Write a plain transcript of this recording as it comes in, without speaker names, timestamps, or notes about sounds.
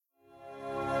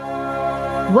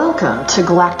Welcome to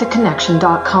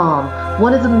GalacticConnection.com,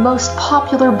 one of the most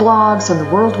popular blogs on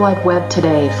the World Wide Web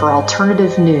today for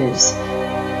alternative news.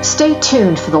 Stay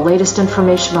tuned for the latest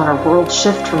information on our world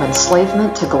shift from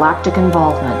enslavement to galactic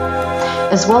involvement,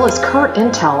 as well as current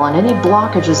intel on any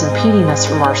blockages impeding us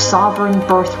from our sovereign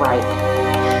birthright.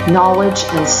 Knowledge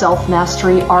and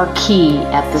self-mastery are key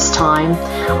at this time.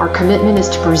 Our commitment is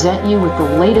to present you with the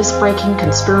latest breaking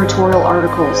conspiratorial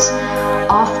articles,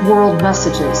 off-world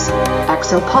messages,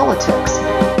 exopolitics,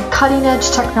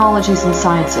 cutting-edge technologies and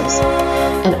sciences,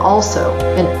 and also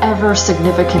an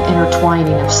ever-significant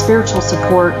intertwining of spiritual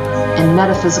support and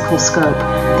metaphysical scope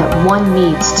that one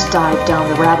needs to dive down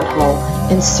the rabbit hole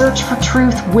in search for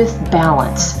truth with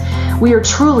balance. We are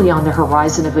truly on the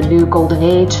horizon of a new golden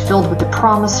age filled with the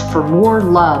promise for more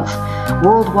love,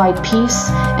 worldwide peace,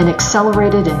 and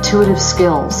accelerated intuitive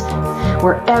skills,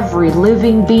 where every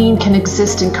living being can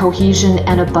exist in cohesion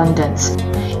and abundance.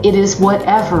 It is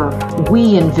whatever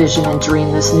we envision and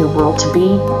dream this new world to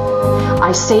be.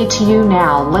 I say to you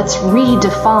now, let's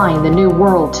redefine the new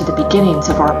world to the beginnings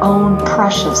of our own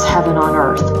precious heaven on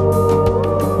earth.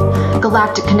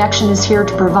 Galactic Connection is here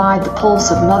to provide the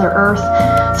pulse of Mother Earth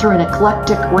through an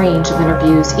eclectic range of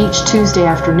interviews each Tuesday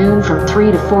afternoon from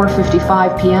 3 to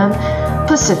 4:55 p.m.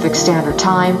 Pacific Standard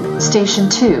Time, Station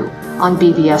 2 on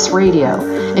BBS Radio,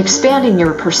 expanding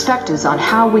your perspectives on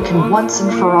how we can once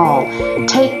and for all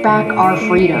take back our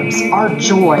freedoms, our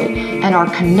joy, and our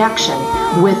connection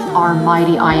with our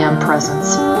mighty I Am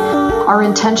presence. Our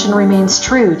intention remains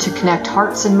true to connect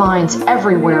hearts and minds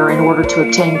everywhere in order to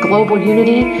obtain global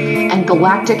unity and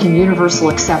galactic and universal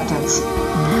acceptance.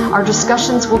 Our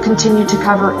discussions will continue to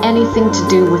cover anything to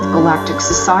do with galactic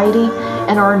society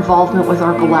and our involvement with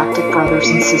our galactic brothers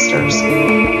and sisters.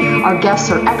 Our guests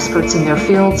are experts in their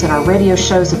fields, and our radio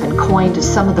shows have been coined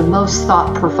as some of the most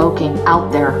thought-provoking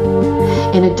out there.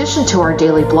 In addition to our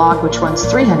daily blog, which runs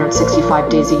 365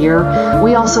 days a year,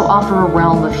 we also offer a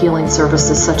realm of healing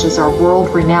services such as our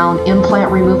world-renowned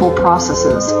implant removal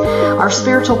processes, our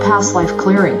spiritual past life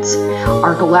clearings,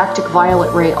 our galactic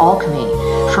violet ray alchemy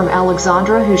from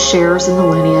Alexandra, who shares in the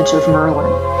lineage of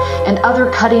Merlin, and other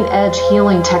cutting-edge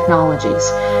healing technologies.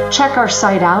 Check our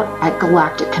site out at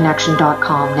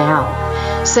GalacticConnection.com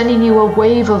now, sending you a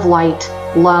wave of light,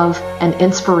 love, and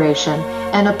inspiration,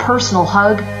 and a personal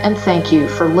hug and thank you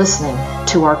for listening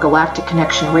to our Galactic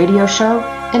Connection radio show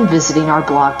and visiting our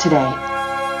blog today.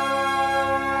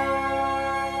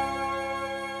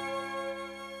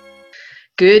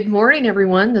 Good morning,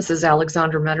 everyone. This is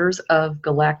Alexandra Metters of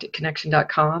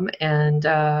GalacticConnection.com, and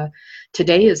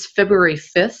today is February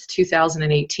 5th,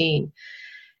 2018.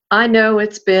 I know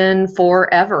it's been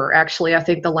forever. Actually, I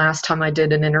think the last time I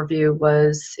did an interview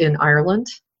was in Ireland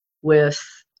with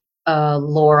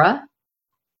Laura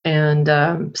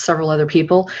and several other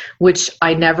people, which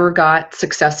I never got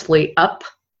successfully up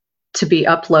to be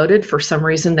uploaded. For some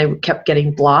reason, they kept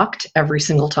getting blocked every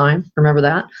single time. Remember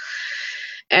that?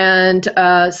 And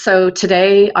so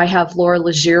today I have Laura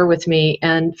Legier with me,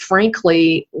 and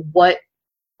frankly, what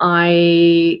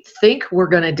I think we're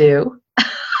going to do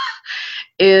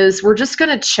is we're just going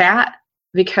to chat,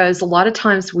 because a lot of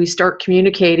times we start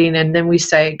communicating and then we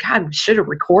say, God, we should have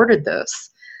recorded this,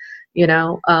 you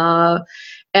know.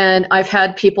 And I've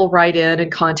had people write in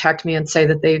and contact me and say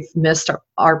that they've missed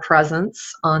our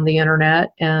presence on the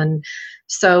internet. And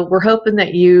so we're hoping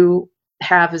that you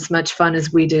have as much fun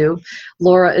as we do.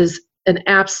 Laura is an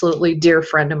absolutely dear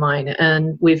friend of mine,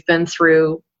 and we've been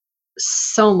through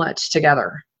so much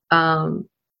together.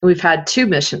 We've had 2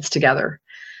 missions together,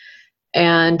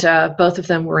 and both of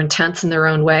them were intense in their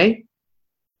own way.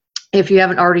 If you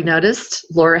haven't already noticed,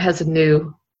 Laura has a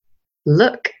new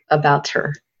look about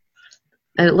her,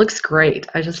 and it looks great.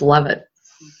 I just love it.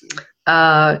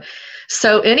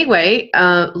 So anyway,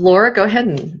 Laura, go ahead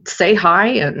and say hi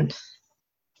and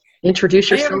introduce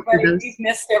yourself.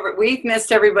 We've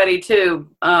missed everybody too,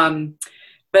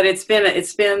 but it's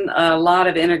been a lot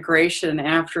of integration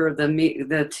after the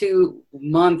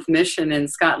 2-month mission in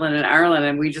Scotland and Ireland,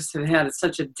 and we just have had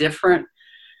such a different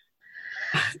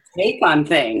take on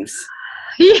things.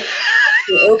 Yeah.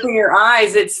 You open your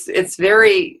eyes. It's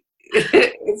very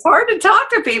it's hard to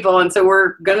talk to people, and so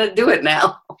we're gonna do it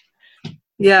now.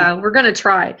 Yeah, we're gonna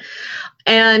try,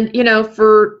 and you know,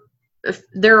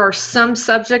 there are some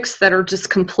subjects that are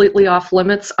just completely off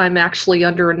limits. I'm actually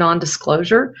under a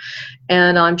non-disclosure,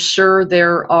 and I'm sure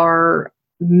there are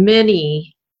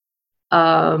many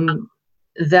that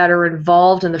are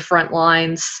involved in the front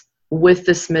lines with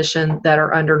this mission that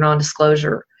are under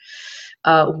non-disclosure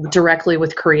directly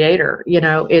with Creator. You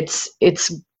know, it's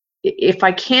if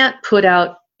I can't put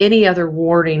out any other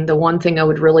warning, the one thing I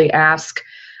would really ask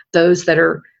those that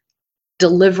are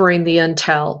delivering the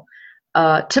intel,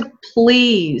 to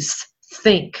please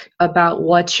think about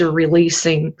what you're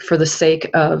releasing for the sake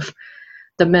of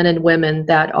the men and women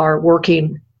that are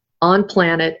working on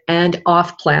planet and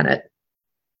off planet,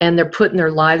 and they're putting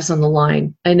their lives on the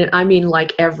line. And I mean,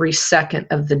 like every second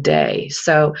of the day.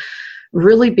 So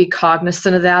really be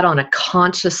cognizant of that on a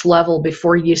conscious level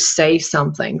before you say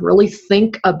something. Really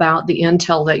think about the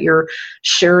intel that you're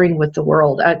sharing with the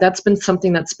world. That's been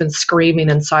something that's been screaming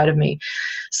inside of me.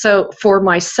 So for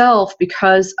myself,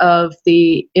 because of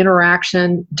the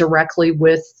interaction directly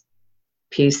with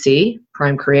PC,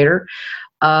 Prime Creator,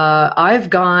 I've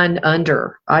gone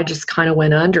under. I just kind of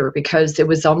went under because it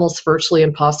was almost virtually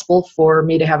impossible for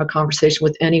me to have a conversation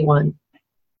with anyone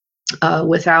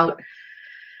without,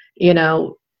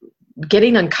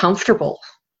 getting uncomfortable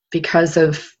because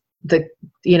of the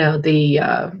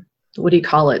what do you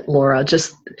call it, Laura?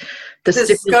 Just the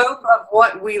scope of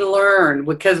what we learned,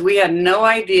 because we had no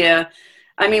idea.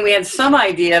 I mean, we had some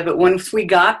idea, but once we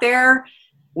got there,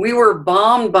 we were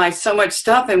bombed by so much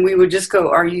stuff, and we would just go,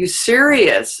 "Are you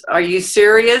serious? Are you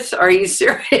serious? Are you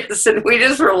serious?" And we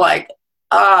just were like,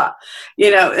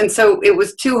 and so it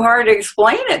was too hard to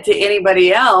explain it to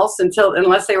anybody else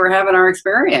unless they were having our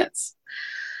experience.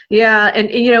 Yeah,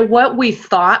 and what we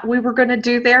thought we were going to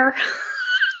do there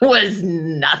was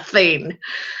nothing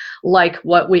like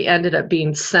what we ended up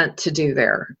being sent to do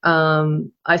there.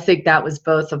 I think that was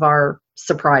both of our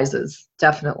surprises,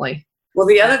 definitely. Well,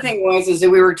 the other thing is that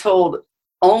we were told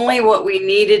only what we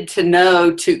needed to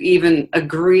know to even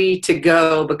agree to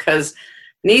go, because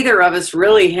neither of us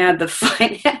really had the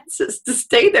finances to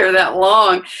stay there that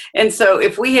long. And so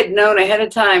if we had known ahead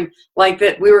of time, like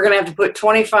that we were going to have to put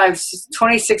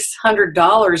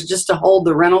 $2,600 just to hold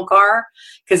the rental car,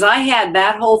 because I had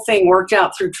that whole thing worked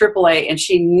out through AAA, and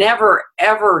she never,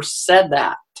 ever said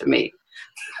that to me.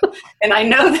 And I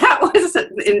know that was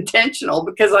intentional,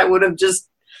 because I would have just...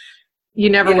 You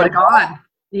never would have gone.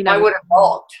 I would have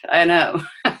balked. I know.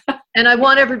 And I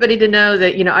want everybody to know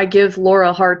that, I give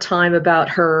Laura a hard time about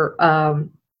her.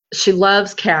 She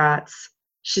loves cats.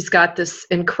 She's got this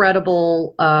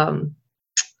incredible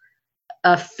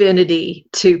affinity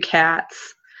to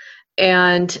cats.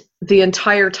 And the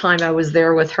entire time I was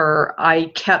there with her, I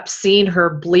kept seeing her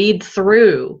bleed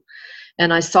through.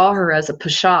 And I saw her as a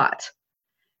Peshat.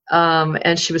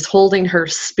 And she was holding her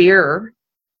spear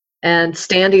and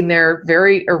standing there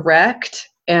very erect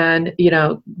and,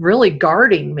 really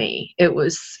guarding me. It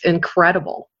was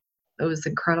incredible. It was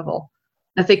incredible.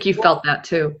 I think you felt that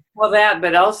too. Well,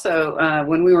 but also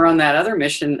when we were on that other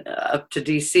mission up to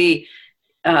DC,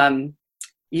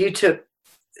 you took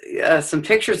some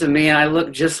pictures of me, and I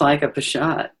looked just like a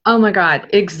Peshat. Oh my God,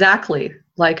 exactly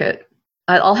like it.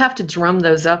 I'll have to drum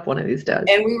those up one of these days.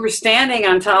 And we were standing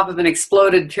on top of an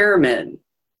exploded pyramid.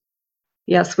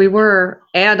 Yes, we were.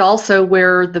 And also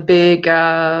where the big,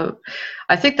 I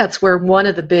think that's where one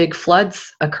of the big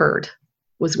floods occurred,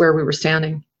 was where we were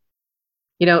standing.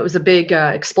 It was a big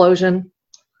explosion.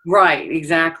 Right,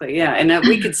 exactly. Yeah. And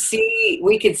we could see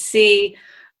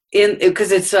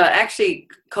because it's actually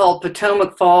called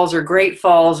Potomac Falls or Great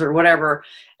Falls or whatever.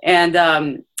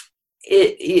 And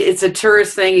it's a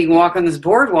tourist thing. You can walk on this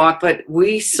boardwalk, but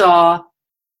we saw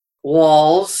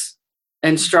walls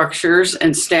and structures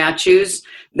and statues.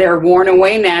 They're worn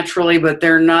away naturally, but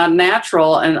they're not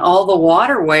natural. And all the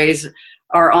waterways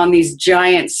are on these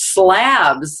giant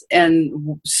slabs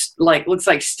and looks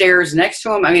like stairs next to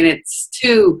them. I mean, it's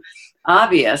too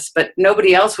obvious, but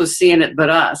nobody else was seeing it but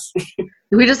us.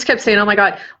 We just kept saying, oh my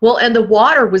God. Well, and the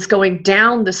water was going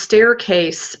down the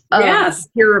staircase of the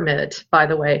pyramid, by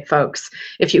the way, folks.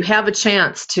 If you have a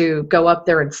chance to go up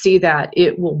there and see that,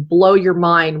 it will blow your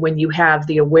mind when you have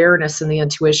the awareness and the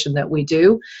intuition that we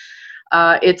do.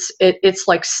 It's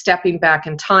like stepping back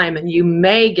in time, and you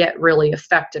may get really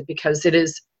affected because it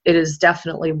is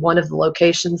definitely one of the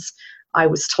locations, I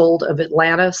was told, of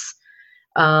Atlantis.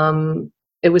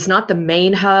 It was not the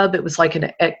main hub. It was like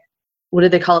what do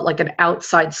they call it? Like an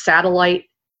outside satellite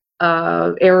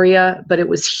area, but it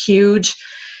was huge,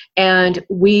 and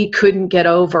we couldn't get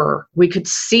over. We could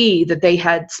see that they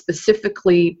had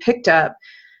specifically picked up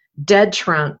dead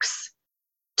trunks,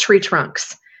 tree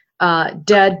trunks,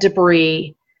 dead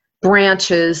debris,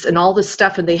 branches, and all this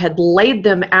stuff, and they had laid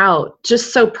them out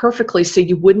just so perfectly so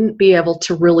you wouldn't be able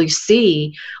to really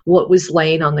see what was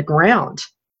laying on the ground.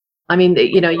 I mean,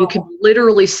 you could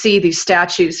literally see these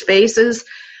statues' faces.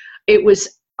 It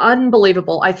was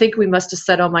unbelievable. I think we must have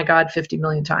said, oh my God, 50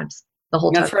 million times the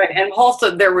whole time. That's right. And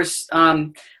also there was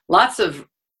lots of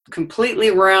completely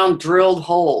round drilled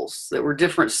holes that were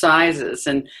different sizes.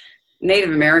 And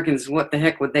Native Americans, what the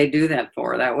heck would they do that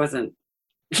for? That wasn't.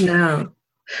 No.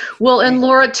 Well, and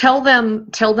Laura, tell them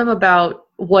about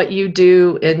what you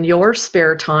do in your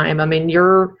spare time. I mean,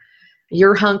 you're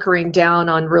hunkering down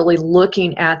on really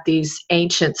looking at these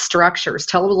ancient structures.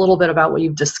 Tell them a little bit about what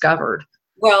you've discovered.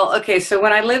 Well, okay, so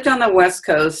when I lived on the West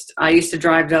Coast, I used to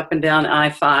drive up and down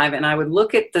I-5, and I would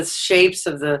look at the shapes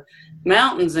of the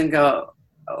mountains and go,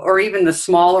 or even the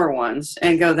smaller ones,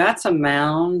 and go, that's a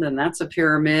mound, and that's a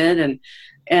pyramid, and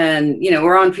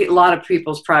we're on a lot of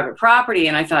people's private property,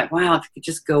 and I thought, wow, if you could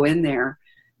just go in there,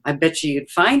 I bet you'd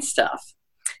find stuff.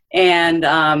 And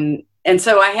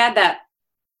so I had that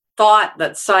thought,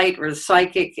 that sight or the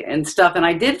psychic and stuff, and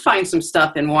I did find some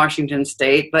stuff in Washington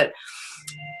State, but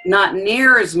not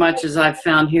near as much as I've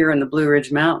found here in the Blue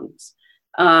Ridge Mountains.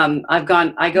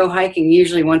 I go hiking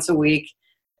usually once a week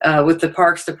with the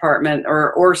Parks Department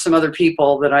or some other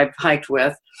people that I've hiked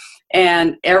with.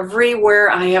 And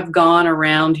everywhere I have gone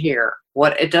around here,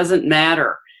 it doesn't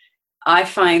matter, I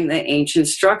find the ancient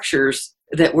structures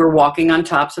that we're walking on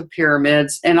tops of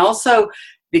pyramids. And also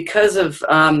because of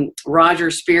Roger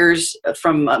Spears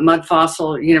from Mud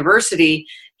Fossil University,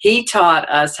 he taught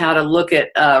us how to look at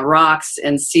rocks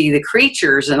and see the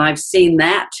creatures, and I've seen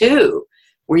that too,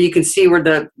 where you can see where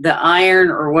the iron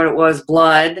or what it was,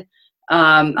 blood.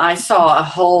 I saw a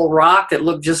whole rock that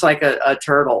looked just like a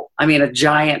turtle. I mean, a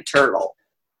giant turtle.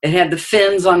 It had the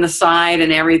fins on the side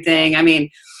and everything. I mean,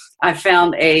 I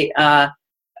found they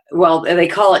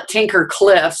call it Tinker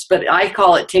Cliffs, but I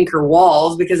call it Tinker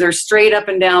Walls because they're straight up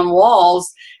and down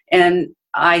walls. And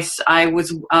I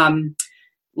was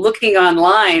looking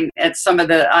online at some of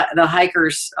the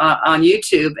hikers on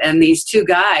YouTube, and these two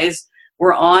guys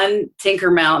were on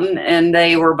Tinker Mountain, and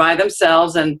they were by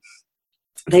themselves, and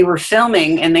they were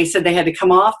filming, and they said they had to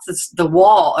come off the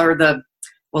wall, or the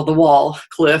wall,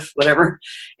 cliff, whatever,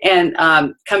 and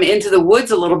come into the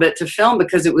woods a little bit to film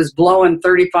because it was blowing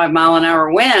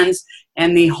 35-mile-an-hour winds,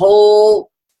 and the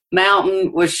whole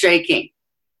mountain was shaking.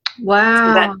 Wow.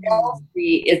 So that tells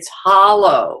me it's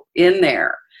hollow in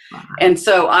there. Wow. And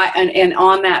so and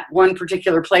on that one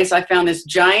particular place, I found this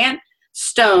giant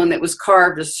stone that was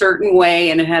carved a certain way,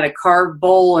 and it had a carved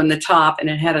bowl in the top, and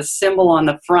it had a symbol on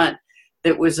the front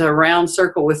that was a round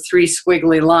circle with 3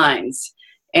 squiggly lines.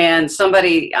 And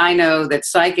somebody I know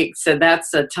that's psychic said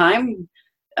that's a time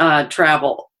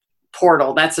travel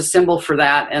portal. That's a symbol for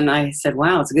that. And I said,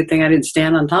 wow, it's a good thing I didn't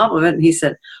stand on top of it. And he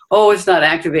said, oh, it's not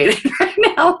activated right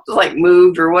now. It's like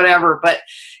moved or whatever. But,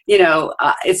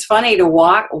 it's funny to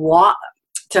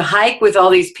to hike with all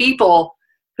these people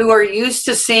who are used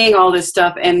to seeing all this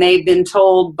stuff. And they've been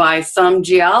told by some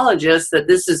geologists that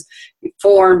this is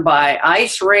formed by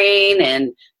ice rain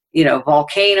and,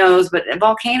 volcanoes. But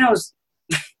volcanoes,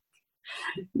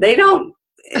 they don't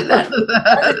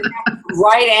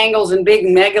right angles and big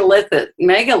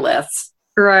megaliths,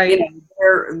 right?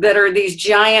 That are these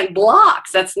giant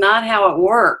blocks. That's not how it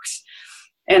works.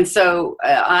 And so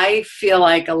I feel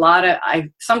like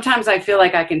sometimes I feel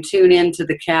like I can tune into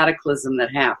the cataclysm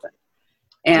that happened,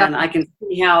 and I can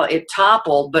see how it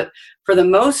toppled. But for the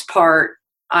most part,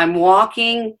 I'm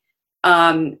walking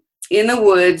in the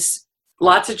woods.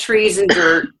 Lots of trees and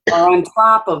dirt are on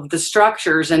top of the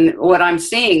structures, and what I'm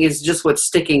seeing is just what's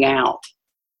sticking out.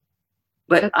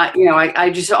 But I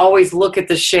just always look at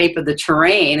the shape of the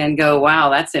terrain and go, wow,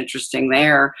 that's interesting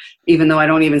there, even though I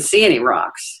don't even see any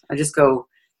rocks. I just go,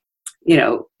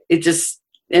 it just,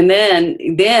 and then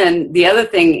the other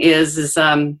thing is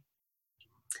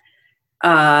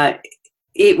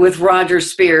with Roger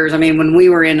Spears, I mean, when we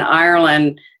were in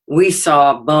Ireland, we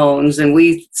saw bones, and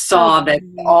we saw that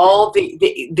all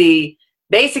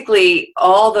basically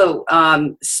all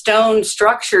the stone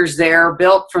structures there are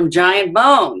built from giant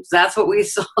bones. That's what we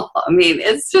saw. I mean,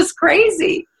 it's just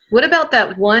crazy. What about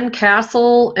that one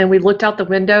castle, and we looked out the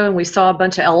window and we saw a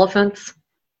bunch of elephants?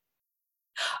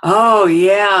 Oh,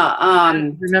 yeah. I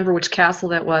don't remember which castle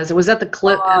that was. It was at the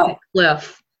cliff.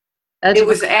 It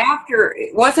was after,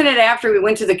 wasn't it after we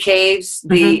went to the caves?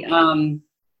 Mm-hmm.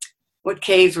 What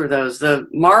caves were those? The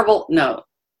marble, no,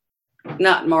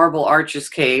 not Marble Arches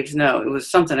caves. No, it was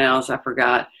something else. I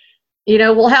forgot.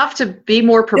 We'll have to be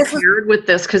more prepared with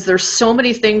this because there's so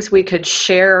many things we could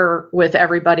share with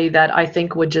everybody that I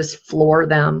think would just floor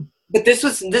them. But this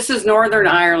is Northern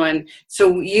Ireland.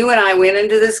 So you and I went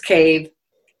into this cave,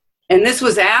 and this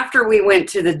was after we went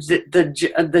to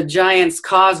the Giant's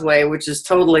Causeway, which is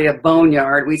totally a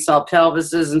boneyard. We saw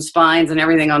pelvises and spines and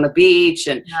everything on the beach,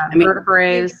 and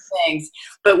vertebrae things.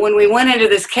 But when we went into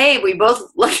this cave, we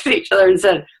both looked at each other and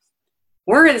said,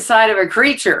 "We're inside of a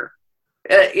creature,"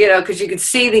 because you could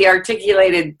see the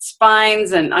articulated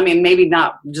spines, and I mean, maybe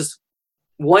not just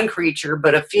one creature,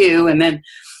 but a few. And then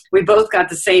we both got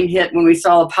the same hit when we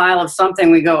saw a pile of something.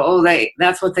 We go, oh,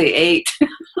 that's what they ate,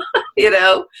 you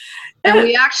know? And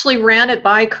we actually ran it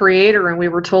by Creator, and we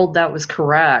were told that was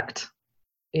correct,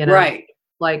 you know? Right.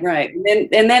 Like, right. And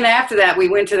then after that, we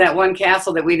went to that one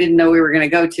castle that we didn't know we were going to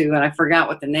go to, and I forgot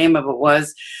what the name of it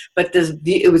was, but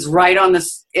it was right on the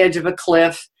edge of a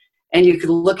cliff, and you could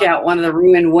look out one of the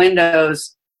ruined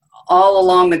windows all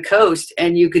along the coast,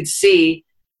 and you could see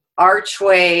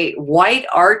white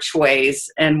archways,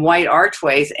 and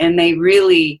they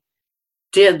really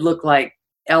did look like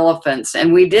elephants.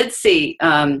 And we did see,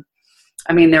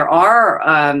 there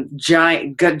are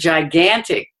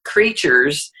gigantic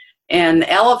creatures, and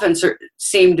elephants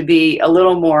seem to be a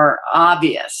little more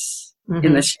obvious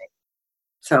in the shape.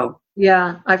 So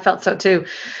yeah, I felt so too.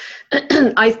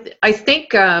 I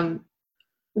think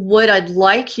what I'd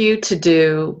like you to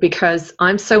do, because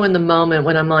I'm so in the moment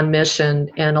when I'm on mission,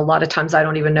 and a lot of times I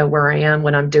don't even know where I am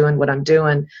when I'm doing what I'm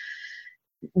doing.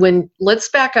 Let's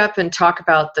back up and talk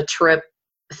about the trip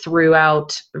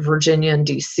throughout Virginia and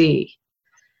DC.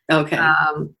 Okay.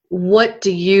 What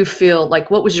do you feel like?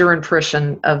 What was your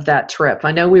impression of that trip?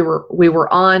 I know we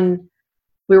were on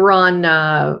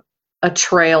a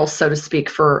trail, so to speak,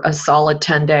 for a solid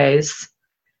 10 days,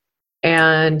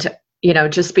 and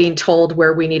just being told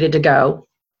where we needed to go.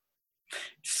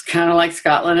 It's kind of like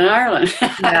Scotland and Ireland.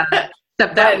 Yeah,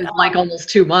 except that was like almost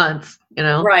 2 months.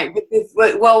 Right.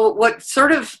 Well, what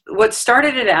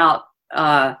started it out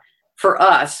for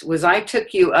us was I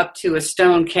took you up to a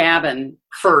stone cabin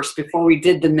first before we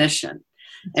did the mission.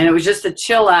 And it was just to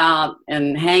chill out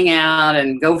and hang out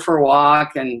and go for a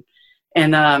walk and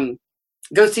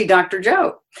go see Dr.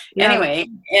 Joe. Yeah. Anyway,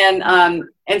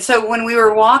 and so when we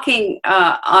were walking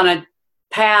on a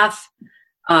path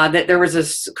that there was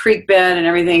a creek bed and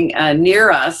everything near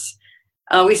us,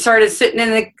 we started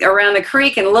sitting around the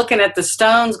creek and looking at the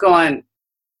stones going,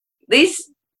 these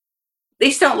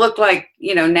don't look like,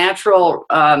 natural,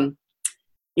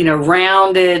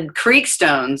 rounded creek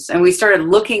stones. And we started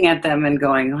looking at them and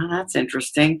going, oh, that's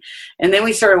interesting. And then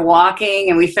we started walking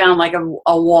and we found like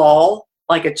a wall,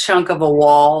 like a chunk of a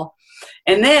wall.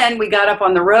 And then we got up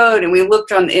on the road and we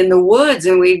looked in the woods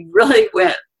and we really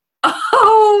went,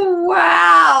 oh,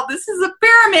 wow, this is a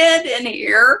pyramid in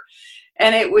here.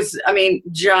 And it was,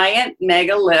 giant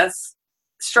megalith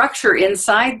structure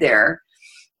inside there.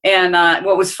 And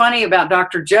what was funny about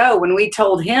Dr. Joe, when we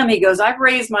told him, he goes, I've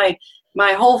raised my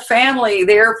whole family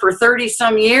there for 30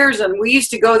 some years, and we used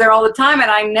to go there all the time,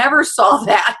 and I never saw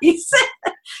that. He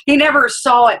said he never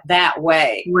saw it that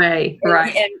way. Right.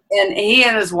 And he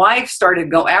and his wife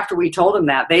after we told him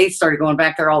that, they started going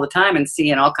back there all the time and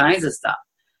seeing all kinds of stuff.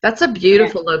 That's a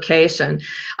beautiful location.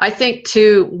 I think,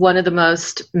 too, one of the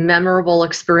most memorable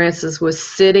experiences was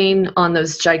sitting on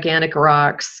those gigantic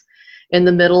rocks in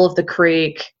the middle of the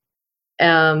creek,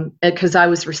 because I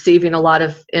was receiving a lot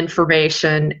of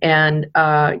information, and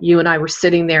you and I were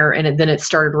sitting there, and then it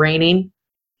started raining.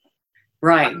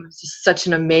 Right. It was just such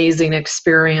an amazing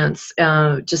experience,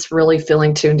 just really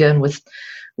feeling tuned in with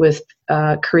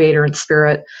Creator and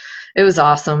Spirit. It was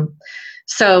awesome.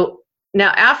 So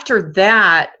now after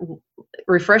that,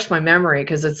 refresh my memory,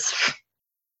 because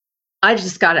I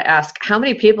just got to ask, how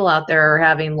many people out there are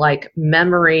having like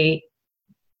memory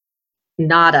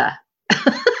nada?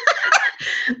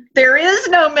 There is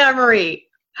no memory.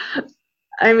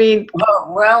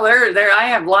 Oh, well, there. I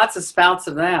have lots of spouts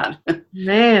of that.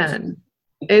 Man,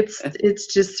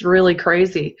 it's just really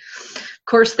crazy. Of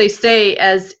course, they say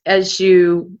as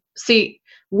you see,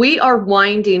 we are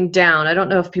winding down. I don't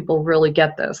know if people really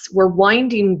get this. We're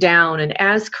winding down, and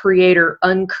as Creator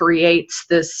uncreates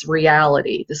this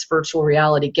reality, this virtual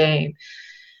reality game,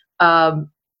 the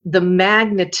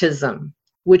magnetism,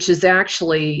 which is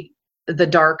actually the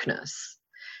darkness,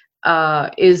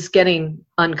 is getting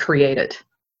uncreated.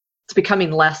 It's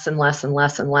becoming less and less and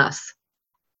less and less.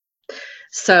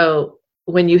 So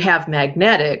when you have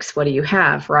magnetics, what do you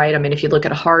have, right? If you look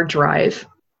at a hard drive,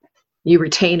 you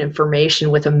retain information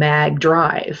with a mag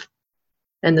drive.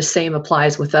 And the same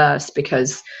applies with us,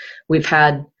 because we've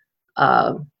had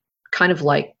kind of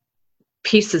like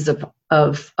pieces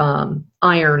of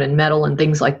iron and metal and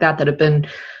things like that have been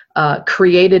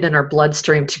created in our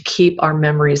bloodstream to keep our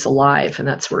memories alive and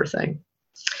that sort of thing.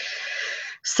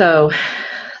 So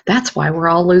that's why we're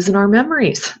all losing our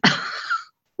memories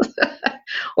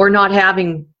or not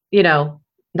having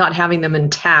them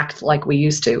intact like we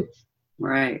used to.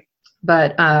 Right.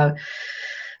 But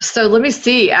so let me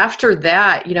see. After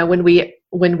that, when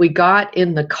we got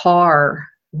in the car,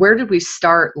 where did we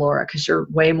start, Laura? Because you're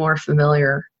way more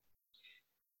familiar.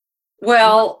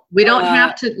 Well, we don't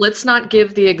have to, let's not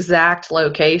give the exact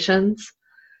locations.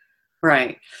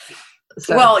 Right.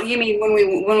 So. Well, you mean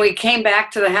when we came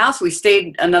back to the house, we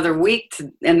stayed another week,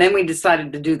 and then we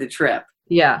decided to do the trip.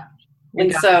 Yeah. We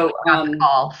got the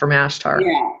call from Ashtar.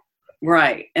 Yeah.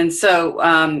 Right. And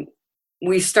so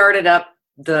we started up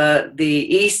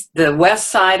the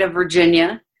west side of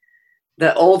Virginia,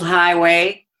 the old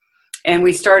highway, and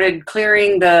we started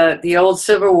clearing the old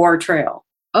Civil War trail.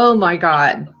 Oh my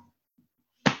God.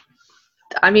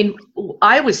 I mean,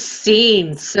 I was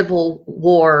seeing Civil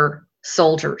War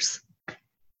soldiers.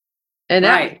 And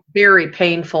that was very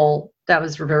painful. That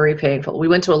was very painful. We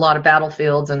went to a lot of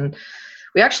battlefields, and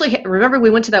we actually, remember we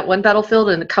went to that one battlefield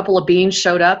and a couple of beings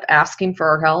showed up asking for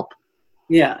our help?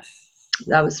 Yes.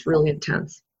 That was really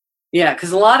intense. Yeah,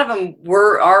 because a lot of them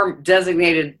are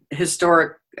designated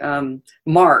historic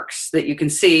marks that you can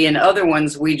see, and other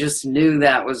ones we just knew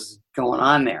that was going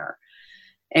on there.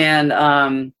 And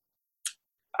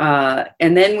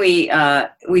then we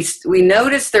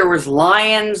noticed there was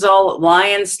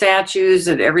lion statues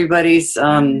at everybody's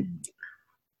a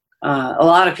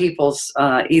lot of people's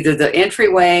either the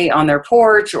entryway on their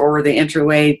porch or the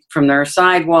entryway from their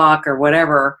sidewalk or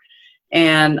whatever.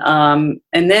 And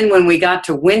then when we got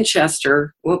to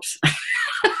Winchester, whoops.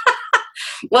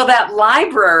 Well, that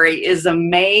library is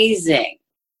amazing.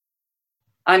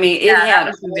 I mean, it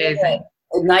had amazing.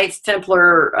 Knights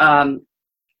Templar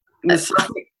stuff.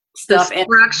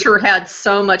 The structure had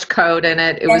so much code in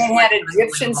it. It had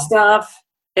Egyptian stuff.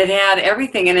 It had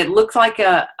everything, and it looked like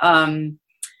it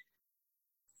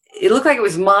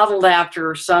was modeled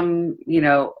after some,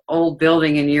 old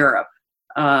building in Europe.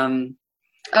 It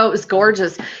was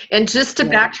gorgeous. And just to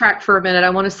backtrack for a minute, I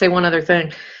want to say one other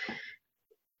thing.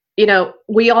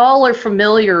 We all are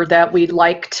familiar that we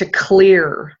like to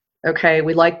clear. Okay,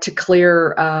 we like to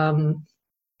clear.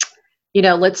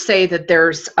 Let's say that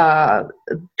there's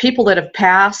people that have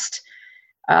passed,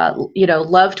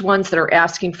 loved ones that are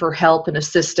asking for help and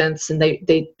assistance, and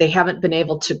they haven't been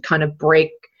able to kind of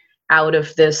break out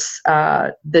of this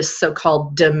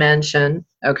so-called dimension.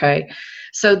 Okay,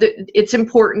 so it's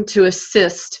important to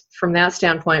assist from that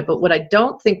standpoint. But what I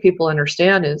don't think people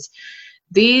understand is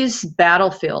these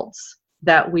battlefields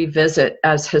that we visit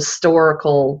as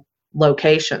historical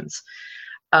locations,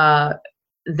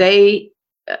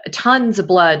 tons of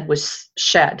blood was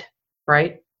shed,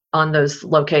 right, on those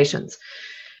locations.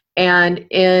 And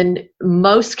in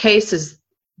most cases,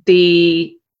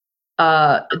 the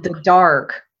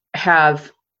dark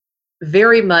have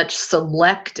very much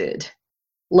selected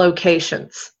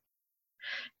locations.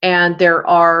 And there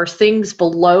are things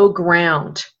below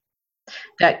ground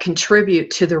that contribute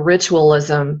to the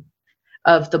ritualism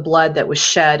of the blood that was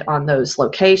shed on those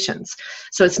locations.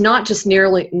 So it's not just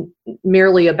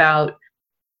merely about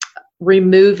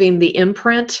removing the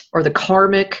imprint or the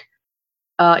karmic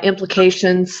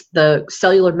implications, the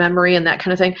cellular memory and that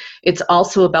kind of thing. It's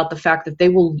also about the fact that they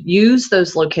will use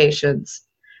those locations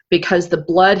because the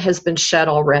blood has been shed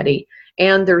already,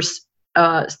 and there's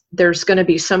going to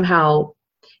be somehow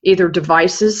either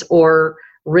devices or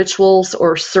rituals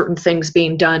or certain things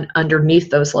being done underneath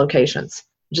those locations.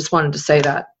 Just wanted to say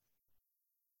that.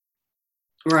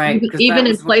 Right. Even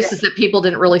in places that people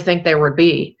didn't really think there would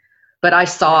be. But I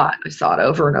saw it. I saw it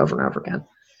over and over and over again.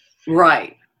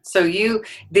 Right. So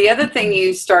the other thing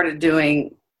you started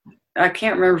doing, I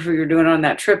can't remember if you were doing it on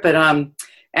that trip, but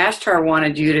Ashtar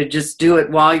wanted you to just do it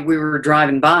while we were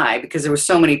driving by because there were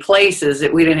so many places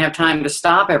that we didn't have time to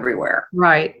stop everywhere.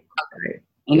 Right.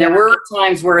 And there were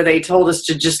times where they told us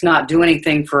to just not do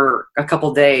anything for a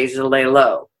couple days to lay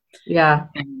low. Yeah.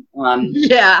 And,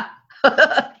 yeah.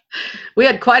 We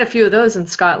had quite a few of those in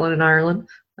Scotland and Ireland.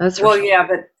 That's for sure. Yeah,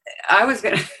 but I was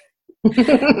gonna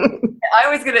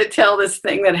tell this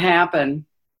thing that happened.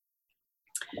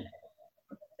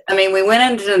 I mean, we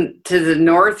went into the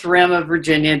north rim of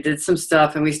Virginia, did some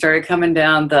stuff, and we started coming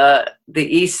down the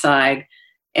east side.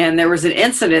 And there was an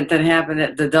incident that happened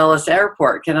at the Dulles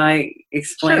Airport. Can I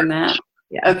explain that?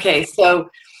 Yeah. Okay, so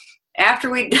after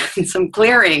we'd done some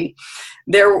clearing,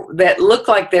 that looked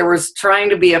like there was trying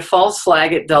to be a false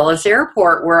flag at Dulles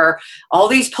Airport where all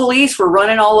these police were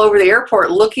running all over the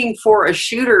airport looking for a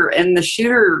shooter, and the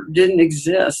shooter didn't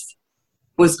exist,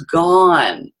 was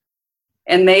gone.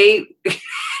 And they,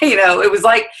 it was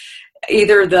like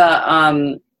either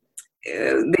the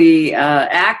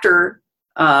actor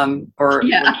or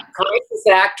the crisis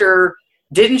actor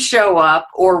didn't show up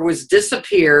or was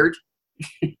disappeared.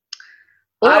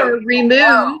 Or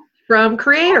removed from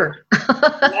creator.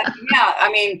 I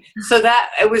mean, so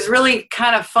that it was really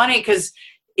kind of funny because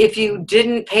if you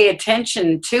didn't pay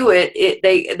attention to it,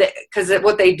 because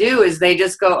what they do is they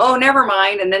just go, oh, never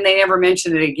mind, and then they never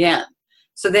mention it again.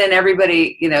 So then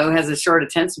everybody, has a short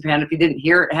attention span. If you didn't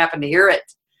happen to hear it,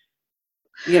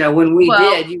 when we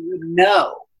did, you would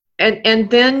know. And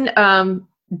then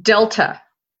Delta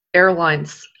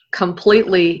Airlines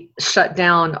completely shut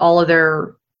down all of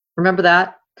their. Remember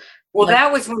that? Well,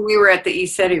 that was when we were at the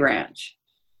ECETI Ranch.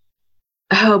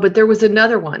 Oh, but there was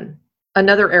another one,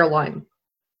 another airline.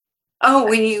 Oh,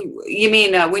 when you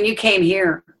mean when you came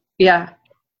here? Yeah.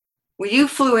 Well, you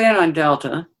flew in on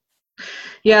Delta.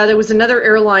 Yeah, there was another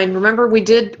airline. Remember, we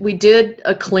did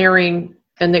a clearing,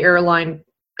 and the airline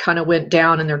kind of went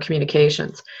down in their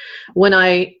communications. When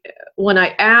I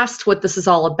asked what this is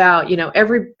all about,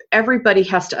 everybody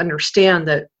has to understand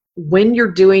that when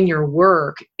you're doing your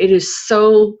work, it is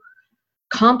so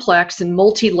complex and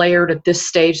multi-layered at this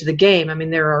stage of the game. I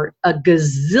mean, there are a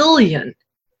gazillion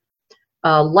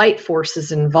light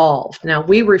forces involved. Now,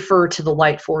 we refer to the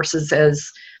light forces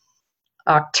as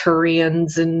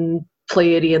Octurians and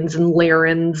Pleiadians and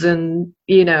Lyrans and,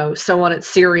 so on,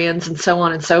 Syrians and so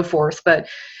on and so forth. But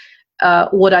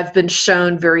what I've been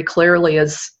shown very clearly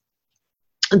is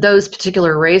those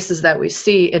particular races that we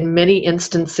see, in many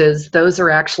instances, those are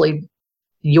actually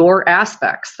your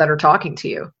aspects that are talking to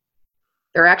you.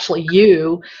 They're actually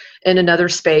you in another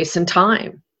space and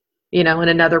time, in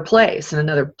another place, in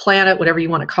another planet, whatever you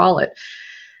want to call it.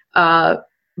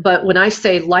 But when I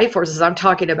say light forces, I'm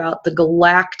talking about the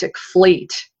Galactic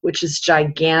fleet, which is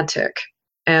gigantic.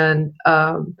 And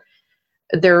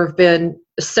there have been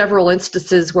several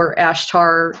instances where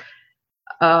Ashtar,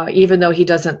 even though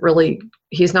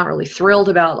he's not really thrilled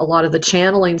about a lot of the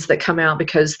channelings that come out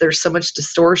because there's so much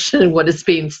distortion in what is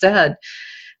being said.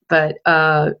 But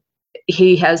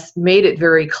he has made it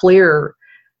very clear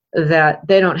that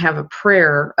they don't have a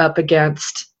prayer up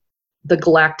against the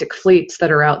galactic fleets that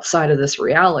are outside of this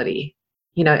reality.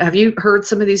 Have you heard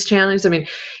some of these channelings? I mean,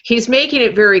 he's making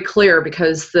it very clear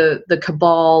because the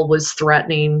Cabal was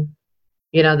threatening,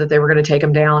 that they were going to take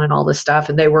him down and all this stuff.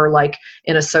 And they were like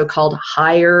in a so-called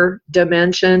higher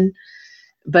dimension,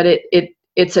 but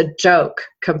it's a joke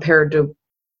compared to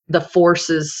the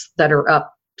forces that are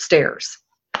upstairs.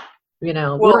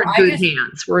 We're in good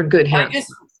hands. We're in good hands. I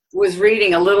just was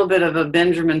reading a little bit of a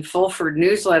Benjamin Fulford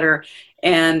newsletter,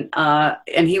 and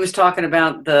he was talking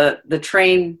about the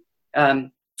train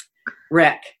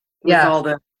wreck with all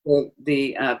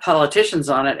the politicians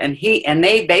on it, and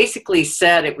they basically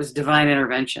said it was divine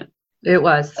intervention. It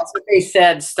was. That's what they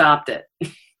said. Stopped it.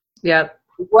 Yep.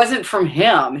 It wasn't from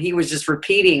him. He was just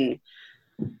repeating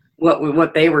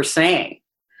what they were saying.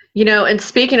 And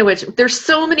speaking of which, there's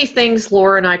so many things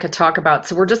Laura and I could talk about.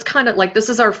 So we're just kind of like, this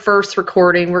is our first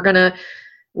recording.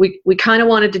 We kind of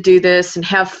wanted to do this and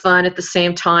have fun at the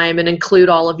same time and include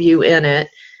all of you in it.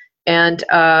 And,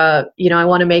 I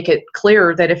want to make it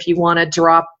clear that if you want to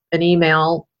drop an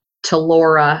email to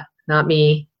Laura, not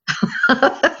me,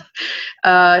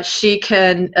 she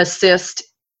can assist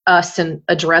us in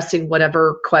addressing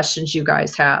whatever questions you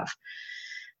guys have.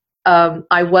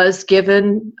 I was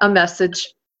given a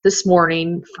message this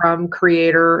morning from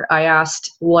Creator. I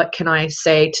asked, what can I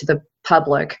say to the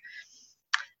public?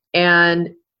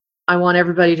 And I want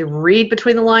everybody to read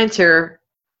between the lines here,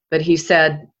 but he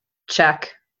said,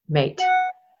 checkmate.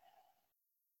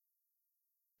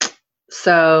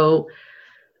 So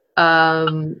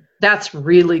that's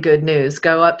really good news.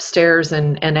 Go upstairs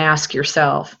and ask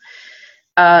yourself.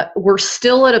 We're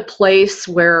still at a place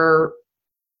where,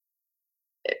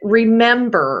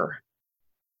 remember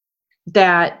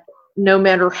that no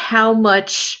matter how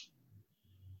much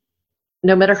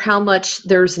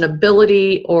there's an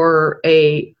ability or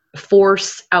a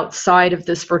force outside of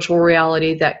this virtual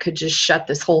reality that could just shut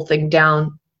this whole thing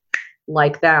down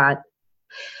like that,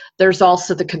 there's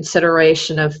also the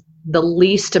consideration of the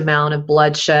least amount of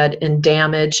bloodshed and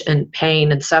damage and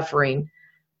pain and suffering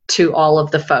to all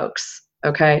of the folks,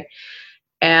 okay?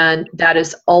 And that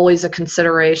is always a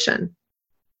consideration.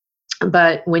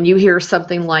 But when you hear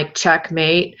something like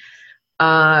checkmate,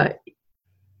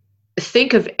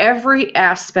 think of every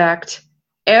aspect,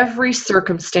 every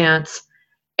circumstance,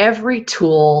 every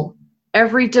tool,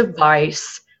 every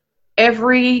device,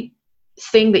 everything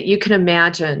that you can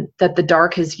imagine that the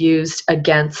dark has used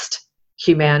against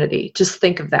humanity. Just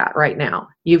think of that right now.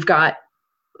 You've got,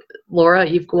 Laura,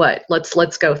 you've what?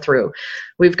 Let's go through.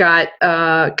 We've got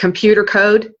computer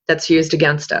code that's used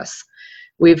against us.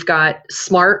 We've got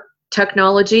smart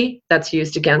technology that's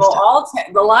used against us.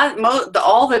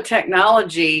 All the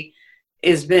technology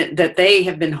is that they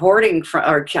have been hoarding from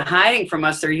or hiding from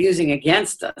us. They're using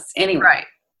against us anyway.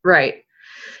 Right.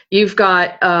 You've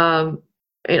got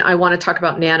and I want to talk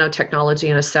about nanotechnology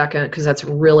in a second, because that's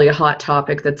really a hot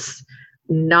topic that's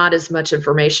not as much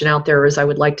information out there as I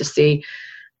would like to see.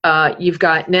 You've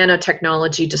got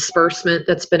nanotechnology disbursement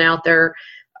that's been out there.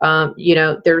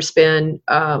 There's been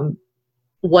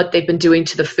what they've been doing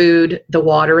to the food, the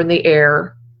water, and the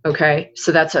air. Okay,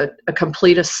 so that's a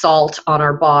complete assault on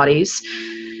our bodies.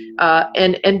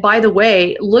 And by the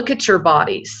way, look at your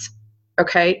bodies.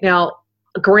 Okay, now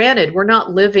granted,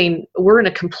 we're in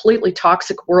a completely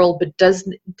toxic world, but does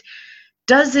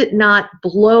it not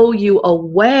blow you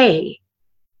away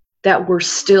that we're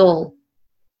still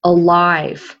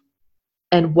alive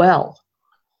and well?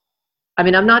 I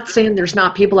mean, I'm not saying there's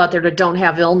not people out there that don't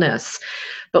have illness,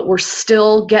 but we're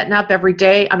still getting up every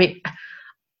day. I mean,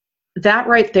 that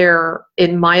right there,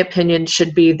 in my opinion,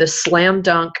 should be the slam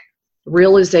dunk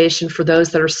realization for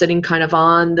those that are sitting kind of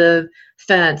on the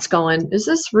fence going, is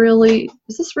this really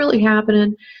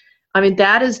happening? I mean,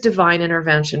 that is divine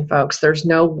intervention, folks. There's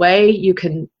no way you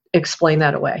can explain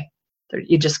that away.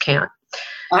 You just can't.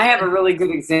 I have a really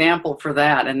good example for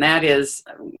that, and that is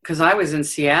because I was in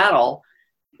Seattle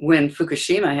when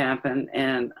Fukushima happened,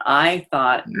 and I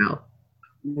thought,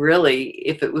 really,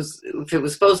 if it was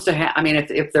supposed to happen, I mean,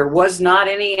 if there was not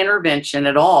any intervention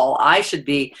at all, I should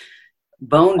be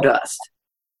bone dust.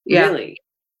 Yeah. Really.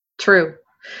 True.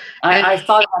 I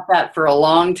thought about that for a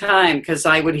long time, because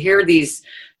I would hear these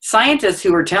scientists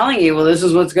who were telling you, well, this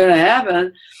is what's going to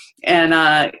happen. And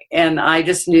I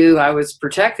just knew I was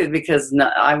protected because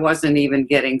I wasn't even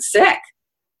getting sick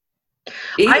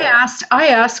either. I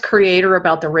asked Creator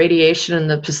about the radiation in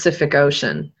the Pacific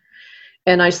Ocean.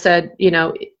 And I said,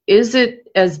 is it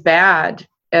as bad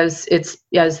as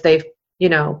they've,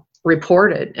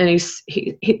 reported? And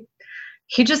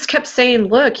he just kept saying,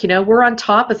 look, we're on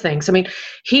top of things. I mean,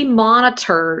 he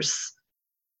monitors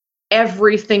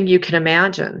everything you can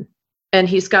imagine. And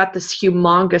he's got this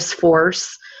humongous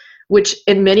force, which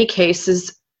in many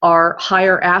cases are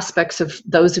higher aspects of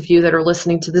those of you that are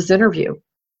listening to this interview.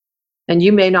 And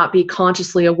you may not be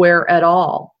consciously aware at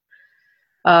all.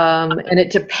 And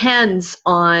it depends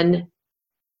on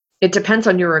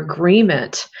your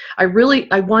agreement. I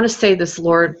want to say this,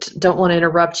 Lord, don't want to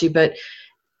interrupt you, but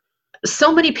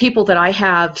so many people that I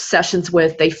have sessions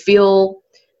with, they feel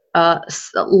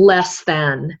less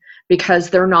than because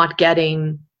they're not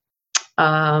getting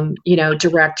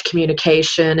direct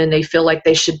communication, and they feel like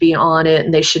they should be on it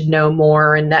and they should know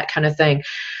more and that kind of thing.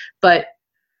 But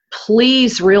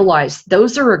please realize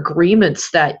those are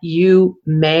agreements that you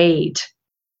made.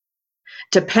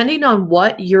 Depending on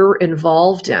what you're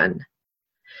involved in,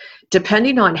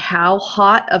 depending on how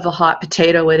hot of a hot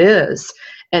potato it is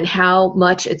and how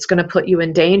much it's going to put you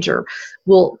in danger,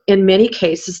 will in many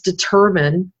cases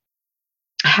determine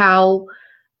how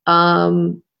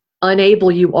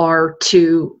unable you are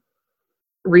to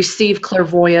receive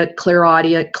clairvoyant,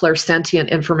 clairaudient, clairsentient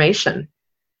information.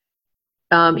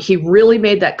 He really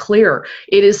made that clear.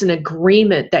 It is an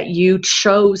agreement that you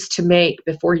chose to make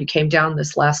before you came down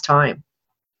this last time.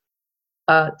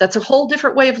 That's a whole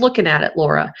different way of looking at it,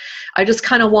 Laura. I just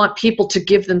kind of want people to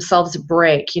give themselves a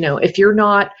break. If you're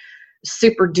not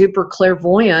super duper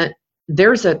clairvoyant,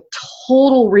 there's a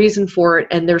total reason for it,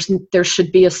 and there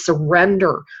should be a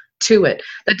surrender to it.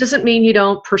 That doesn't mean you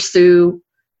don't pursue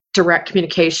direct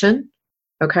communication,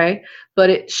 okay? But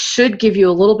it should give you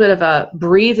a little bit of a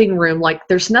breathing room, like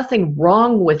there's nothing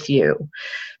wrong with you.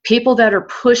 People that are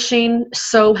pushing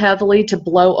so heavily to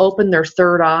blow open their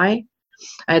third eye,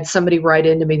 I had somebody write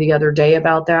into me the other day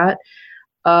about that.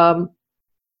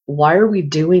 Why are we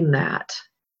doing that?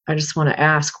 I just want to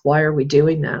ask, why are we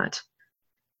doing that?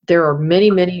 There are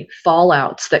many, many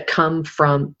fallouts that come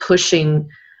from pushing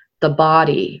the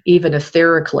body, even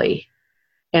etherically,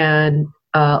 and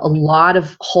a lot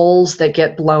of holes that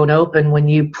get blown open when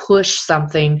you push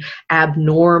something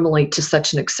abnormally to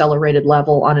such an accelerated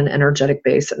level on an energetic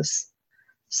basis.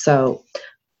 So,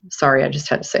 sorry, I just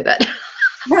had to say that.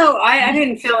 No, I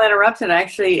didn't feel interrupted.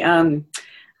 Actually, I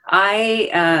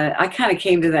kind of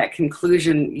came to that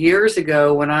conclusion years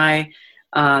ago when I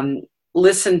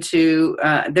listened to,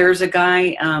 there's a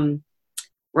guy,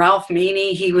 Ralph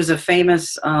Meany. He was a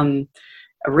famous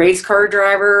race car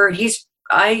driver.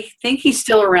 I think he's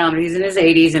still around. He's in his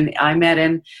 80s, and I met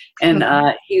him, and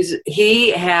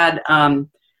he had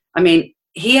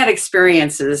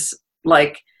experiences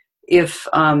like if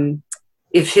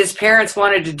his parents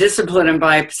wanted to discipline him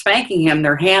by spanking him,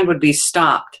 their hand would be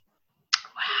stopped.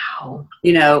 Wow.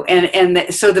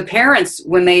 So the parents,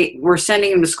 when they were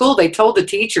sending him to school, they told the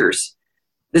teachers,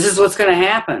 this is what's going to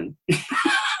happen.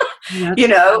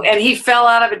 And he fell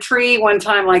out of a tree one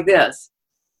time like this.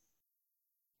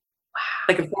 Wow.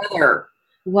 Like a feather.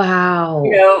 Wow.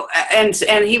 You know, and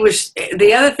he was,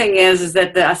 the other thing is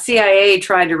that the CIA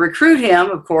tried to recruit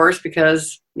him, of course,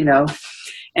 because, you know,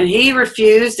 and he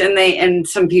refused, and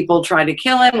some people tried to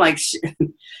kill him, like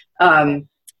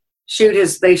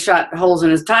they shot holes in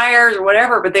his tires or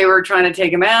whatever, but they were trying to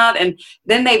take him out. And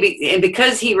then and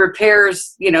because he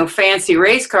repairs, you know, fancy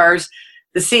race cars,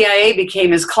 the CIA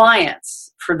became his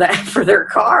clients for their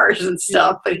cars and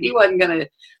stuff, but he wasn't going to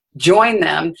join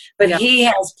them. But he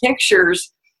has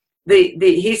pictures.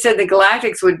 He said the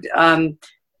Galactics would,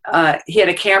 he had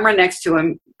a camera next to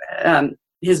him,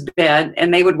 his bed,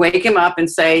 and they would wake him up and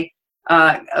say,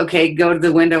 okay, go to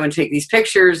the window and take these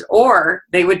pictures, or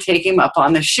they would take him up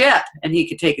on the ship and he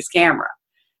could take his camera.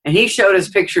 And he showed us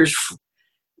pictures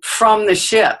from the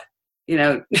ship, you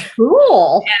know.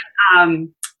 Cool. And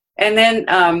then,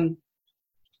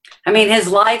 I mean, his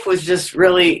life was just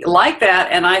really like that.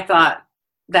 And I thought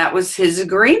that was his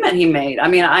agreement he made. I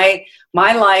mean,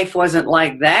 my life wasn't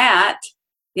like that,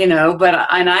 you know,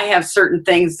 and I have certain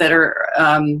things that are,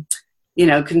 you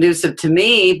know, conducive to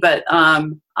me, but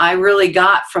I really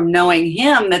got from knowing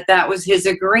him that was his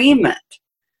agreement.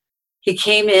 He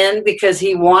came in because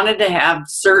he wanted to have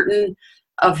certain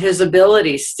of his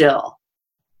abilities still.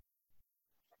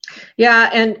 Yeah,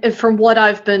 and from what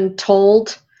I've been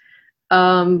told,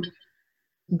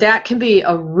 that can be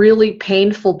a really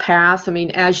painful path. I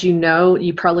mean, as you know,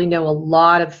 you probably know a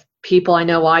lot of people. I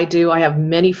know I do. I have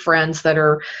many friends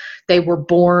they were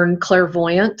born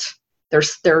clairvoyant.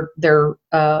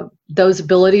 Those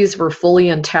abilities were fully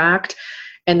intact,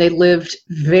 and they lived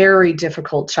very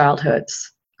difficult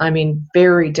childhoods. I mean,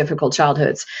 very difficult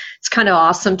childhoods. It's kind of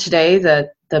awesome today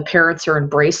that the parents are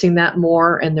embracing that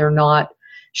more, and they're not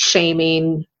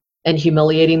shaming and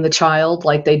humiliating the child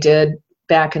like they did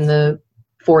back in the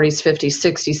 40s, 50s,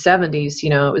 60s, 70s. You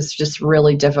know, it was just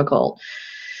really difficult.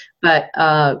 But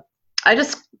I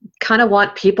just kind of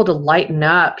want people to lighten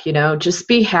up, you know, just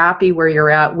be happy where you're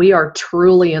at. We are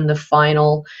truly in the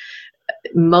final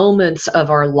moments of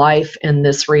our life in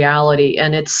this reality,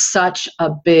 and it's such a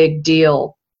big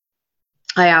deal.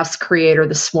 I asked Creator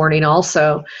this morning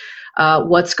also,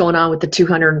 what's going on with the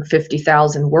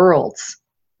 250,000 worlds?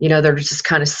 You know, they're just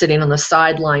kind of sitting on the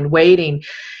sideline waiting.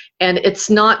 And it's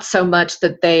not so much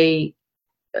that they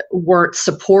weren't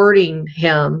supporting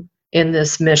him in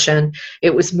this mission.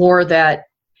 It was more that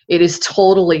it is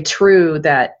totally true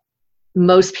that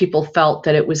most people felt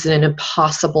that it was an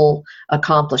impossible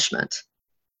accomplishment.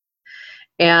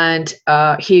 And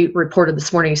he reported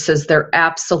this morning, he says they're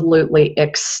absolutely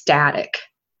ecstatic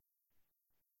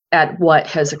at what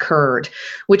has occurred,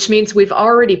 which means we've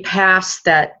already passed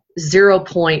that 0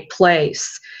 point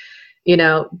place. You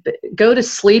know, go to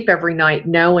sleep every night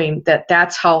knowing that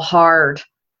that's how hard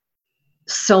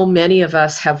so many of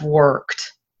us have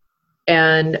worked.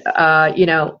 And, you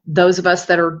know, those of us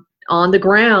that are on the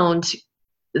ground,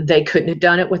 they couldn't have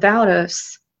done it without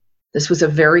us. This was a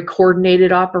very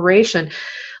coordinated operation.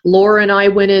 Laura and I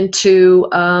went into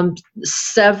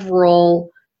several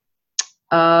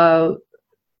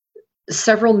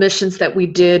missions that we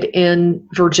did in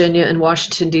Virginia and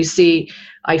Washington, D.C.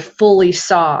 I fully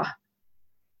saw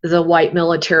the white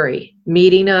military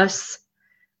meeting us.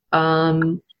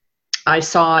 I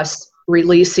saw us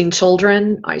releasing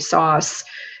children. I saw us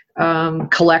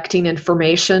collecting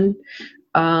information.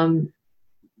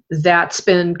 That's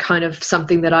been kind of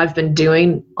something that I've been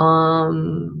doing,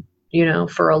 you know,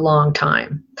 for a long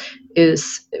time,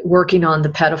 is working on the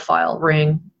pedophile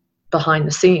ring behind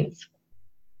the scenes.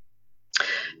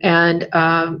 And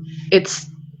it's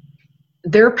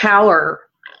their power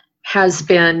has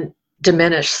been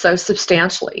diminished so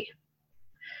substantially.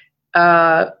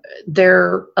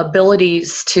 Their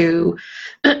abilities to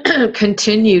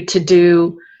continue to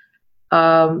do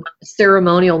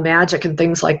ceremonial magic and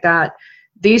things like that,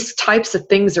 these types of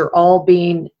things are all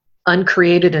being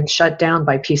uncreated and shut down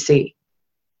by PC.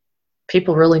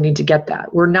 People really need to get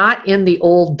that. We're not in the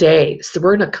old days.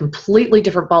 We're in a completely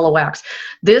different ball of wax.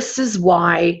 This is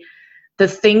why the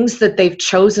things that they've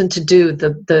chosen to do,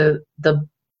 the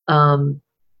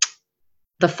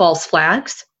false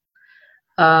flags,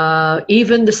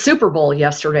 even the Super Bowl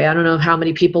yesterday. I don't know how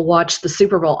many people watched the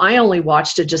Super Bowl. I only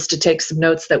watched it just to take some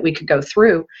notes that we could go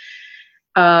through.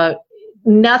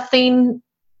 Nothing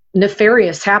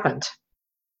nefarious happened.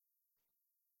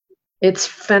 It's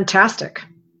fantastic.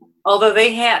 Although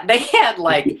they had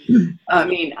like, I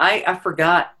mean, I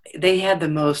forgot, they had the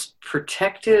most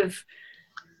protective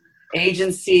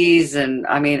agencies, and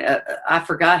I mean, I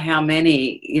forgot how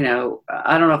many, you know,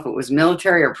 I don't know if it was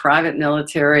military or private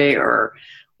military or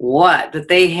what, but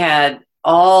they had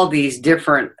all these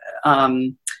different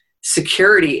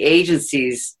security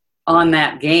agencies on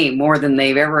that game more than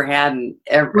they've ever had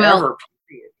ever. Well,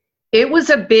 it was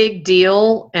a big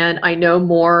deal, and I know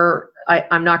more.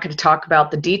 I'm not going to talk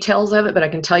about the details of it, but I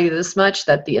can tell you this much,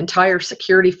 that the entire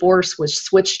security force was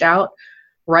switched out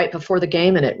right before the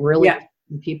game, and it really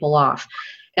pissed people off.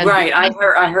 And right,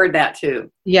 I heard that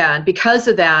too. Yeah, and because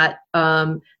of that,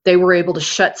 they were able to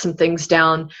shut some things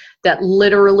down that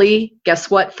literally, guess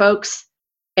what, folks?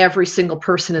 Every single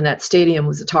person in that stadium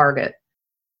was a target.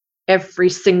 Every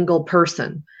single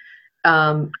person.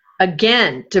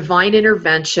 Again, divine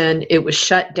intervention. It was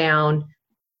shut down,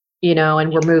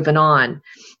 and we're moving on.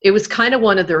 It was kind of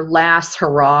one of their last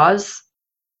hurrahs.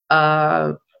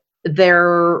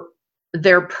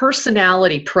 Their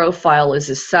personality profile is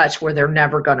as such where they're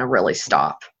never going to really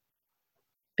stop,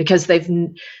 because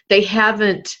they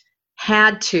haven't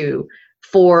had to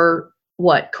for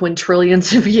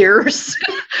quintillions of years.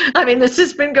 I mean, this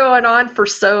has been going on for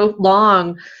so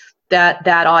long that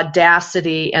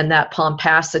audacity and that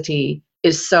pomposity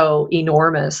is so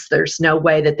enormous. There's no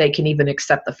way that they can even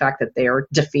accept the fact that they are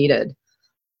defeated.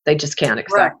 They just can't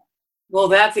accept. Right. Well,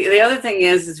 that's the other thing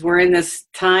is we're in this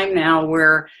time now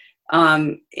where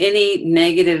any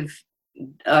negative,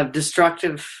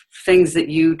 destructive things that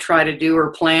you try to do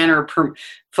or plan or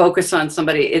focus on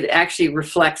somebody, it actually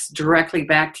reflects directly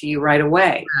back to you right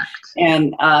away. Correct.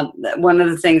 And one of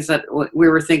the things that we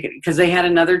were thinking, because they had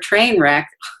another train wreck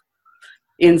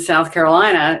in South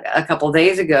Carolina a couple of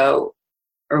days ago,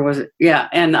 or was it? Yeah.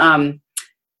 And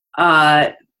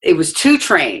it was 2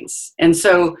 trains. And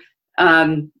so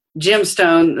Jim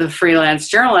Stone, the freelance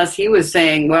journalist, he was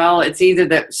saying, well, it's either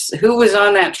that who was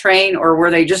on that train, or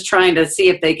were they just trying to see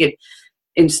if they could,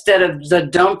 instead of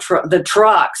the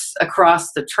trucks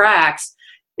across the tracks,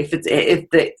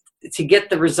 to get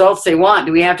the results they want,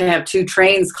 do we have to have 2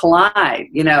 trains collide,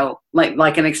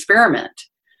 like an experiment?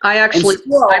 I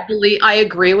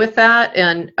agree with that.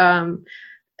 And,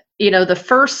 the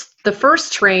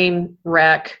first train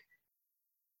wreck,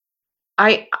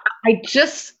 I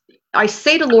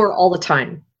say to Laura all the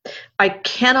time, I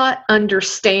cannot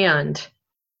understand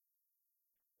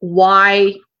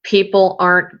why people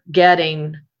aren't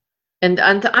getting, and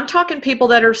I'm talking people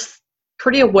that are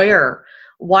pretty aware,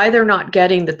 why they're not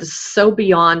getting that this is so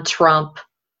beyond Trump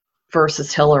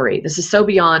versus Hillary. This is so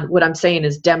beyond what I'm saying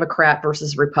is Democrat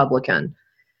versus Republican.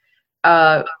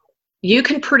 You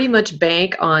can pretty much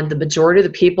bank on the majority of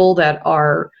the people that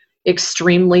are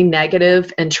extremely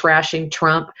negative and trashing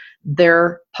Trump.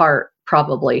 They're part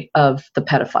probably of the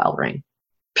pedophile ring.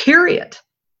 Period.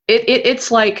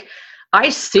 It's like, I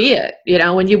see it,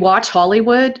 when you watch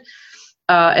Hollywood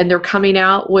and they're coming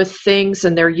out with things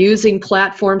and they're using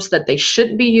platforms that they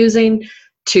shouldn't be using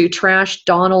to trash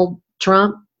Donald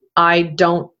Trump. I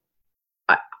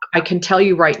can tell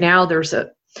you right now,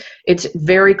 it's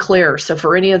very clear. So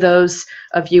for any of those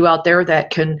of you out there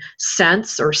that can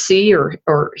sense or see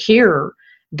or hear,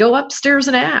 go upstairs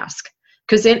and ask.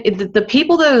 Because the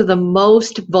people that are the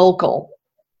most vocal,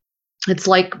 it's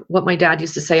like what my dad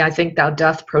used to say, I think thou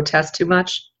doth protest too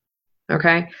much.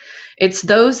 Okay? It's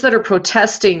those that are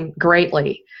protesting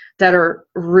greatly that are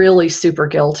really super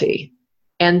guilty.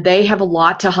 And they have a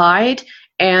lot to hide,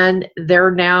 and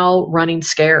they're now running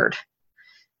scared.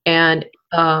 And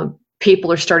people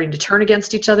are starting to turn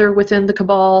against each other within the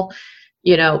cabal.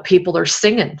 People are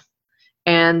singing.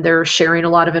 And they're sharing a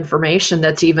lot of information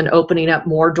that's even opening up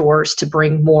more doors to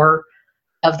bring more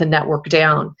of the network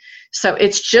down. So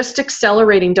it's just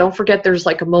accelerating. Don't forget there's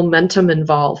like a momentum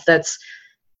involved that's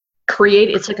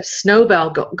created. It's like a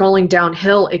snowball going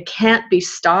downhill. It can't be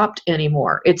stopped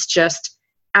anymore. It's just,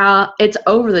 it's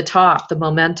over the top, the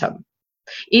momentum.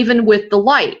 Even with the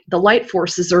light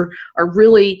forces are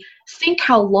really, think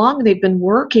how long they've been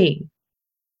working.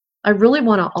 I really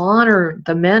want to honor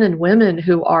the men and women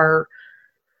who are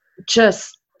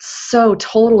just so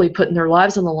totally putting their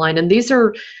lives on the line. And these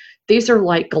are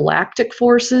like galactic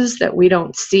forces that we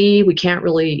don't see. We can't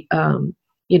really,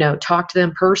 talk to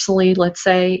them personally, let's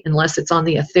say, unless it's on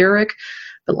the etheric.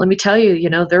 But let me tell you,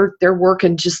 they're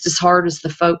working just as hard as the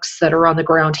folks that are on the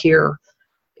ground here,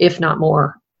 if not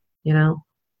more,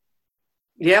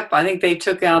 Yep, I think they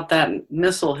took out that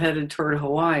missile headed toward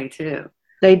Hawaii too.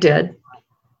 They did.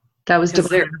 That was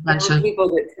divine intervention. There were people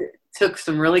that took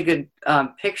some really good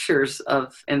pictures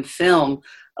and film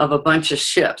of a bunch of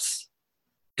ships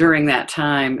during that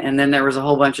time, and then there was a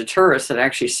whole bunch of tourists that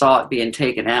actually saw it being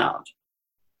taken out.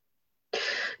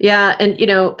 Yeah, and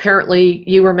apparently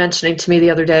you were mentioning to me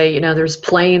the other day, there's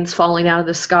planes falling out of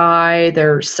the sky,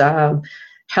 there's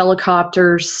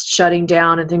helicopters shutting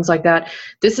down and things like that.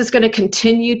 This is going to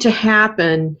continue to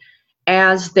happen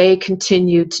as they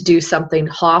continue to do something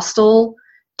hostile,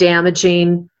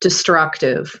 damaging,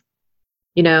 destructive.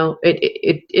 You know,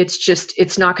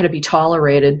 it's not going to be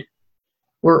tolerated.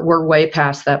 We're way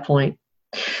past that point.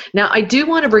 Now, I do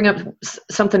want to bring up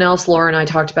something else Laura and I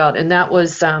talked about, and that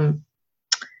was,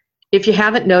 if you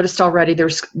haven't noticed already,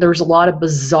 there's a lot of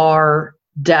bizarre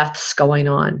deaths going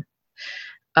on.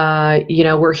 You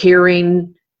know, we're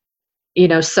hearing, you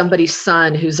know, somebody's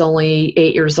son who's only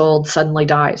 8 years old suddenly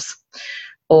dies,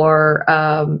 or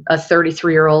a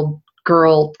 33-year-old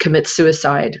girl commits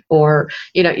suicide, or,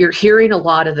 you know, you're hearing a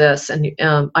lot of this. And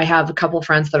I have a couple of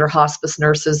friends that are hospice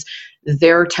nurses.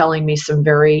 They're telling me some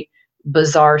very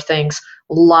bizarre things.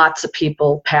 Lots of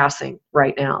people passing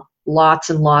right now. Lots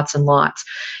and lots and lots.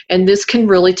 And this can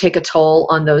really take a toll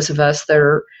on those of us that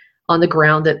are on the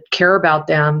ground that care about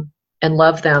them and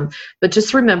love them. But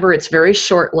just remember, it's very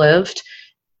short-lived,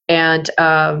 and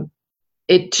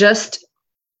it just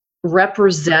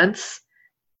represents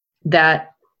that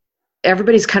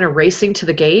everybody's kind of racing to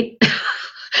the gate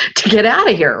to get out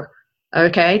of here,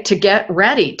 okay? To get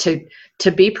ready,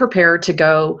 to be prepared to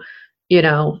go, you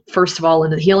know, first of all,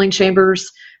 into the healing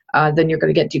chambers, then you're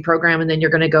going to get deprogrammed, and then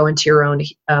you're going to go into your own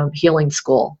healing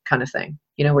school kind of thing,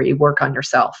 you know, where you work on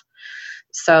yourself.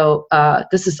 So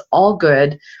this is all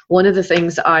good. One of the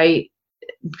things I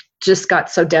just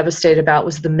got so devastated about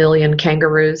was the 1 million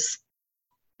kangaroos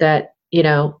that, you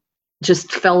know,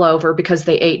 just fell over because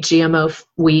they ate GMO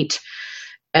wheat,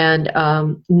 and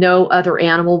no other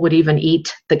animal would even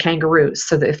eat the kangaroos.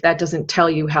 So that if that doesn't tell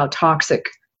you how toxic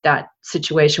that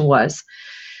situation was,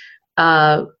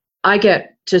 I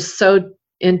get just so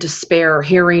in despair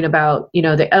hearing about, you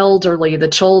know, the elderly, the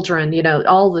children, you know,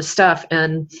 all this stuff.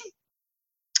 And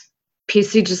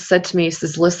PC just said to me, he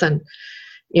says, listen,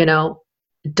 you know,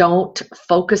 don't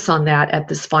focus on that at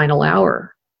this final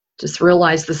hour. Just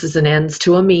realize this is an ends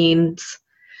to a means,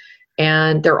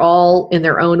 and they're all in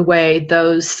their own way.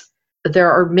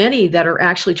 There are many that are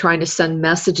actually trying to send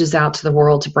messages out to the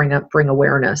world to bring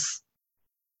awareness.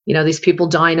 You know, these people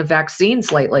dying of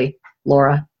vaccines lately,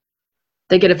 Laura,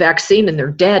 they get a vaccine and they're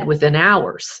dead within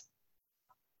hours.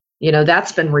 You know,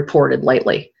 that's been reported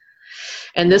lately.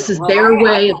 And this is their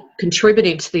way of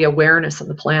contributing to the awareness on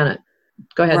the planet.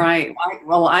 Go ahead. Right.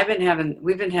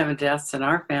 We've been having deaths in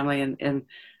our family, and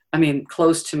I mean,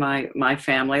 close to my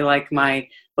family, like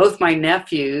both my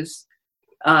nephews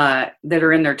that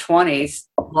are in their 20s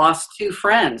lost 2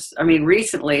 friends. I mean,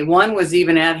 recently, one was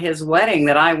even at his wedding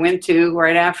that I went to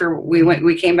right after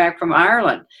we came back from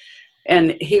Ireland.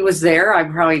 And he was there. I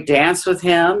probably danced with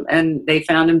him, and they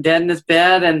found him dead in his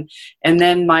bed. And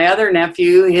then my other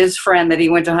nephew, his friend that he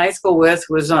went to high school with,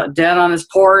 was dead on his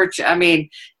porch. I mean,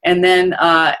 and then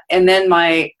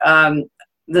my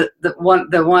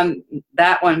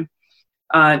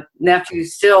nephew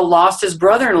still lost his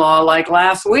brother-in-law like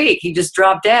last week. He just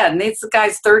dropped dead, and the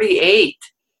guy's 38.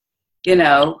 You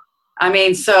know, I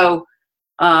mean, so.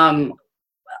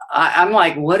 I'm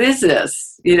like, what is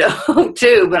this? You know,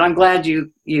 too. But I'm glad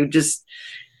you just,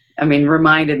 I mean,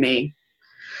 reminded me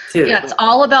too. Yeah, it's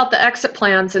all about the exit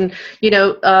plans. And, you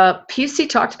know, PC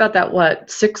talked about that,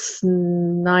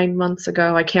 9 months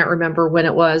ago? I can't remember when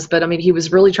it was. But, I mean, he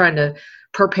was really trying to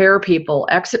prepare people.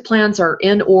 Exit plans are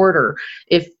in order.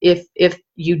 If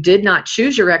you did not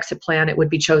choose your exit plan, it would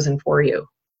be chosen for you.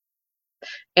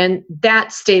 And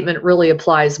that statement really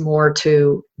applies more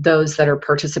to those that are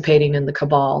participating in the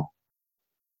cabal,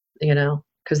 you know,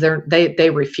 because they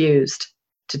refused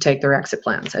to take their exit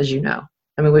plans, as you know.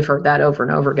 I mean, we've heard that over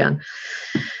and over again.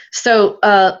 So,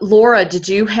 Laura, did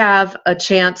you have a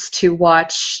chance to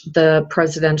watch the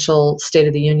presidential State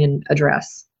of the Union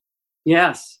address?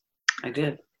 Yes, I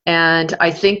did. And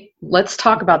I think let's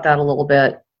talk about that a little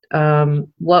bit.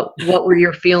 What were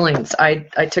your feelings? I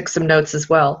took some notes as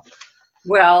well.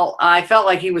 Well, I felt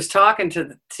like he was talking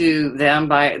to them.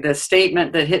 By the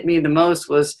statement that hit me the most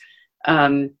was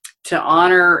to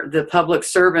honor the public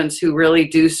servants who really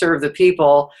do serve the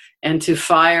people, and to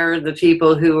fire the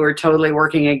people who are totally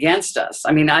working against us.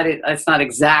 I mean, it's not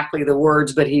exactly the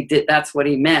words, but he did. That's what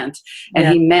he meant, and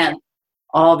he meant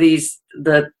all these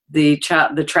the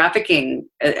trafficking.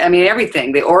 I mean,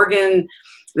 everything. The organ,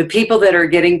 the people that are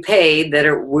getting paid,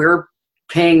 we're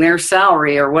paying their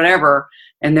salary or whatever.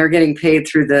 And they're getting paid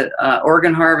through the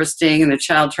organ harvesting and the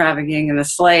child trafficking and the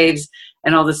slaves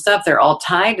and all this stuff. They're all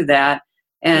tied to that.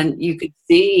 And you could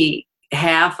see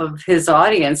half of his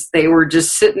audience, they were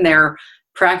just sitting there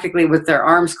practically with their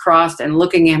arms crossed and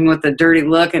looking at him with a dirty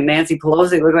look. And Nancy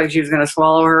Pelosi looked like she was going to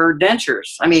swallow her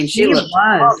dentures. I mean, she looked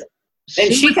was.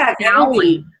 And she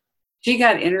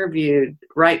got interviewed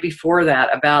right before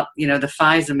that about, you know, the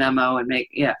FISA memo and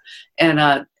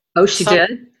oh, she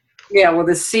did? Yeah, well,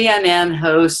 the CNN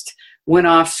host went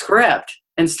off script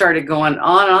and started going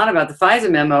on and on about the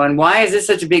FISA memo and why is this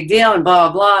such a big deal and blah,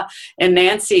 blah, blah. And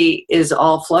Nancy is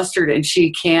all flustered and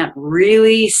she can't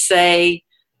really say,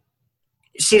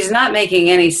 she's not making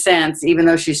any sense, even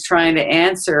though she's trying to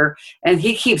answer. And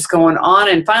he keeps going on.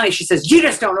 And finally she says, you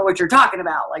just don't know what you're talking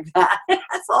about, like that.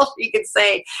 That's all she could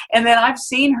say. And then I've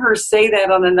seen her say that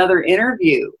on another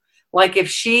interview. Like if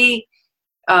she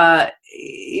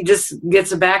just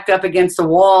gets backed up against a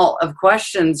wall of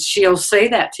questions, she'll say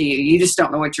that to you. You just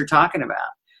don't know what you're talking about.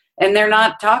 And they're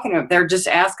not talking about, they're just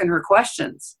asking her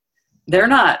questions. They're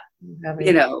not,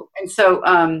 you know. And so,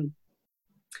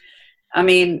 I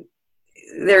mean,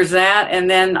 there's that. And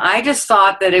then I just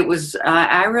thought that it was,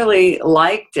 I really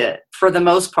liked it for the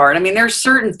most part. I mean, there's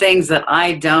certain things that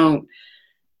I don't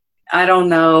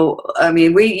know. I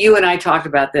mean, you and I talked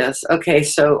about this. Okay,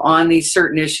 so on these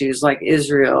certain issues like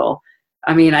Israel,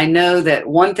 I mean, I know that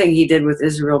one thing he did with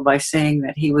Israel by saying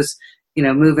that he was, you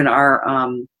know, moving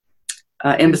our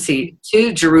embassy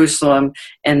to Jerusalem,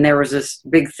 and there was this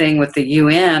big thing with the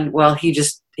UN. Well,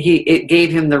 it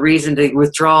gave him the reason to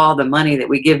withdraw the money that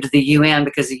we give to the UN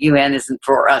because the UN isn't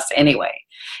for us anyway.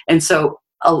 And so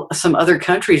some other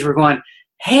countries were going,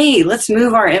 hey, let's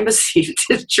move our embassy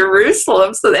to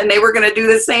Jerusalem. And they were going to do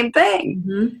the same thing.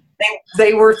 Mm-hmm.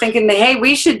 They were thinking, hey,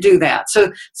 we should do that.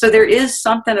 So there is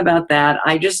something about that.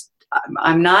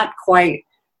 I'm not quite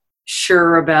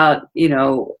sure about, you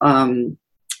know,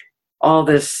 all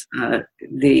this,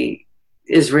 the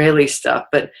Israeli stuff,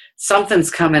 but something's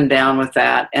coming down with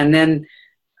that. And then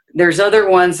there's other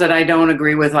ones that I don't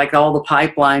agree with, like all the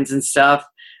pipelines and stuff.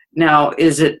 Now,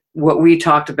 is it what we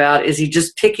talked about? Is he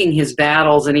just picking his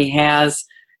battles? And he has,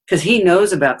 because he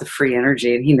knows about the free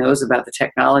energy and he knows about the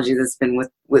technology that's been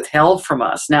withheld from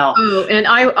us. Now, and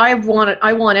I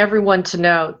want everyone to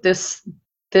know this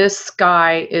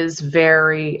guy is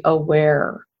very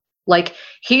aware. Like,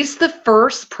 he's the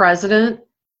first president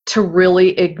to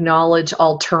really acknowledge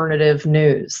alternative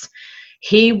news.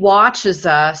 He watches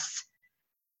us.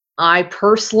 I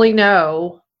personally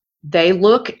know they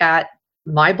look at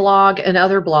my blog and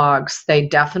other blogs. They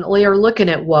definitely are looking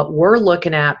at what we're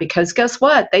looking at, because guess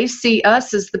what? They see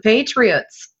us as the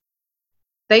patriots.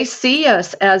 They see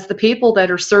us as the people that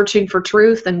are searching for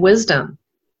truth and wisdom.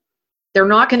 They're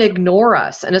not going to ignore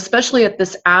us. And especially at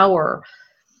this hour,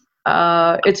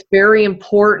 it's very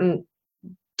important.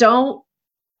 Don't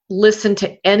listen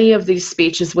to any of these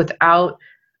speeches without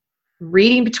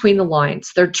reading between the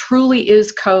lines. There truly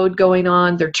is code going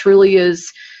on. There truly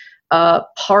is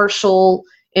partial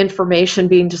information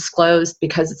being disclosed,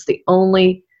 because it's the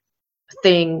only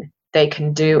thing they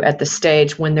can do at the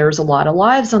stage when there's a lot of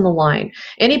lives on the line.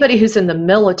 Anybody who's in the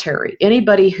military,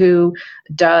 anybody who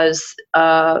does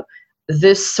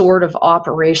this sort of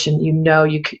operation, you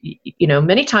know,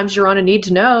 many times you're on a need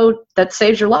to know that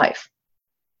saves your life,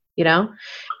 you know.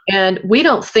 And we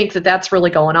don't think that that's really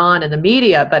going on in the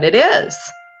media, but it is.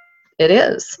 It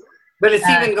is. But it's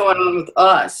even going on with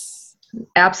us.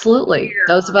 Absolutely.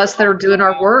 Those of us that are doing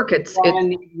our work, it's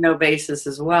no basis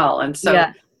as well. And so,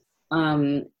 yeah.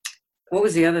 What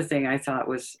was the other thing I thought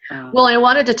was? Well, I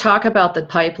wanted to talk about the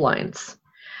pipelines.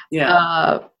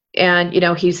 Yeah. And you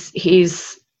know,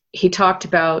 he talked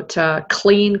about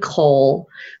clean coal,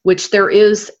 which there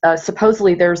is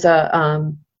supposedly there's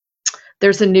a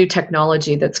new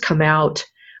technology that's come out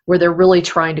where they're really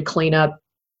trying to clean up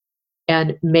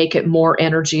and make it more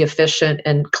energy efficient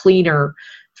and cleaner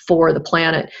for the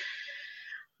planet.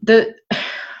 There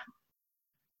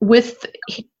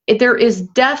is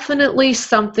definitely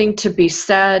something to be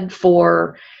said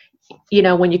for, you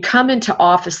know, when you come into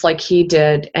office like he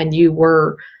did and you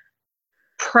were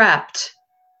prepped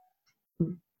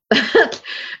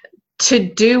to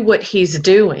do what he's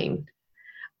doing.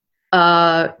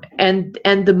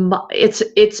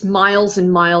 It's miles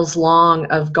and miles long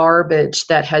of garbage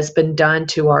that has been done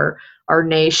to our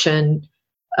nation,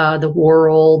 the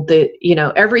world,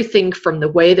 everything from the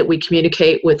way that we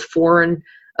communicate with foreign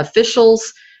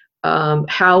officials,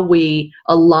 how we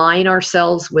align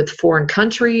ourselves with foreign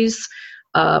countries,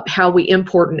 how we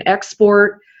import and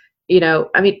export. You know,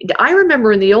 I mean, I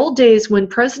remember in the old days when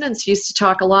presidents used to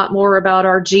talk a lot more about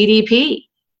our GDP.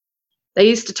 They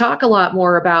used to talk a lot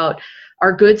more about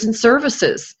our goods and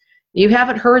services. You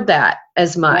haven't heard that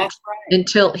as much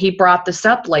until he brought this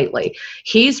up lately.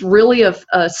 He's really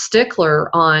a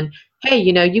stickler on, hey,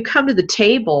 you know, you come to the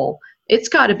table, it's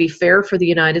got to be fair for the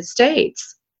United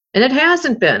States. And it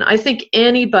hasn't been. I think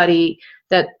anybody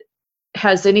that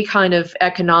has any kind of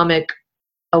economic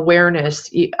awareness,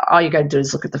 all you got to do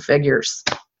is look at the figures.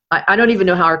 I don't even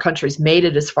know how our country's made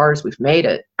it as far as we've made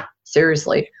it.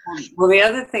 Seriously. Well, the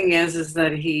other thing is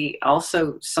that he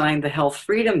also signed the Health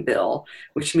Freedom Bill,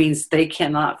 which means they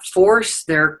cannot force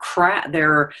their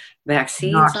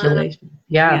vaccines on them. Inoculation.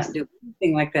 Yes. Can't do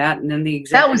anything like that. And then the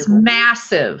That executive was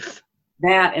massive.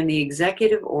 that and the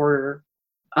executive order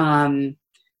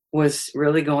was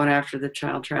really going after the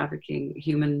child trafficking,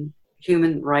 human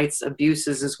rights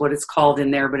abuses is what it's called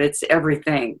in there, but it's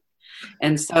everything.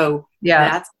 And so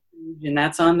that's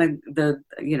on the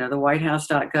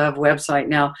whitehouse.gov website.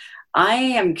 Now, I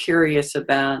am curious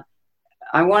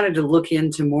I wanted to look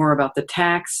into more about the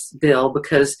tax bill,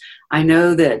 because I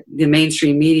know that the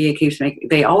mainstream media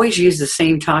they always use the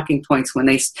same talking points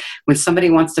when somebody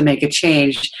wants to make a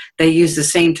change. They use the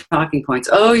same talking points.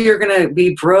 Oh, you're going to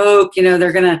be broke.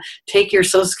 They're going to take your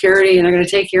Social Security and they're going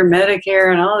to take your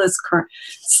Medicare and all this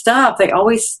stuff. They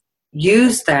always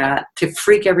use that to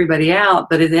freak everybody out,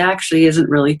 but it actually isn't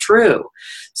really true.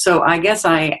 So I guess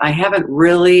I haven't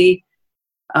really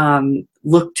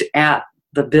looked at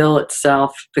the bill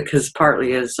itself, because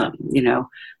partly is, a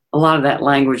lot of that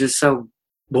language is so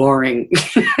boring,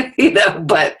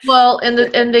 but. Well, and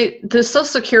the Social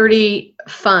Security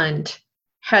fund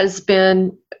has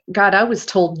been, God, I was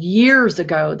told years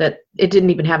ago that it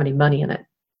didn't even have any money in it.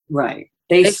 Right.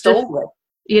 They stole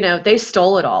it. They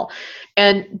stole it all.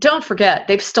 And don't forget,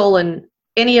 they've stolen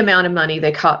any amount of money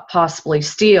they could possibly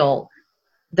steal.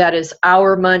 That is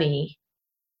our money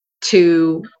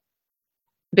to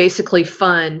basically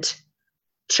fund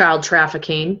child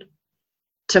trafficking,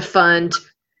 to fund,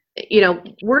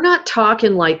 we're not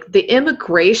talking like the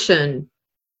immigration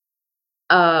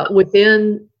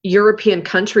within European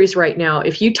countries right now.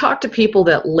 If you talk to people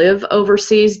that live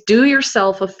overseas, do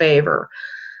yourself a favor.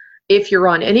 If you're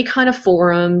on any kind of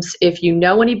forums, if you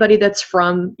know anybody that's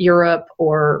from Europe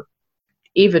or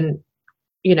even,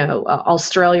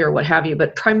 Australia or what have you,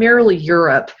 but primarily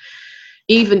Europe,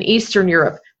 even Eastern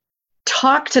Europe,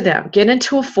 talk to them, get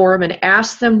into a forum and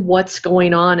ask them what's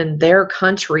going on in their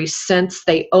country since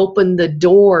they opened the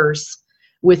doors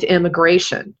with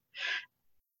immigration.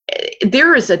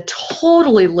 There is a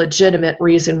totally legitimate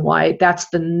reason why that's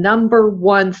the number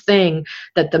one thing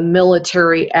that the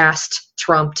military asked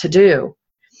Trump to do.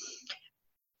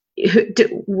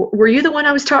 Were you the one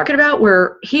I was talking about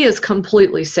where he has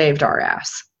completely saved our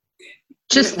ass?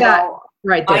 Just that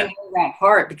right there. I know that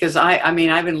part because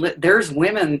there's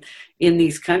women in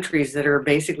these countries that are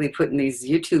basically putting these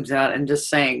YouTubes out and just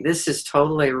saying, this has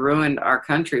totally ruined our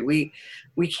country.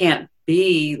 We can't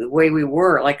be the way we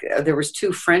were. Like there was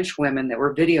 2 French women that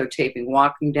were videotaping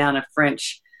walking down a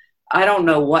French, I don't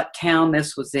know what town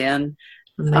this was in,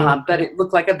 but it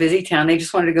looked like a busy town. They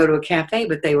just wanted to go to a cafe,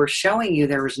 but they were showing you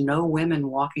there was no women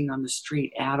walking on the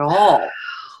street at all.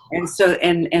 And so,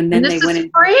 and then they went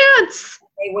into France.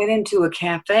 They went into a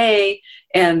cafe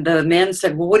and the men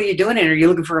said, well, what are you doing in here? Are you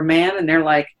looking for a man? And they're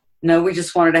like, no, we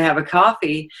just wanted to have a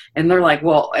coffee. And they're like,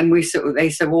 well, and they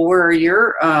said, well, where are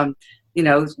your,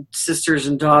 sisters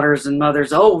and daughters and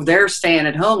mothers? Oh, they're staying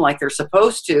at home like they're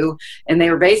supposed to. And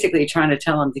they were basically trying to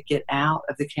tell them to get out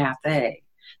of the cafe,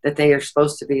 that they are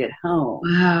supposed to be at home.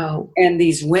 Wow. And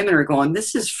these women are going,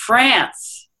 this is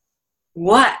France.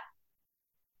 What?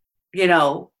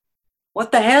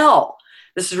 What the hell?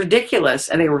 This is ridiculous.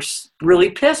 And they were really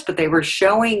pissed, but they were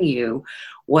showing you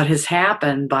what has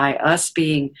happened by us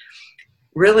being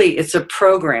really, it's a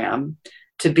program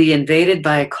to be invaded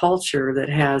by a culture that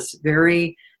has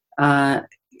very,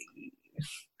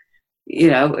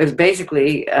 it's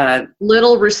basically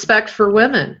little respect for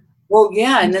women. Well,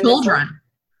 yeah. And then children.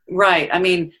 Right. I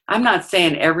mean, I'm not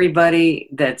saying everybody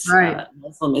that's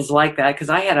Muslim is like that, because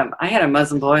I had a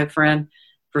Muslim boyfriend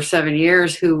for 7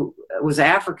 years who was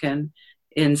African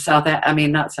in from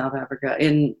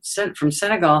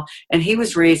Senegal, and he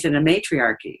was raised in a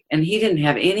matriarchy, and he didn't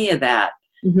have any of that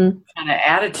kind of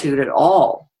attitude at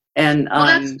all. And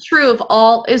that's true of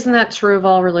all. Isn't that true of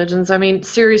all religions? I mean,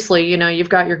 seriously, you've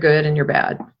got your good and your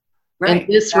bad. Right.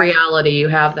 In this reality, you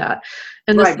have that.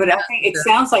 And right, but I think it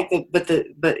sounds like but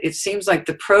it seems like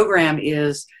the program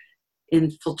is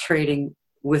infiltrating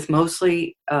with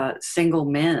mostly single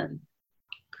men.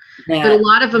 But a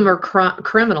lot of them are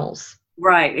criminals.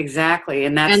 Right, exactly,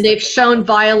 and they've shown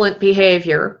violent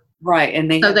behavior. Right, and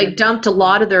they dumped a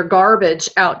lot of their garbage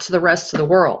out to the rest of the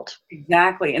world.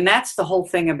 Exactly, and that's the whole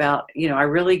thing about I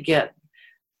really get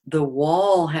the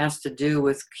wall has to do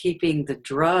with keeping the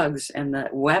drugs and the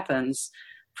weapons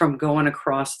from going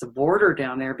across the border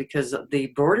down there, because the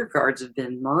border guards have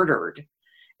been murdered,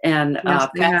 and Fast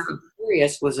and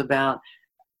Furious was about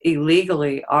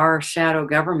illegally our shadow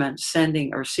government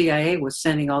sending, or CIA was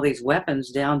sending all these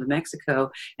weapons down to Mexico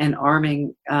and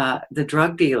arming the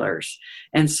drug dealers.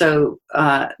 And so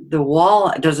the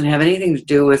wall doesn't have anything to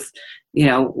do with,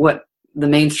 what the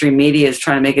mainstream media is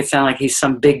trying to make it sound like he's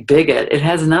some big bigot. It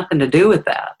has nothing to do with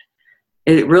that.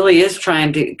 It really is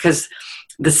trying to, because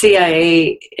the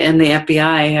CIA and the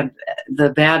FBI have the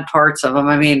bad parts of them.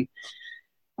 I mean,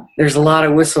 there's a lot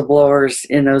of whistleblowers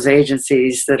in those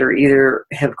agencies that are either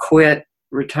have quit,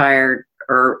 retired,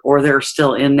 or they're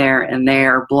still in there, and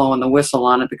they're blowing the whistle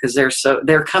on it because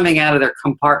they're coming out of their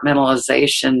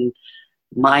compartmentalization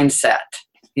mindset,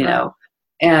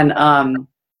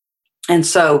 and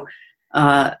so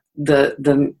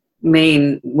the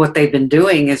main, what they've been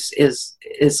doing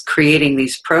is creating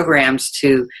these programs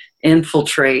to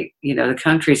infiltrate, the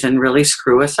countries and really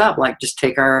screw us up, like just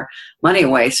take our money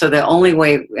away. So the only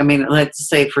way, let's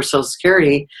say for Social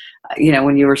Security,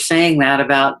 when you were saying that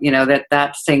about,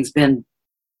 that thing's been,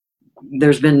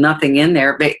 there's been nothing in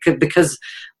there because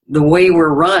the way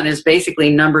we're run is basically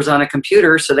numbers on a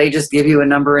computer. So they just give you a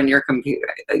number in your computer,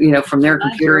 from their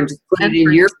computer, and just put it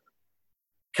in your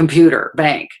computer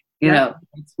bank.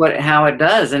 It's how it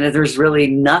does. And if there's really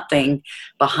nothing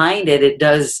behind it, it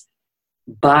does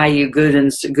buy you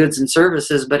goods and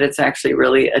services, but it's actually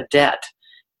really a debt,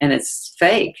 and it's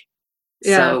fake.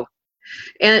 Yeah. So,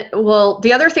 and well,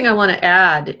 the other thing I want to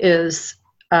add is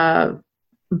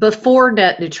before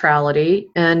net neutrality,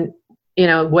 and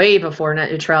way before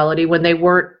net neutrality, when they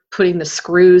weren't putting the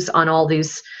screws on all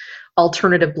these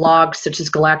alternative blogs such as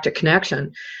Galactic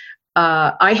Connection,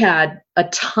 I had a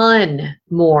ton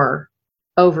more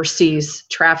overseas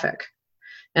traffic.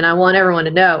 And I want everyone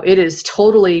to know it is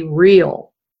totally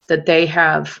real that they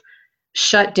have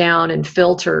shut down and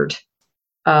filtered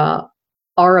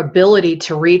our ability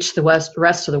to reach the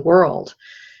rest of the world.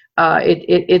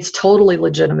 It's totally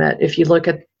legitimate if you look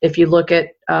at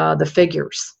the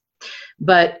figures.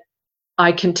 But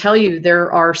I can tell you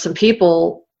there are some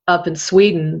people up in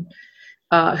Sweden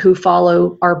who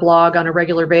follow our blog on a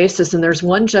regular basis, and there's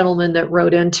one gentleman that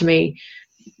wrote into me.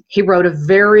 He wrote a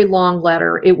very long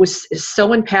letter. It was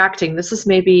so impacting. This is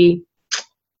maybe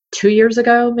 2 years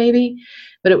ago,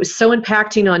 but it was so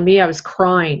impacting on me. I was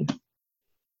crying.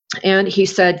 And he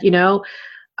said,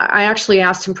 I actually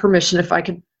asked him permission if I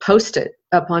could post it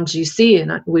up on GC,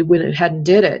 and we went ahead and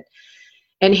did it.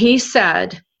 And he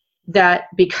said that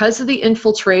because of the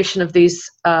infiltration of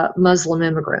these Muslim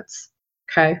immigrants,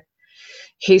 okay,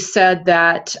 he said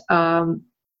that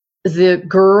the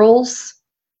girls,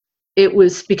 it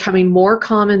was becoming more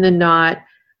common than not.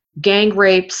 Gang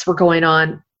rapes were going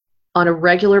on a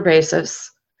regular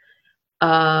basis.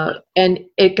 And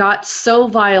it got so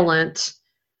violent,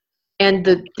 and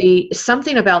the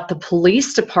something about the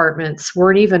police departments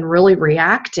weren't even really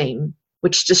reacting,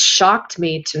 which just shocked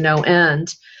me to no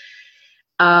end.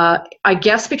 I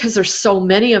guess because there's so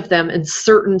many of them in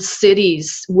certain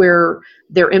cities where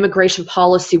their immigration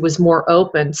policy was more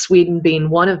open, Sweden being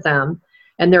one of them,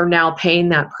 and they're now paying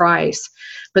that price.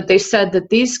 But they said that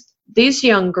these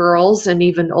young girls and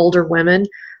even older women,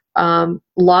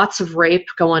 lots of rape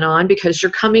going on because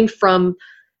you're coming from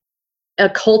a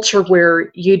culture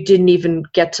where you didn't even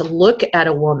get to look at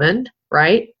a woman,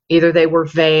 right? Either they were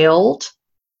veiled,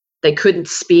 they couldn't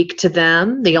speak to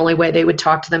them. The only way they would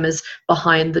talk to them is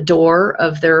behind the door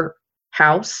of their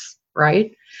house,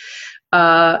 right?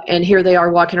 And here they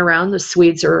are walking around. The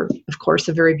Swedes are, of course,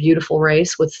 a very beautiful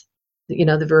race with,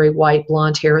 the very white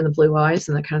blonde hair and the blue eyes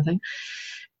and that kind of thing.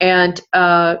 And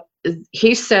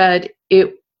he said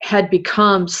it had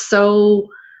become so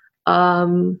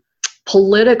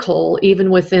political, even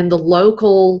within the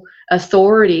local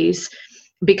authorities,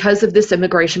 because of this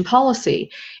immigration policy.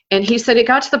 And he said it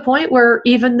got to the point where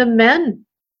even the men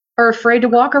are afraid to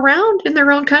walk around in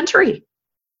their own country.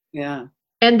 Yeah.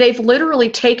 And they've literally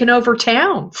taken over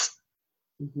towns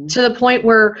to the point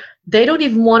where they don't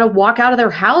even want to walk out of their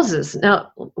houses.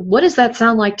 Now, what does that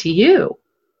sound like to you?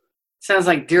 Sounds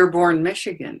like Dearborn,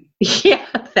 Michigan. Yeah,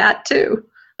 that too.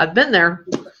 I've been there.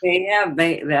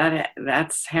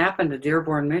 That's happened to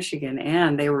Dearborn, Michigan,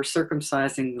 and they were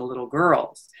circumcising the little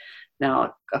girls.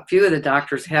 Now, a few of the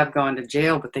doctors have gone to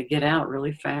jail, but they get out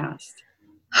really fast.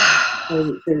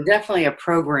 So there's definitely a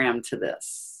program to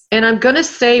this. And I'm going to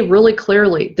say really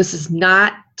clearly, this is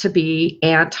not to be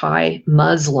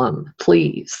anti-Muslim,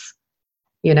 please.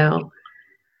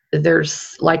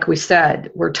 There's, like we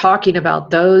said, we're talking about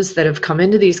those that have come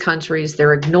into these countries.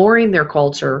 They're ignoring their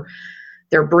culture.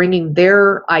 They're bringing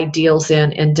their ideals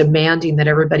in and demanding that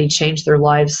everybody change their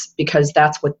lives because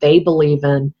that's what they believe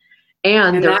in.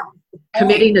 And they're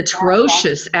committing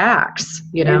atrocious acts,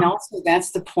 you know. And also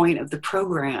that's the point of the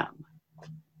program.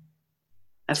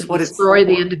 That's what it's destroy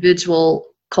for. the individual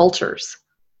cultures,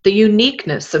 the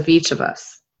uniqueness of each of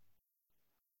us.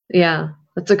 Yeah,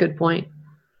 that's a good point.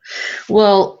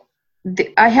 Well,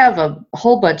 I have a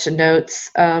whole bunch of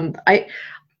notes.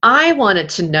 I wanted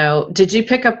to know, did you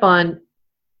pick up on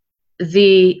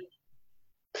the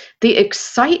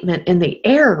excitement in the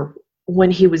air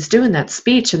when he was doing that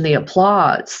speech, and the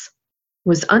applause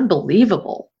was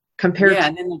unbelievable compared to.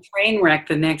 And then the train wreck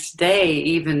the next day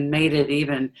even made it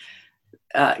even.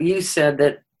 You said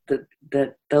that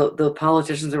the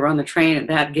politicians that were on the train,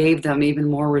 that gave them even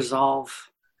more resolve.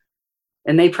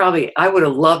 And they probably, I would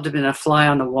have loved to have been a fly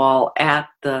on the wall at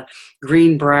the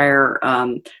Greenbrier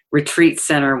Retreat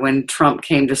Center when Trump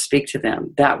came to speak to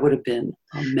them. That would have been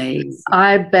amazing.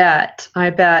 I bet.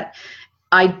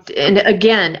 And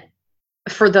again,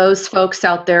 for those folks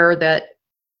out there that,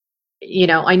 you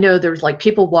know, I know there's like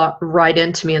people walk right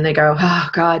into me and they go, oh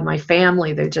God, my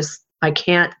family, I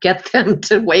can't get them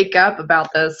to wake up about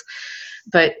this.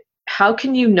 But how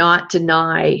can you not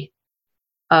deny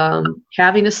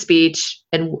having a speech,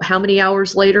 and how many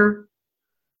hours later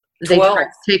they tried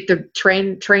to take the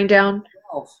train down?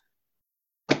 12.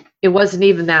 It wasn't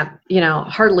even that, you know,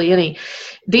 hardly any.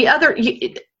 The other,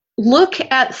 look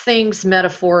at things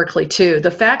metaphorically too.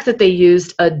 The fact that they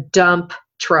used a dump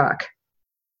truck,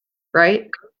 right?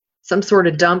 Some sort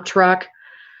of dump truck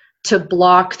to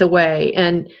block the way.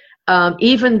 And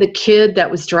even the kid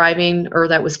that was driving or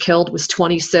that was killed was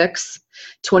 26.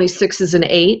 26 is an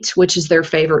 8, which is their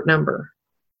favorite number.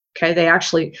 Okay, they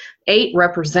actually, 8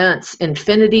 represents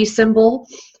infinity symbol,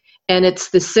 and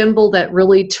it's the symbol that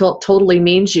really totally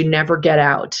means you never get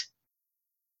out.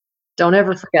 Don't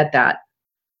ever forget that.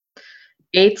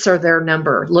 8s are their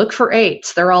number. Look for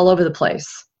 8s. They're all over the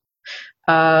place.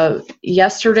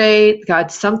 Yesterday,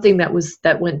 God, something that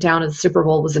went down in the Super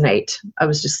Bowl was an 8. I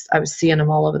was seeing them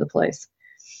all over the place.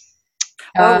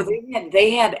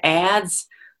 They had ads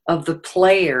of the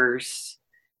players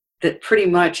that pretty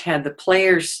much had the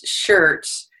players'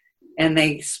 shirts, and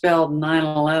they spelled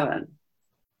 9/11.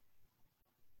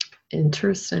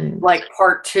 Interesting. Like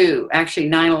part 2, actually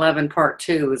 9/11 part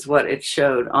 2 is what it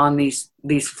showed on these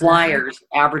flyers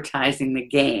advertising the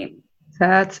game.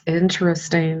 That's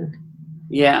interesting.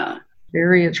 Yeah.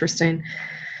 Very interesting.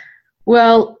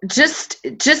 Well, just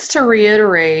to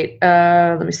reiterate,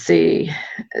 let me see.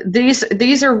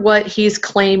 These are what he's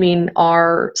claiming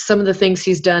are some of the things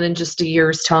he's done in just a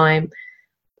year's time.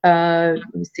 Let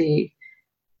me see.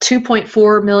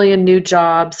 2.4 million new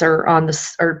jobs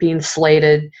are being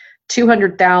slated.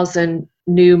 200,000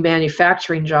 new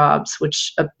manufacturing jobs,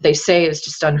 which they say is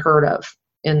just unheard of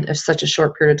in such a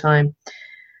short period of time.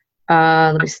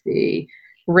 Let me see.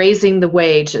 Raising the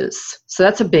wages. So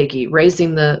that's a biggie.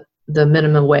 Raising the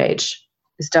minimum wage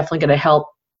is definitely going to help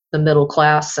the middle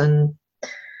class. And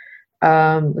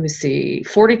let me see,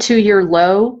 42-year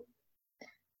low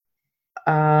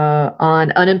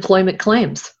on unemployment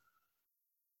claims.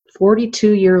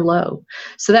 42-year low.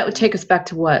 So that would take us back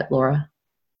to what, Laura?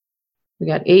 We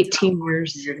got 18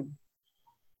 years.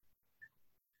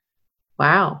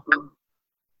 Wow.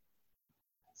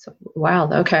 So,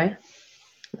 wow. Okay.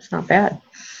 That's not bad.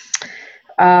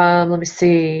 Let me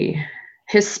see.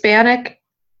 Hispanic,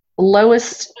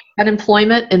 lowest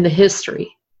unemployment in the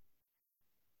history.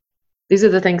 These are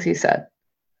the things he said.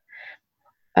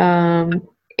 $8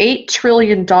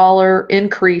 trillion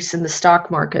increase in the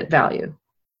stock market value.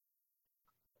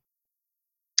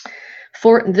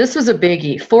 This was a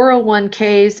biggie.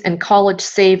 401ks and college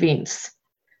savings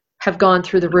have gone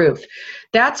through the roof.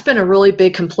 That's been a really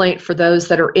big complaint for those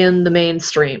that are in the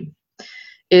mainstream.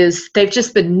 Is they've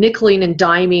just been nickeling and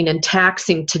diming and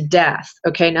taxing to death.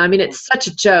 Okay, now I mean, it's such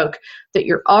a joke that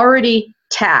you're already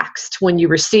taxed when you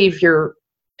receive your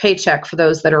paycheck, for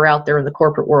those that are out there in the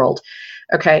corporate world.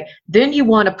 Okay, then you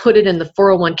want to put it in the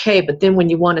 401k, but then when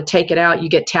you want to take it out, you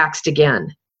get taxed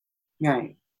again.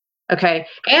 Right. Okay,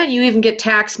 and you even get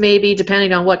taxed, maybe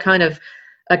depending on what kind of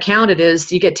account it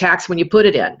is, you get taxed when you put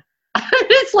it in.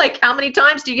 It's like, how many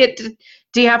times do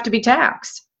you have to be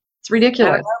taxed? It's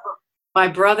ridiculous. My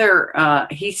brother,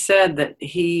 he said that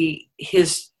he's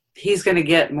going to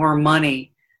get more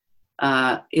money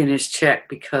in his check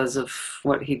because of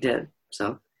what he did.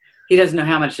 So he doesn't know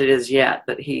how much it is yet,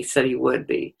 but he said he would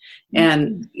be.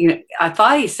 And I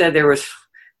thought he said there was,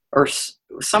 or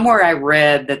somewhere I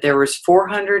read that there was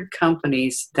 400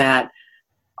 companies that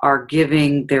are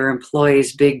giving their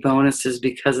employees big bonuses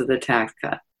because of the tax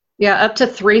cut. Yeah, up to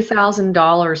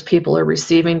 $3,000 people are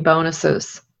receiving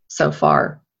bonuses so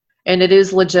far. And it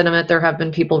is legitimate. There have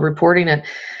been people reporting it.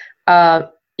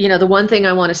 the one thing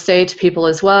I want to say to people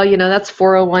is, well, that's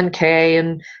 401k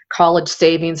and college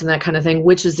savings and that kind of thing,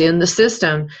 which is in the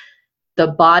system. The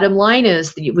bottom line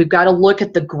is that we've got to look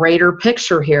at the greater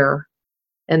picture here.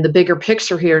 And the bigger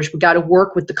picture here is we've got to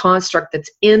work with the construct that's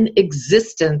in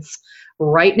existence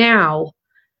right now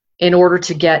in order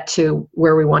to get to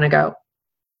where we want to go.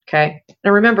 Okay.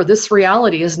 Now remember, this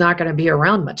reality is not going to be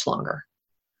around much longer.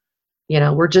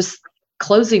 We're just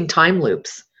closing time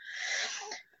loops.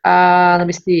 Let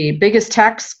me see. Biggest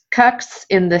tax cuts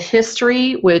in the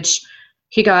history, which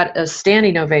he got a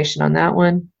standing ovation on that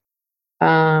one.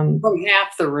 From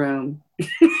half the room.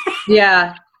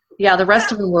 Yeah. The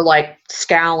rest of them were like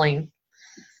scowling.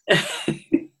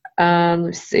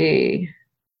 Let's see.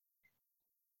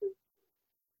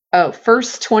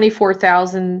 First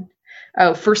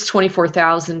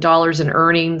 $24,000 in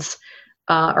earnings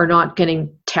are not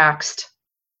getting taxed.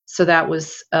 So that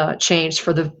was changed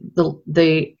for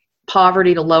the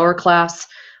poverty to lower class,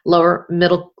 lower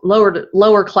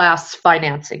class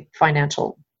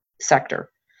financial sector.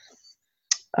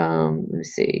 Let me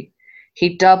see.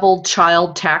 He doubled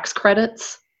child tax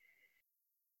credits.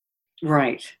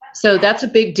 Right. So that's a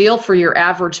big deal for your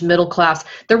average middle class.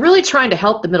 They're really trying to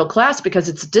help the middle class because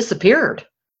it's disappeared.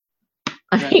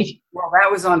 Well, that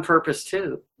was on purpose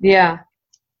too. Yeah.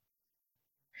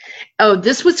 Oh,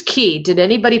 this was key. Did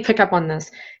anybody pick up on this?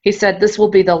 He said this will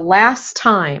be the last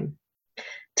time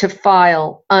to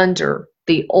file under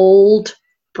the old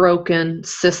broken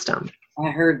system.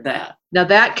 I heard that. Now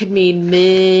that could mean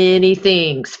many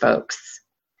things, folks.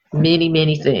 Many,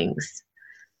 many things.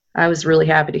 I was really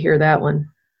happy to hear that one.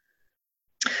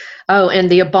 Oh, and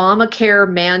the Obamacare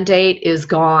mandate is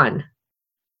gone.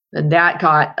 And that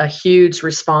got a huge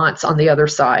response on the other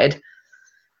side.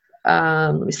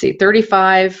 Let me see,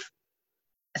 35%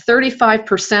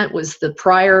 was the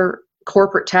prior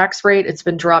corporate tax rate. It's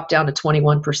been dropped down to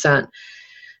 21%.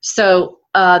 So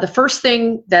the first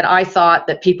thing that I thought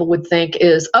that people would think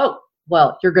is, oh,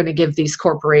 well, you're going to give these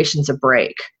corporations a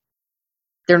break.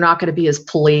 They're not going to be as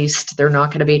policed. They're not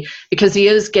going to be, because he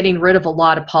is getting rid of a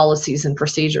lot of policies and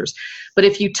procedures. But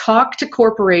if you talk to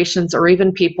corporations or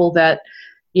even people that,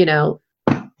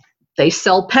 they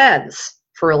sell pens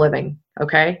for a living,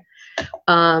 okay?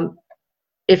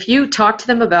 If you talk to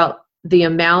them about the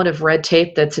amount of red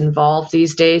tape that's involved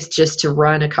these days just to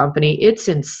run a company, it's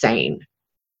insane.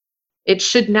 It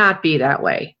should not be that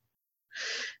way.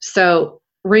 So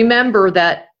remember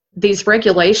that these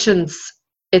regulations,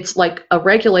 it's like a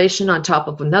regulation on top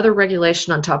of another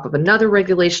regulation on top of another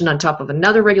regulation on top of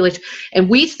another regulation. And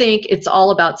we think it's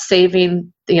all about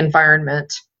saving the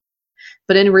environment.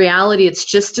 But in reality, it's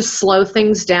just to slow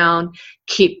things down,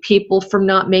 keep people from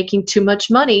not making too much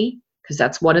money, because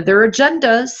that's one of their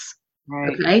agendas.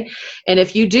 Right. Okay. And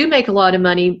if you do make a lot of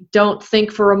money, don't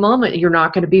think for a moment you're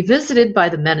not going to be visited by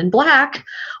the men in black,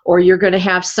 or you're going to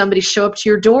have somebody show up to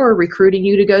your door recruiting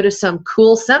you to go to some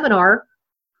cool seminar,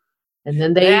 and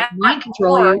then they mind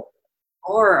control you.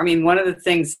 Or, I mean, one of the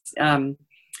things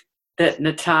that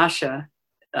Natasha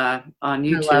on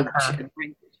YouTube,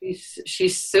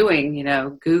 she's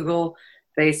suing, Google,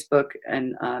 Facebook,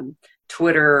 and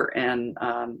Twitter, and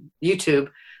YouTube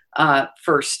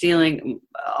for stealing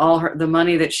all the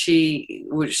money that she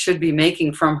should be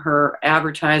making from her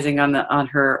advertising on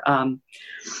her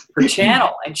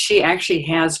channel, and she actually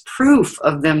has proof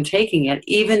of them taking it.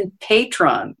 Even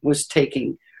Patreon was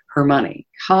taking her money.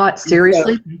 Hot,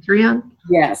 seriously, Patreon?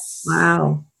 Yes.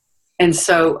 Wow. And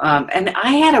so, and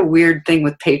I had a weird thing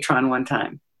with Patreon one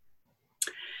time.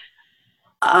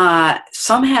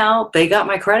 Somehow they got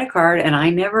my credit card, and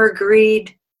I never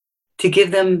agreed to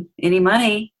give them any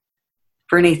money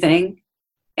for anything.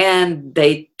 And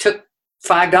they took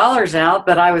 $5 out,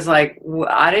 but I was like,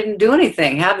 I didn't do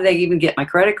anything. How did they even get my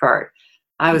credrit card?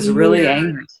 I was really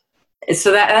angry.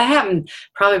 So that happened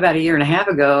probably about 1.5 years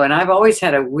ago, and I've always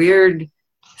had a weird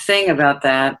thing about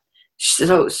that.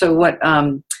 So what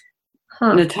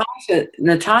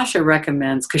Natasha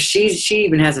recommends, because she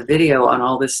even has a video on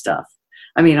all this stuff.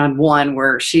 I mean, on one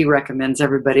where she recommends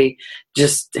everybody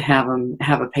just have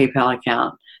a PayPal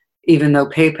account, even though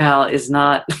PayPal is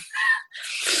not,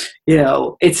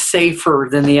 it's safer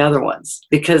than the other ones.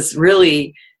 Because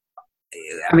really,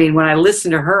 I mean, when I listen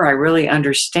to her, I really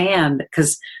understand,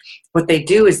 because what they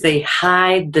do is they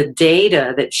hide the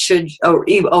data that should,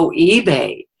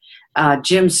 eBay.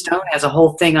 Jim Stone has a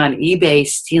whole thing on eBay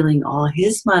stealing all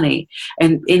his money,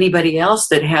 and anybody else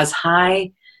that has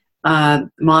high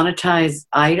monetized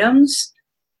items,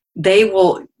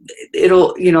 it'll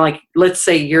like, let's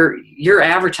say you're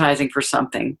advertising for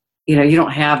something, you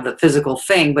don't have the physical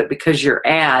thing, but because your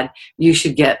ad, you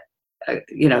should get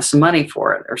some money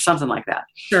for it or something like that.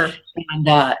 Sure.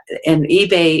 And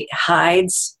eBay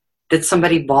hides that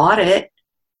somebody bought it.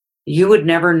 You would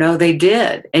never know they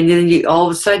did. And then all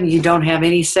of a sudden you don't have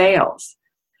any sales.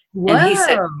 Whoa. And he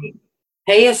said,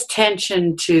 pay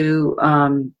attention to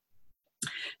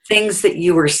things that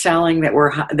you were selling that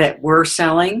were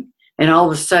selling, and all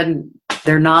of a sudden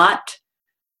they're not.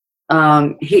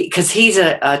 Because he's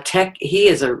a tech, he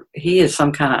is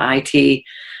some kind of IT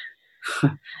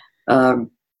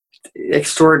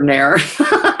extraordinaire.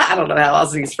 I don't know how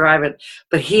else to describe it,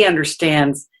 but he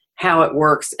understands how it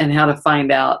works and how to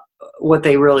find out what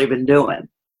they really been doing.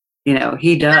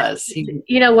 He does.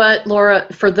 You know what, Laura,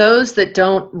 for those that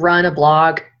don't run a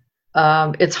blog,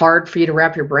 it's hard for you to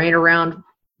wrap your brain around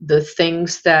the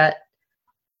things that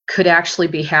could actually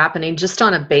be happening just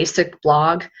on a basic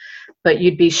blog, but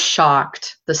you'd be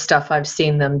shocked the stuff I've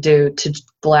seen them do to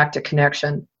Galactic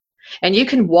Connection. And you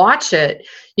can watch it.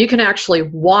 You can actually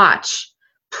watch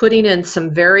putting in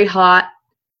some very hot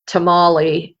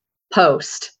tamale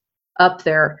post up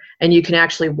there, and you can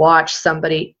actually watch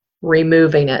somebody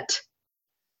removing it,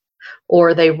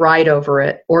 or they write over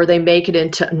it, or they make it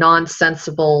into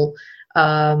nonsensible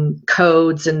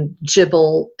codes and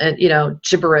gibble and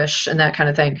gibberish and that kind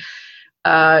of thing.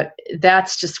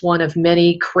 That's just one of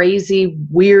many crazy,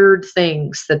 weird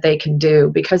things that they can do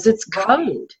because it's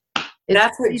code.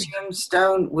 That's what Jim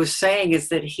Stone was saying, is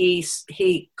that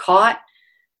he caught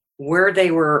where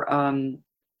they were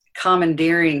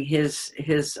commandeering his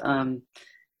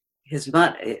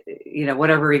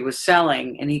whatever he was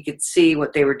selling, and he could see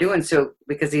what they were doing. So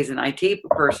because he's an IT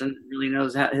person, really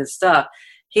knows his stuff,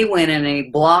 he went in and he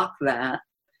blocked that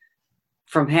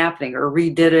from happening, or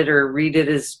redid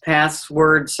his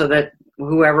password so that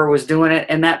whoever was doing it,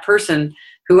 and that person,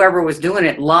 whoever was doing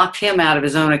it, locked him out of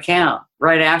his own account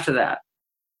right after that.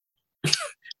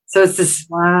 So it's this,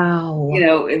 wow.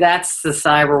 That's the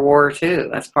cyber war too.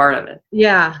 That's part of it.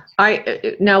 Yeah.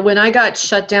 Now, when I got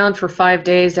shut down for 5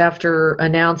 days after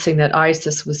announcing that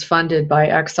ISIS was funded by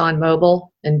ExxonMobil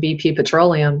and BP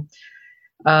Petroleum,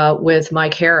 with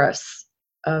Mike Harris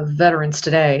of Veterans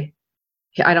Today,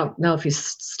 I don't know if he's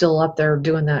still up there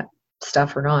doing that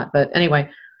stuff or not, but anyway,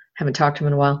 haven't talked to him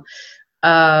in a while.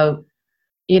 That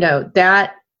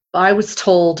I was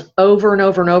told over and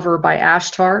over and over by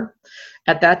Ashtar.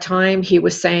 At that time, he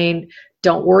was saying,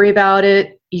 don't worry about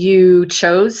it. You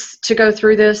chose to go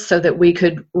through this so that we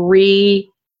could what's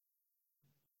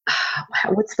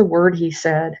the word he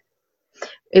said?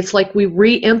 It's like we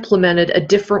re-implemented a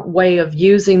different way of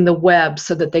using the web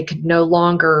so that they could no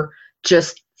longer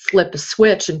just flip a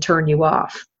switch and turn you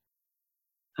off.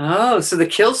 Oh, so the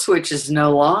kill switch is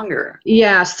no longer.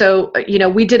 Yeah. So,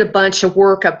 we did a bunch of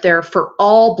work up there for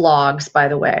all blogs, by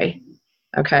the way.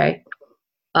 Okay.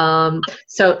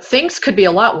 So things could be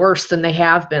a lot worse than they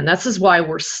have been. This is why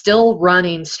we're still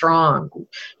running strong.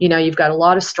 You've got a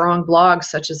lot of strong blogs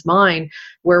such as mine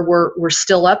where we're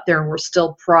still up there and we're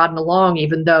still prodding along,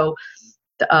 even though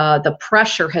the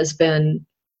pressure has been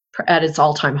at its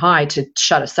all-time high to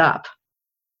shut us up,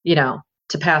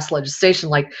 to pass legislation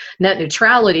like net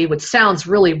neutrality, which sounds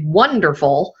really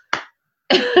wonderful,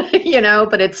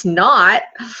 but it's not.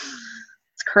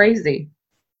 It's crazy.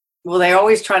 Well, they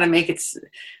always try to make it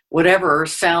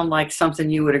sound like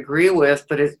something you would agree with,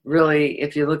 but it's really,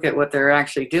 if you look at what they're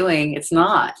actually doing, it's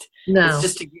not. No. It's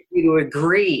just to get you to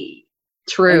agree.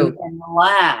 True. And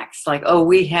relax. Like, oh,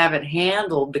 we have it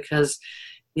handled because,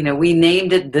 we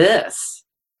named it this,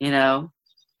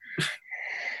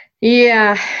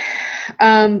 Yeah.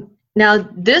 Now,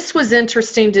 this was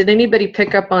interesting. Did anybody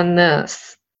pick up on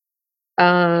this?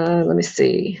 Let me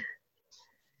see.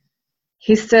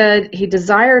 He said he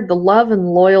desired the love and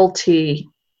loyalty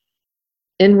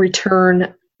in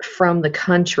return from the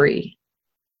country.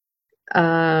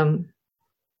 And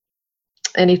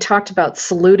he talked about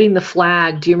saluting the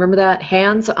flag. Do you remember that?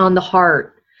 Hands on the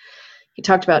heart. He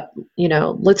talked about,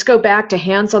 let's go back to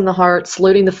hands on the heart,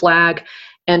 saluting the flag,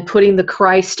 and putting the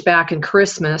Christ back in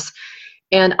Christmas.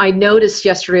 And I noticed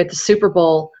yesterday at the Super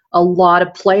Bowl, a lot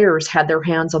of players had their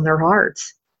hands on their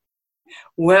hearts.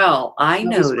 Well, I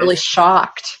was really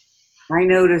shocked. I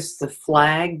noticed the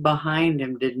flag behind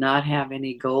him did not have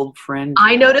any gold fringe.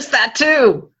 I noticed that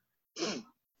too.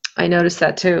 I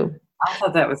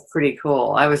thought that was pretty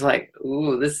cool. I was like,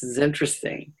 ooh, this is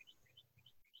interesting.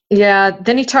 Yeah.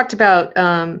 Then he talked about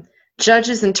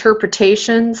judges'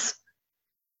 interpretations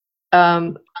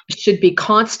should be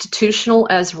constitutional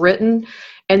as written.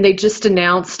 And they just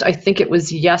announced, I think it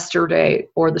was yesterday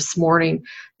or this morning,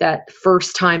 that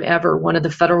first time ever, one of the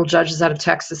federal judges out of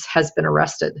Texas has been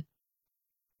arrested.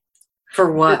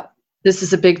 For what? This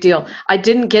is a big deal. I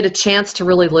didn't get a chance to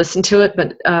really listen to it,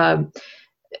 but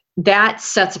that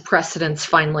sets a precedence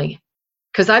finally.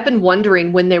 Because I've been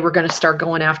wondering when they were going to start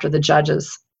going after the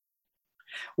judges.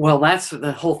 Well, that's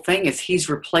the whole thing, is he's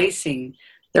replacing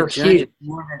They're the judges huge.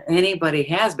 more than anybody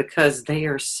has, because they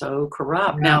are so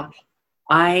corrupt. Yeah. Now,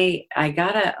 I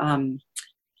got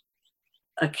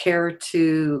a care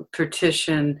to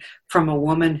petition from a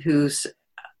woman who's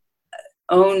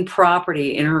owned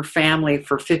property in her family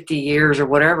for 50 years or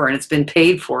whatever, and it's been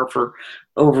paid for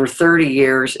over 30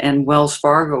 years, and Wells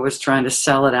Fargo was trying to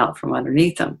sell it out from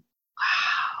underneath them.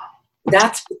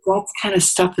 That's kind of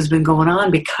stuff has been going on,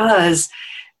 because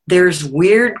there's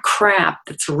weird crap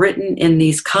that's written in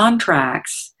these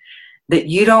contracts that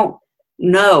you don't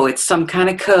know. It's some kind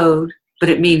of code, but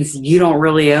it means you don't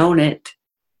really own it.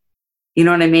 You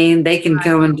know what I mean? They can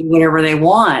go and do whatever they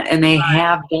want, and they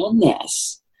have done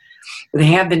this. They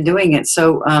have been doing it.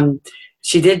 So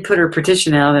she did put her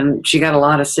petition out, and she got a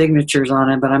lot of signatures on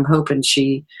it, but I'm hoping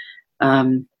she,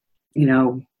 can,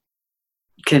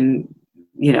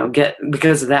 get,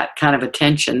 because of that kind of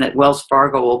attention, that Wells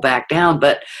Fargo will back down.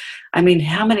 But I mean,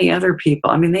 how many other people?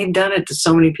 I mean, they've done it to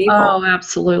so many people. Oh,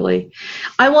 absolutely.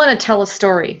 I want to tell a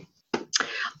story.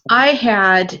 I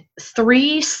had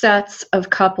 3 sets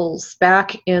of couples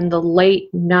back in the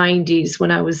late 90s when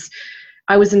I was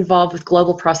involved with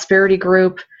Global Prosperity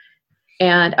Group,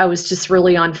 and I was just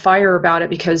really on fire about it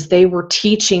because they were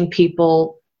teaching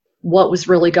people what was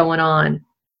really going on.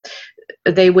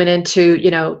 They went into,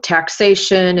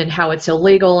 taxation and how it's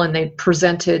illegal, and they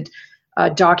presented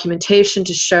documentation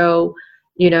to show,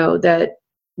 that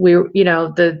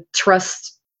the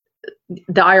trust,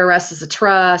 the IRS is a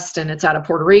trust and it's out of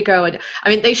Puerto Rico. And I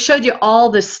mean, they showed you all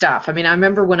this stuff. I mean, I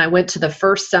remember when I went to the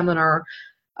first seminar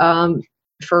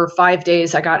for 5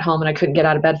 days, I got home and I couldn't get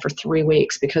out of bed for 3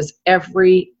 weeks because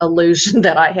every illusion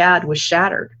that I had was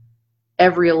shattered.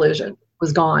 Every illusion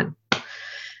was gone.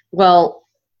 Well,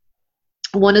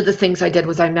 one of the things I did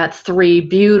was I met 3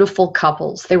 beautiful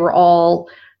couples. They were all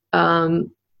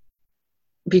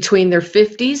between their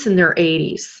 50s and their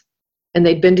 80s, and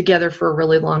they'd been together for a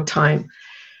really long time.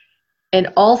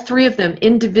 And all 3 of them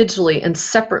individually and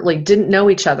separately didn't know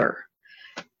each other,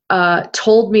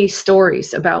 told me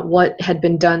stories about what had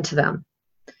been done to them.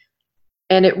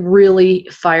 And it really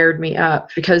fired me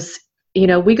up because,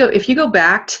 if you go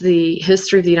back to the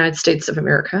history of the United States of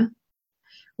America,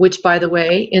 which, by the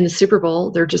way, in the Super Bowl,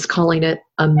 they're just calling it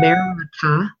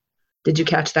America. Did you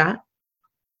catch that?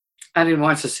 I didn't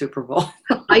watch the Super Bowl.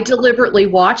 I deliberately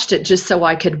watched it just so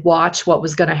I could watch what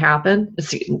was going to happen.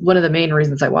 It's one of the main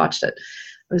reasons I watched it.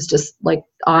 I was just like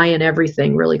eyeing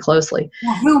everything really closely.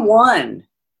 Well, who won?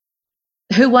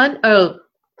 Who won? Oh,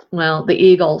 well, the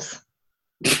Eagles.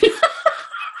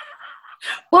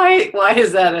 Why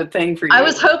is that a thing for you? I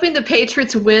was hoping the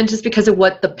Patriots win just because of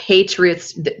what the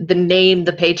Patriots, the name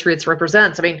the Patriots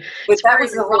represents. I mean, but it's very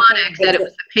ironic that it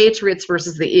was the Patriots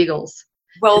versus the Eagles.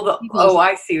 Well,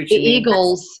 I see what you mean. The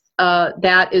Eagles,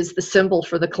 that is the symbol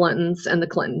for the Clintons and the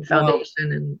Clinton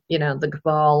Foundation, and the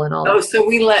cabal and all that. Oh, so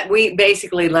we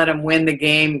basically let them win the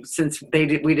game since we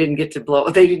didn't get to blow.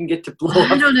 They didn't get to blow.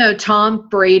 I don't know. Tom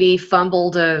Brady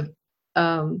fumbled a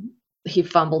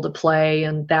play,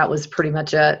 and that was pretty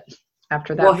much it.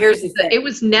 After that, well, here's the thing. It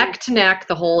was neck to neck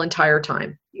the whole entire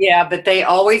time. Yeah, but they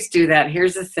always do that.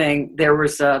 Here's the thing. There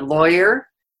was a lawyer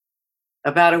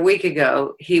about a week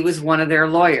ago. He was one of their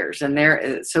lawyers, and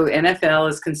so NFL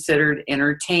is considered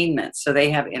entertainment. So they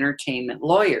have entertainment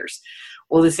lawyers.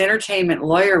 Well, this entertainment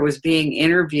lawyer was being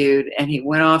interviewed, and he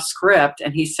went off script,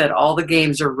 and he said all the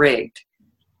games are rigged,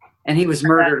 and he was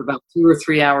murdered about 2 or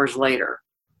 3 hours later.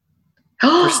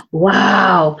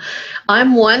 Wow.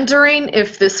 I'm wondering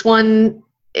if this one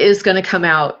is going to come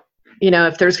out,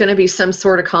 if there's going to be some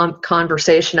sort of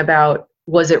conversation about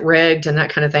was it rigged and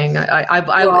that kind of thing. I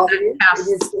passed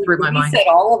through my mind. He said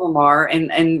all of them are,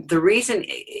 and the reason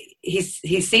he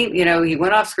seemed, he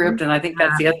went off script, and I think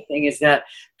that's the other thing is that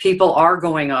people are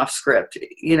going off script.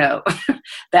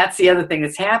 That's the other thing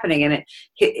that's happening, and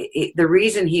the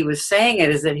reason he was saying it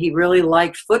is that he really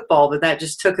liked football, but that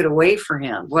just took it away for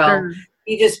him. Well. Sure.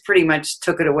 He just pretty much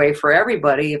took it away for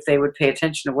everybody if they would pay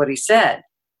attention to what he said.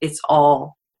 It's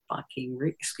all fucking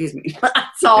rigged. Excuse me.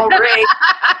 It's all rigged.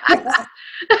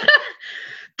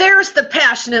 There's the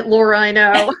passionate Laura I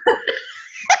know.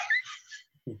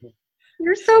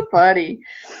 You're so funny.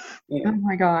 Yeah. Oh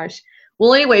my gosh.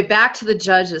 Well, anyway, back to the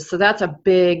judges. So that's a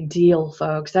big deal,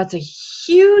 folks. That's a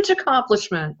huge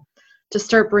accomplishment to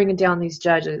start bringing down these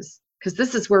judges, because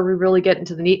this is where we really get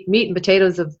into the meat and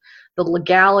potatoes of the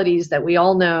legalities that we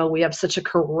all know. We have such a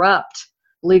corrupt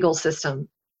legal system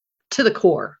to the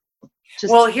core.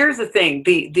 Well, here's the thing: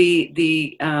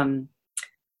 the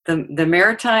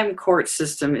maritime court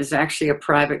system is actually a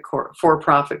private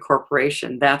for-profit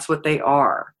corporation. That's what they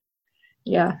are.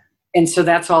 Yeah. And so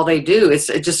that's all they do. It's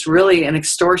just really an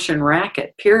extortion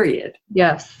racket, period.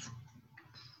 Yes.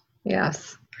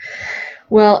 Yes.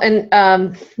 Well, and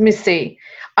let me see.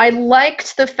 I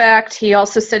liked the fact he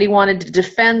also said he wanted to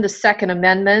defend the Second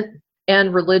Amendment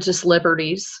and religious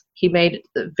liberties. He made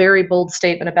a very bold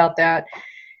statement about that.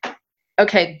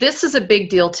 Okay, this is a big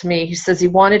deal to me. He says he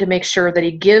wanted to make sure that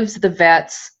he gives the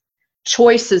vets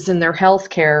choices in their health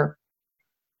care,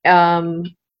 and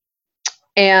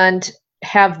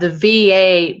have the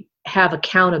VA have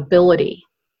accountability,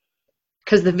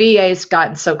 because the VA has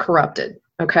gotten so corrupted.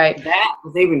 Okay,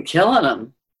 they've been killing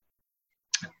them.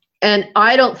 And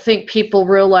I don't think people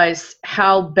realize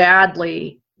how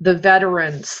badly the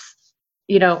veterans,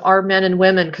 our men and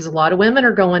women, because a lot of women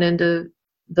are going into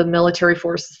the military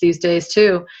forces these days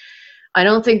too. I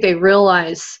don't think they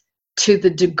realize to the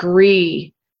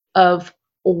degree of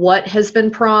what has been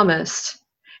promised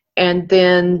and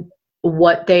then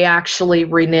what they actually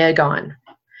renege on.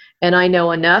 And I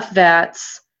know enough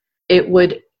vets, it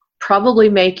would probably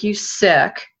make you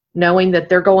sick knowing that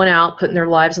they're going out, putting their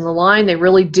lives on the line. They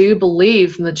really do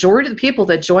believe, the majority of the people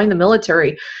that join the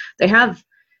military, they have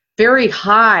very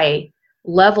high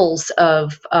levels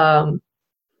of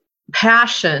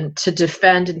passion to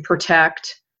defend and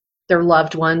protect their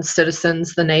loved ones,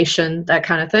 citizens, the nation, that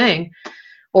kind of thing,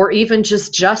 or even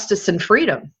just justice and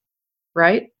freedom,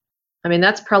 right? I mean,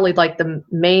 that's probably like the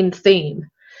main theme.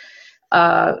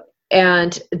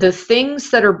 And the things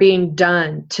that are being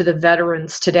done to the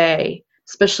veterans today,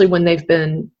 especially when they've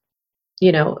been,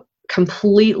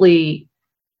 completely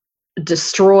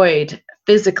destroyed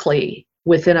physically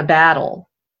within a battle,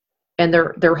 and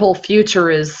their whole future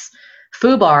is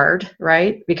foobarred,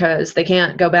 right? Because they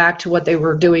can't go back to what they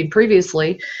were doing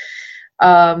previously.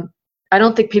 I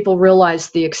don't think people realize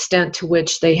the extent to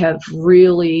which they have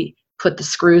really put the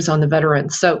screws on the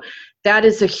veterans. So that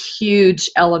is a huge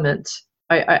element.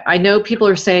 I know people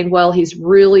are saying, well, he's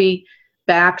really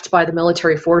backed by the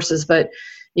military forces, but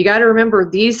you got to remember,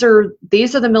 these are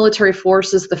the military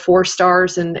forces, the 4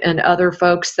 stars and other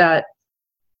folks that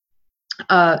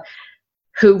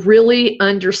who really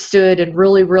understood and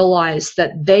really realized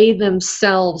that they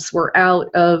themselves were out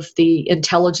of the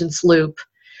intelligence loop.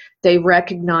 They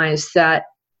recognized that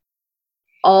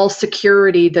all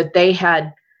security that they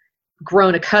had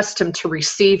grown accustomed to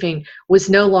receiving was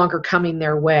no longer coming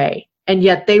their way. And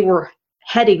yet they were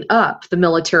heading up the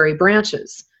military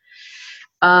branches.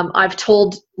 I've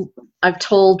told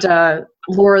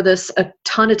Laura this a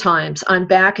ton of times. I'm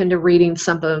back into reading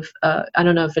some of, I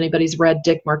don't know if anybody's read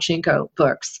Dick Marcinko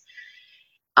books.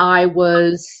 I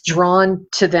was drawn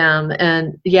to them,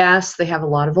 and yes, they have a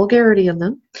lot of vulgarity in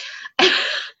them,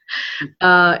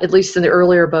 at least in the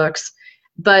earlier books.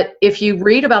 But if you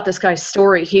read about this guy's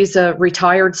story, he's a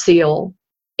retired SEAL,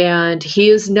 and he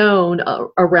is known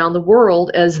around the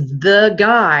world as the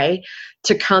guy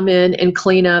to come in and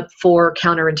clean up for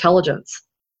counterintelligence.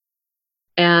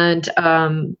 And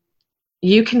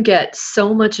you can get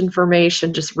so much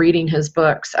information just reading his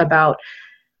books about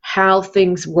how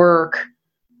things work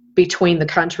between the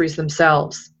countries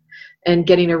themselves, and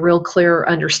getting a real clear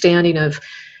understanding of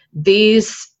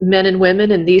these men and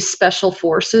women and these special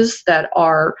forces that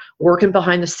are working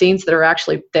behind the scenes, that are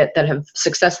actually that have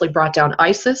successfully brought down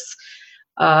ISIS,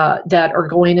 that are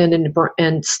going in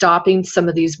and stopping some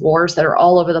of these wars that are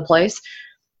all over the place.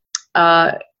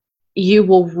 You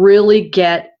will really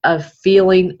get a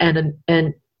feeling and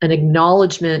an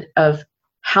acknowledgement of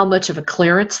how much of a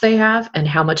clearance they have and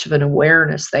how much of an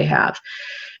awareness they have.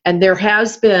 And there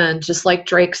has been, just like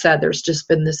Drake said, there's just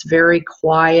been this very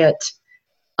quiet,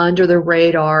 under the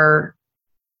radar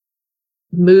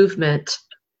movement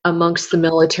amongst the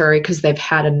military, because they've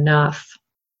had enough.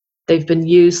 They've been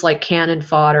used like cannon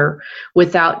fodder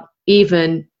without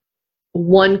even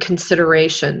one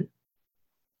consideration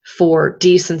for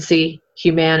decency,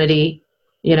 humanity.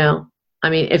 I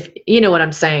mean, if you know what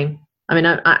I'm saying. I mean,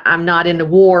 I'm not into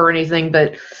war or anything,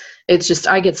 but it's just,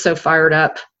 I get so fired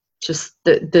up. Just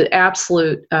the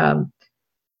absolute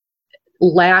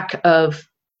lack of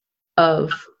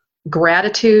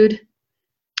gratitude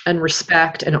and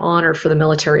respect and honor for the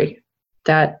military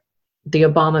that the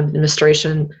Obama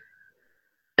administration,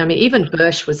 I mean, even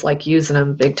Bush was like using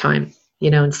them big time,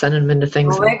 and sending them into things.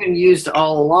 Well, they've been used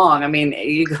all along. I mean,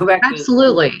 you go back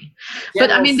absolutely.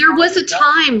 But I mean, there was a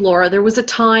time, Laura,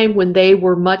 when they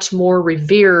were much more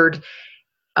revered.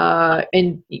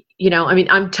 And I mean,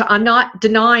 I'm not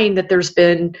denying that there's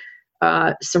been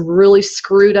some really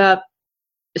screwed up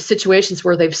situations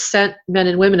where they've sent men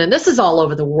and women, and this is all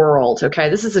over the world, okay?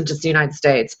 This isn't just the United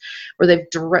States, where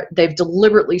they've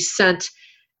deliberately sent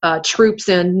troops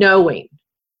in knowing,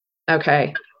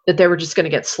 okay, that they were just going to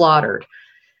get slaughtered.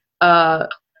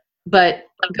 But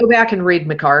go back and read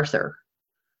MacArthur.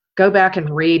 Go back and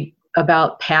read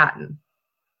about Patton.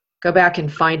 Go back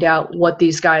and find out what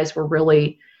these guys were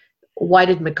really. Why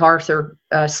did MacArthur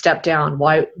step down?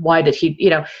 Why did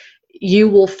he? You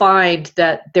will find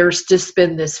that there's just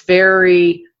been this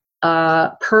very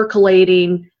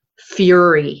percolating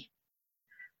fury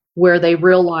where they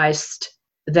realized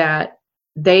that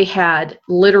they had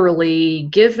literally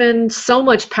given so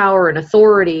much power and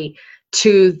authority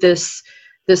to this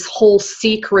whole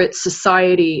secret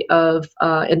society of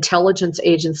intelligence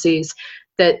agencies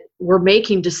that were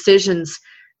making decisions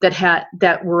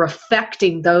that were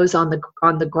affecting those on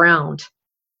the ground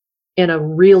in a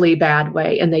really bad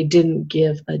way, and they didn't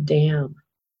give a damn.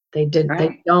 They didn't. Right.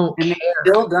 They don't and care.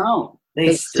 They still don't.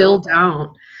 They still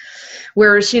don't.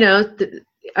 Whereas,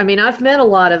 I've met a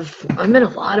lot of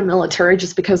military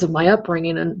just because of my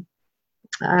upbringing, and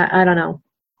I don't know.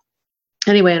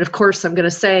 Anyway, and of course, I'm going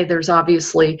to say there's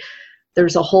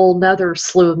a whole nother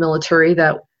slew of military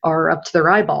that are up to their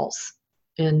eyeballs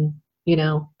in,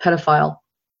 pedophile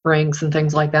rings and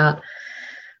things like that.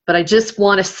 But I just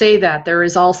want to say that there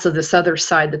is also this other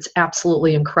side that's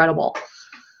absolutely incredible.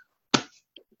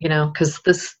 Because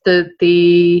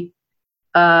the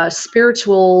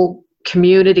spiritual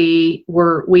community,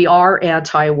 we are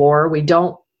anti-war. We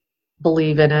don't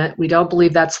believe in it. We don't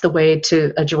believe that's the way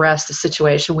to address the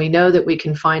situation. We know that we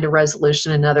can find a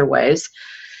resolution in other ways.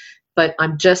 But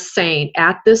I'm just saying,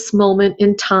 at this moment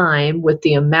in time, with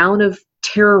the amount of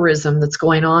terrorism that's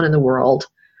going on in the world,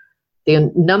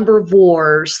 the number of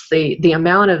wars, the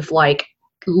amount of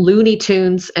Looney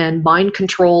Tunes and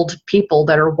mind-controlled people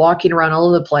that are walking around all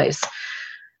over the place,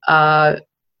 I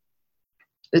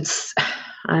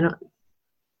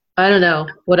don't know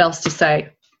what else to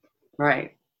say.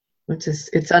 Right.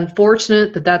 It's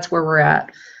unfortunate that that's where we're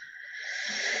at.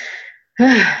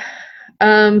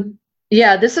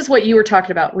 Yeah, this is what you were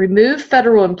talking about. Remove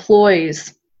federal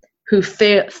employees who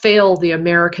fail the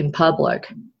American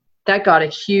public. That got a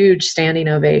huge standing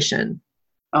ovation.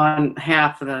 On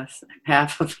half of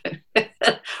it.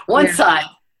 One side.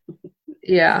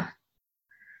 Yeah.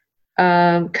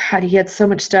 God, he had so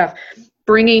much stuff.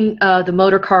 Bringing the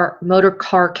motor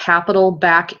car capital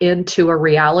back into a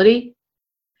reality.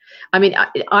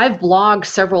 I've blogged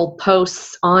several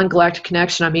posts on Galactic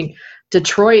Connection.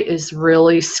 Detroit is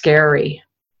really scary.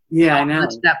 Yeah, I know.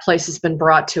 That place has been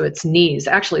brought to its knees.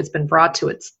 Actually, it's been brought to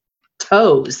its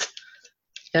toes.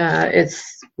 It's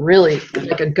really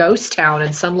like a ghost town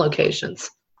in some locations.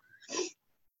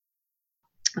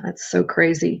 That's so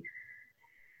crazy.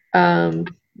 Let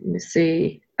me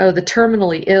see. Oh, the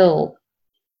terminally ill.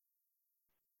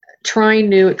 Trying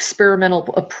new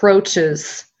experimental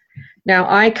approaches. Now,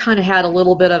 I kind of had a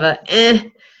little bit of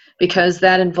because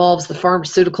that involves the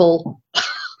pharmaceutical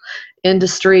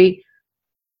industry.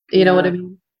 You know what I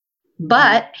mean?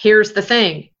 But here's the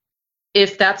thing.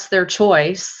 If that's their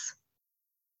choice,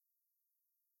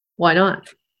 why not?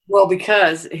 Well,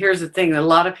 because here's the thing. A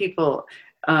lot of people,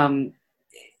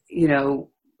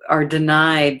 are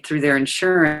denied through their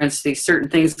insurance these certain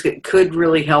things that could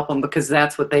really help them because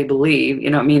that's what they believe.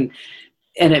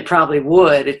 And it probably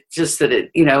would. It's just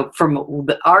that from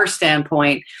our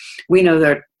standpoint, we know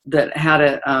that how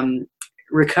to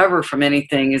recover from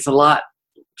anything is a lot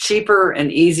cheaper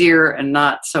and easier and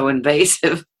not so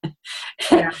invasive.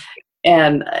 Yeah.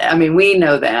 And we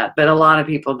know that, but a lot of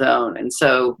people don't. And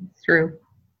so true.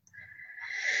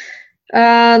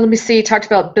 Let me see. Talked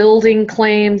about building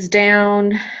claims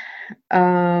down.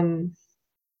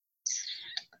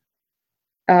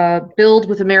 Build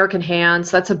with American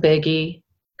hands. That's a biggie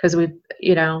because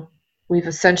we've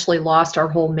essentially lost our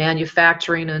whole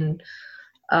manufacturing and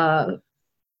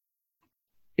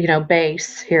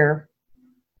base here.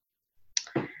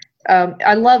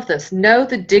 I love this. Know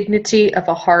the dignity of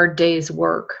a hard day's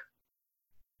work.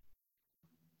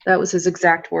 That was his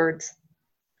exact words.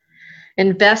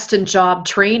 Invest in job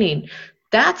training.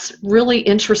 That's really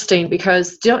interesting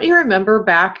because don't you remember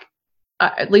back,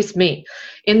 at least me,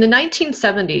 in the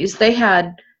 1970s, they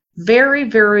had very,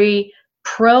 very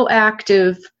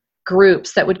proactive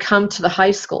groups that would come to the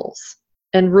high schools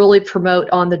and really promote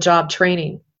on-the-job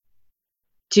training.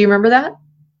 Do you remember that?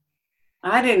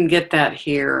 I didn't get that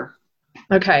here.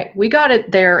 Okay, we got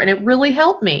it there, and it really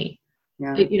helped me.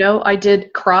 Yeah. I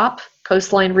did CROP,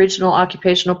 Coastline Regional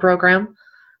Occupational Program,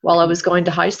 while I was going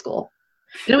to high school.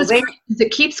 You know,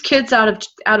 it keeps kids out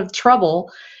of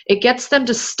trouble. It gets them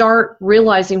to start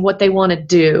realizing what they want to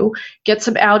do, gets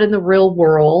them out in the real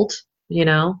world, you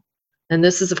know. And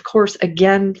this is, of course,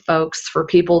 again, folks, for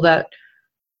people that,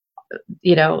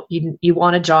 you know, you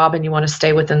want a job and you want to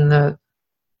stay within the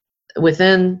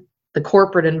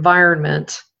corporate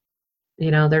environment.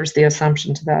 You know, there's the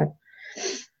assumption to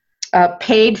that.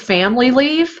 Paid family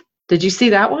leave. Did you see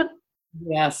that one?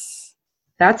 Yes.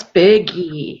 That's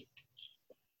biggie.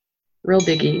 Real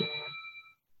biggie.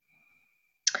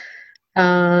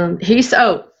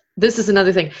 This is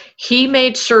another thing. He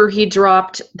made sure he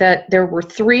dropped that there were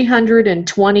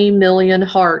 320 million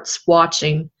hearts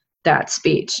watching that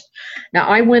speech. Now,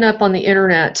 I went up on the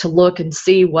internet to look and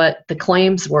see what the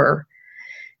claims were.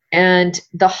 And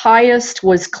the highest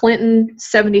was Clinton,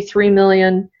 73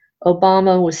 million.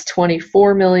 Obama was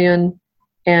 24 million.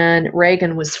 And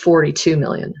Reagan was 42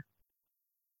 million.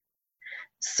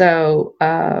 So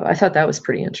I thought that was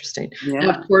pretty interesting. Yeah. And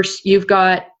of course, you've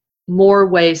got more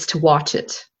ways to watch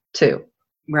it too.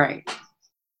 Right.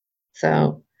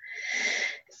 So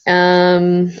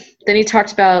then he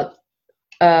talked about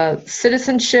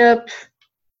citizenship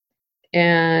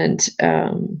and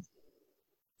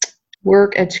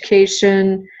work,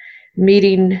 education,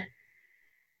 meeting.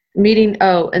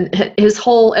 And his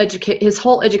whole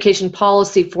education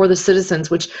policy for the citizens,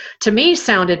 which to me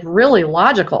sounded really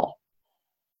logical.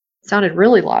 You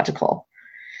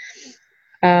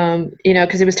know,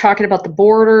 because he was talking about the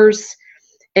borders,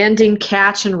 ending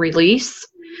catch and release,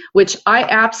 which I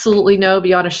absolutely know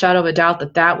beyond a shadow of a doubt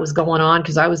that was going on,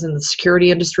 because I was in the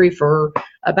security industry for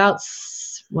I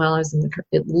was in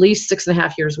at least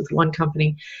 6.5 years with one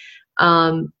company.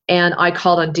 And I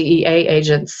called on DEA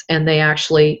agents, and they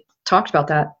actually talked about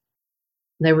that.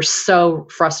 They were so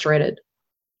frustrated.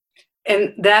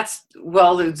 And that's,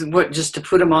 well, what, just to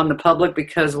put them on the public,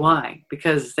 because why?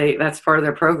 Because that's part of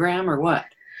their program, or what?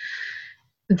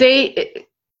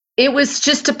 It was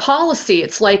just a policy.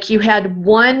 It's like you had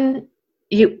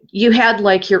you had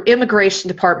like your immigration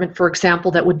department, for example,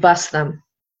 that would bust them.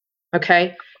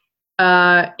 Okay.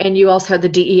 And you also had the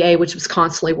DEA, which was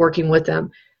constantly working with them.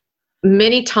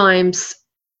 Many times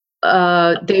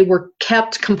they were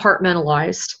kept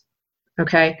compartmentalized,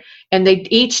 okay? And they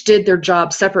each did their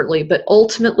job separately, but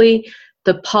ultimately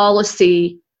the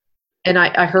policy, and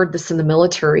I heard this in the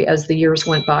military as the years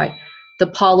went by, the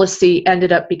policy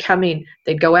ended up becoming,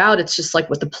 they'd go out, it's just like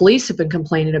what the police have been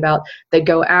complaining about. They'd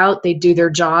go out, they'd do their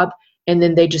job, and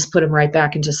then they just put them right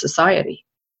back into society,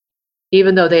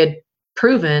 even though they had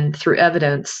proven through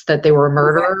evidence that they were a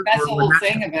murderer. That's the whole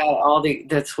thing about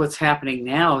that's what's happening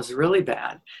now is really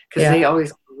bad, because they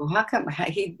always, well, how come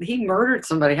he murdered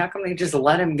somebody? How come they just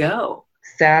let him go?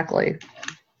 Exactly.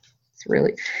 It's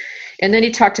really, and then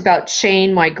he talked about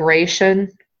chain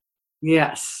migration.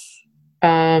 Yes.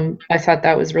 I thought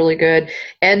that was really good.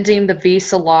 Ending the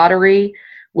visa lottery,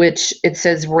 which it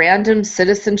says random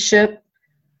citizenship.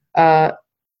 It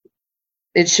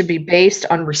should be based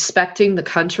on respecting the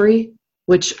country,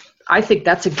 which I think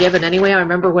that's a given anyway. I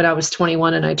remember when I was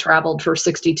 21 and I traveled for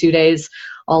 62 days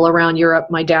all around Europe,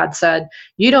 my dad said,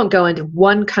 you don't go into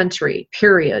one country,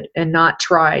 period, and not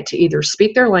try to either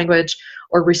speak their language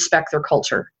or respect their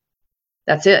culture.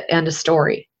 That's it. End of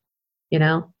story. You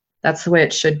know, that's the way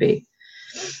it should be.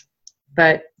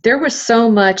 But there was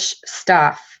so much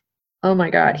stuff. Oh my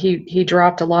God, he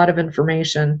dropped a lot of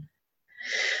information.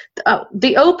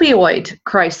 The opioid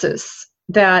crisis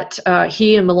that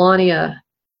he and Melania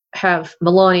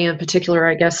in particular,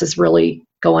 I guess, is really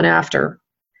going after.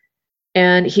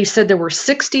 And he said there were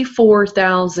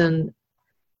 64,000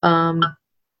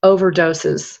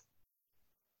 overdoses.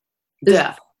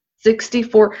 Death.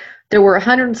 64. There were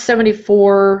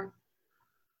 174.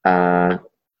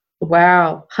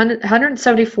 Wow.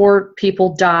 174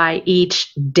 people die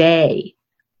each day.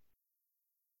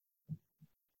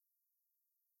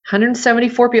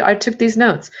 174 people. I took these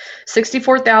notes.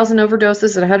 64,000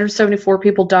 overdoses and 174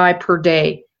 people die per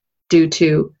day due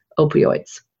to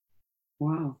opioids.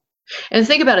 Wow. And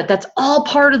think about it. That's all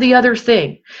part of the other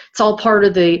thing. It's all part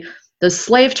of the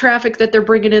slave traffic that they're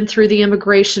bringing in through the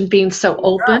immigration being so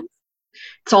open.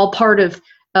 It's all part of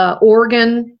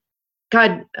Oregon.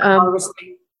 God,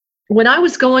 when I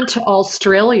was going to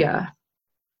Australia,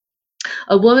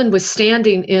 a woman was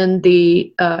standing in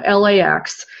the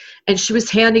LAX, and she was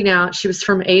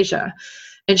from Asia,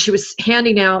 and she was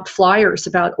handing out flyers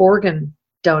about organ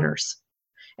donors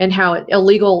and how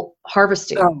illegal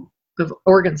harvesting of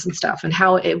organs and stuff, and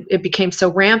how it became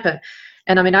so rampant.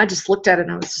 And I mean, I just looked at it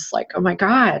and I was just like, oh my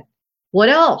God, what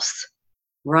else?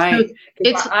 Right.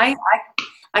 So I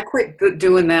quit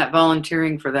doing that,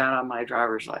 volunteering for that on my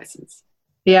driver's license.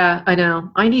 Yeah, I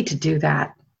know. I need to do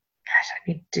that. Gosh, I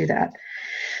need to do that.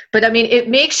 But I mean, it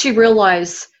makes you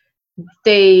realize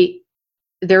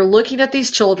they're looking at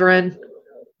these children.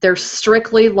 They're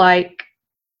strictly like,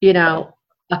 a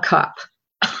cup.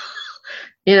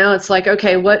 It's like,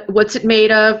 okay, what's it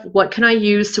made of? What can I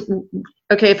use?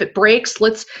 Okay, if it breaks,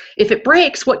 what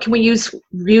can we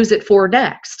use it for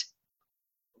next?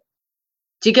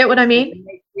 Do you get what I mean?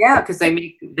 Yeah, because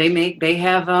they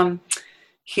have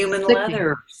human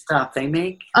leather stuff they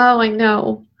make. Oh, I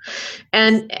know.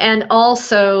 And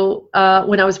also,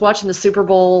 when I was watching the Super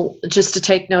Bowl, just to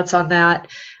take notes on that,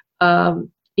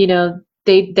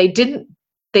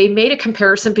 they made a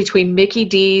comparison between Mickey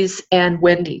D's and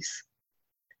Wendy's.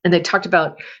 And they talked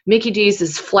about Mickey D's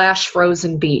is flash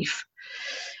frozen beef.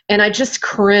 And I just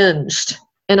cringed.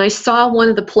 And I saw one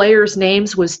of the players'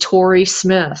 names was Torrey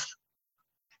Smith.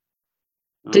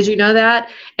 Did you know that?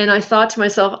 And I thought to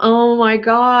myself, oh my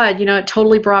God, it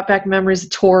totally brought back memories of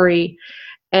Torrey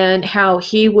and how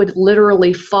he would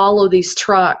literally follow these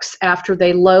trucks after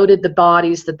they loaded the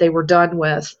bodies that they were done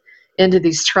with into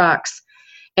these trucks.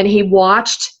 And he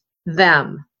watched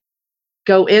them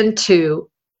go into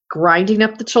grinding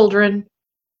up the children,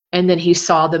 and then he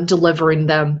saw them delivering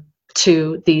them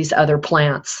to these other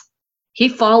plants. He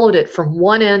followed it from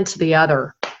one end to the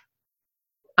other.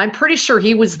 I'm pretty sure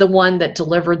he was the one that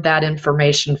delivered that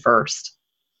information first.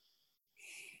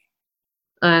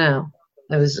 I know.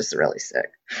 It was just really sick.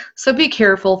 So be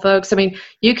careful, folks. I mean,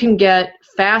 you can get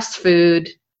fast food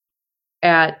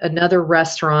at another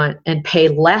restaurant and pay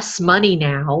less money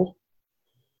now,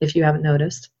 if you haven't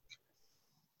noticed.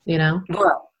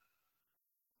 Well,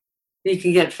 you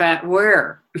can get fat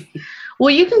where?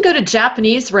 Well, you can go to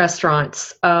Japanese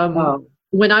restaurants.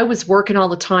 When I was working all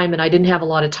the time and I didn't have a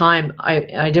lot of time, I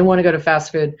didn't want to go to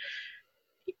fast food.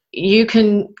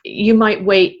 You might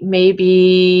wait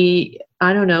maybe,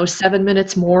 I don't know, 7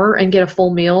 minutes more and get a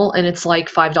full meal, and it's like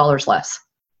 $5 less.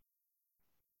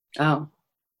 Oh.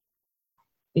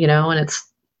 And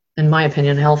it's, in my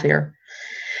opinion, healthier.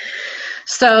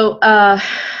 So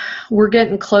we're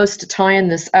getting close to tying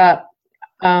this up.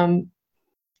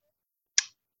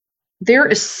 There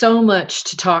is so much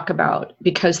to talk about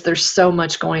because there's so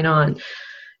much going on.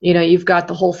 You've got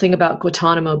the whole thing about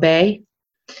Guantanamo Bay.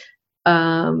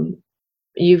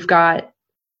 You've got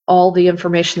all the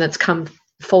information that's come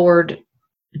forward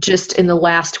just in the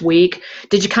last week.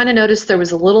 Did you kind of notice there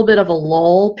was a little bit of a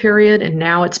lull period and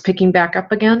now it's picking back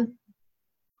up again?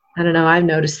 I don't know. I've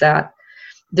noticed that.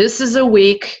 This is a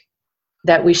week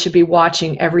that we should be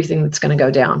watching everything that's going to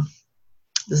go down.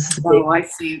 I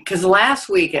see. Because last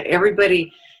week,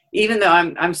 everybody, even though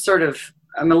I'm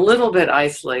a little bit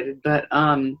isolated, but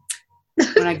when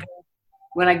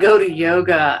I go to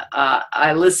yoga,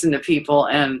 I listen to people,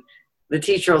 and the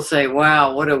teacher will say,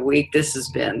 "Wow, what a week this has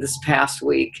been, this past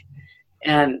week,"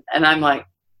 and I'm like,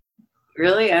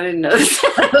 "Really? I didn't notice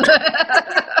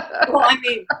that." Well, I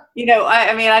mean,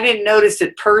 I didn't notice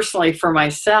it personally for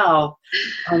myself.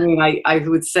 I mean, I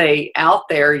would say out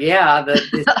there, yeah,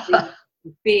 the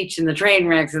speech and the train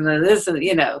wrecks and the this and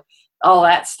all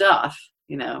that stuff.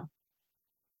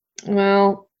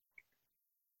 Well,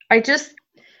 I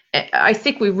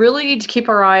think we really need to keep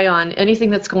our eye on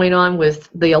anything that's going on with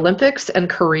the Olympics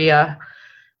and Korea.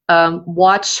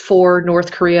 Watch for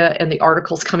North Korea and the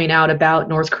articles coming out about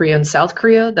North Korea and South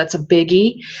Korea. That's a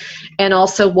biggie. And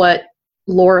also what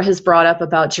Laura has brought up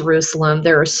about Jerusalem.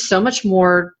 There is so much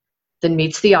more than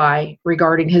meets the eye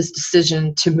regarding his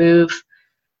decision to move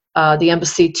the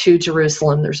embassy to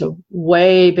Jerusalem. There's a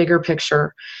way bigger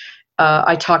picture.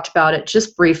 I talked about it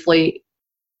just briefly,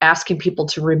 asking people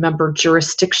to remember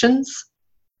jurisdictions,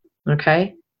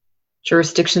 okay?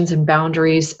 Jurisdictions and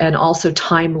boundaries, and also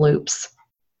time loops.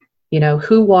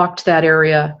 Who walked that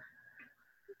area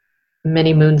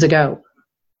many moons ago?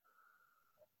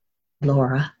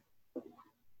 Laura.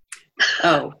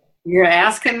 Oh, you're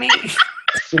asking me?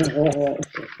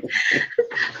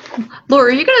 Laura,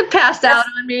 are you going to pass out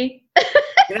on me?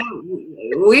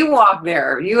 We walk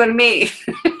there, you and me.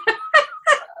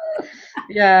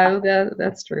 Yeah,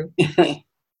 that's true.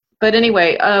 But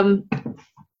anyway,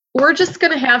 we're just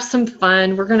going to have some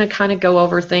fun. We're going to kind of go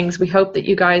over things. We hope that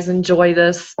you guys enjoy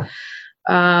this.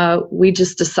 We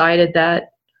just decided that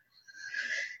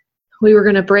we were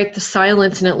going to break the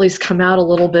silence and at least come out a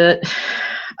little bit.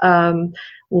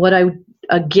 What I,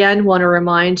 again, want to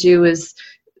remind you is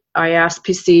I asked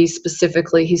PC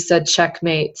specifically. He said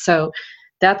checkmate. So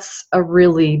that's a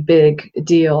really big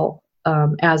deal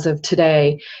as of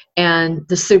today. And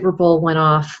the Super Bowl went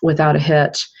off without a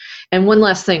hitch. And one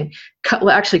last thing,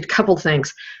 actually a couple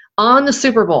things. On the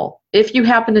Super Bowl, if you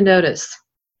happen to notice,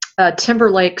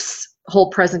 Timberlake's whole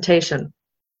presentation.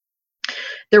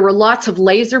 There were lots of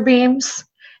laser beams.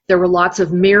 There were lots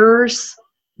of mirrors.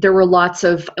 There were lots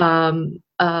of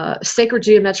sacred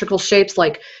geometrical shapes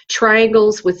like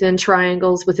triangles within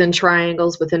triangles within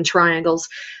triangles within triangles.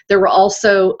 There were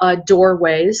also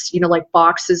doorways, like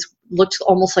boxes, looked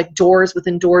almost like doors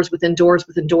within doors within doors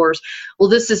within doors. Well,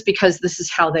 this is because this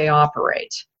is how they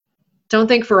operate. Don't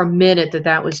think for a minute that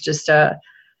that was just a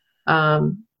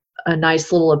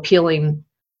nice little appealing,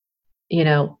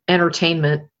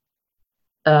 entertainment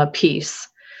piece.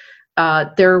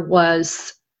 There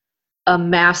was a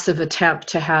massive attempt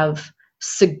to have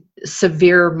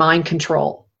severe mind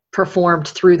control performed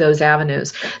through those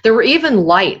avenues. There were even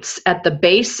lights at the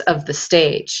base of the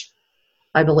stage,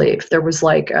 I believe. There was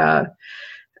like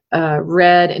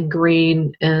red and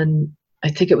green, and I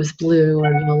think it was blue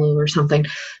or yellow or something.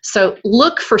 So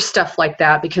look for stuff like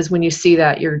that, because when you see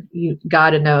that, you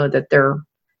got to know that they're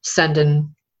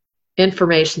sending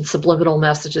information, subliminal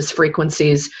messages,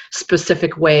 frequencies,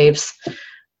 specific waves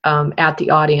at the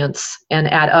audience and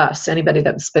at us, anybody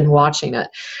that's been watching it.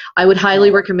 I would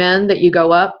highly recommend that you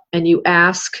go up and you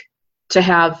ask to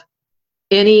have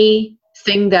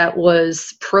anything that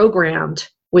was programmed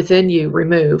within you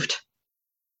removed,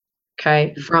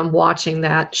 okay, from watching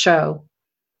that show.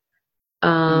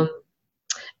 And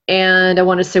I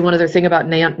want to say one other thing about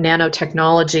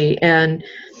nanotechnology. And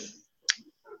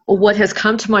what has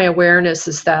come to my awareness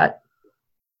is that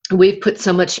we've put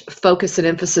so much focus and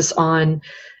emphasis on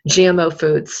GMO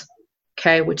foods,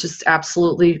 okay, which is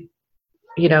absolutely,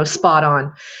 spot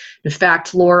on. In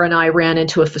fact, Laura and I ran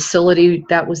into a facility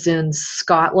that was in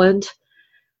Scotland,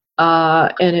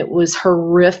 and it was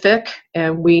horrific.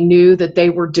 And we knew that they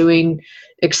were doing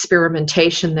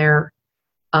experimentation there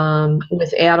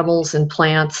with animals and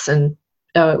plants, and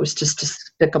it was just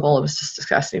despicable. It was just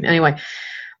disgusting. Anyway,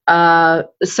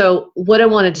 so what I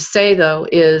wanted to say, though,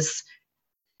 is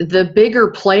the bigger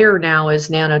player now is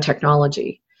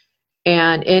nanotechnology,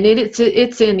 and it's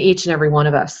in each and every one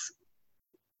of us.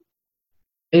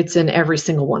 It's in every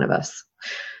single one of us.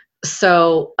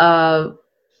 So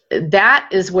that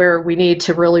is where we need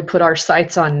to really put our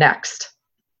sights on next.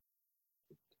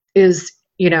 Is,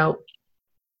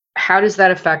 how does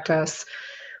that affect us?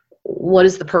 What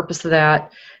is the purpose of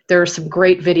that? There are some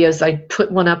great videos. I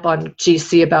put one up on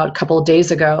GC about a couple of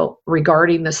days ago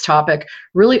regarding this topic.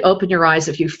 Really open your eyes.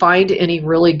 If you find any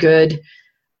really good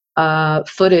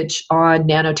footage on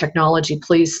nanotechnology,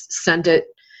 please send it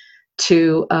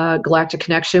to Galactic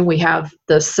Connection. We have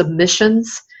the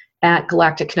submissions at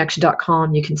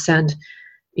galacticconnection.com. You can send,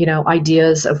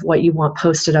 ideas of what you want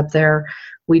posted up there.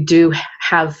 We do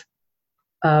have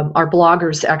our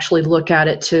bloggers actually look at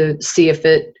it to see if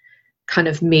it kind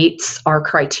of meets our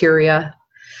criteria.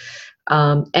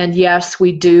 And yes,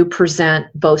 we do present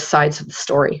both sides of the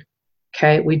story.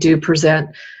 Okay, we do present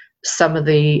some of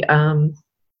the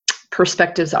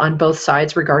perspectives on both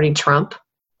sides regarding Trump.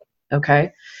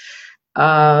 Okay,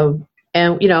 and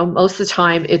most of the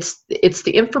time it's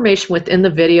the information within the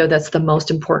video that's the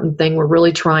most important thing. We're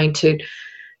really trying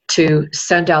to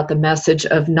send out the message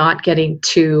of not getting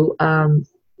too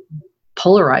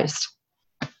polarized.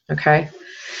 Okay.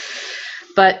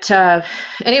 But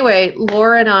anyway,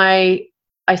 Laura and I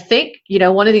think,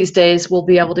 one of these days we'll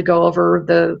be able to go over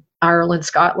the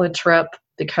Ireland-Scotland trip,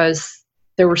 because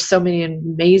there were so many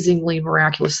amazingly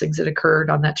miraculous things that occurred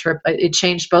on that trip. It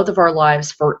changed both of our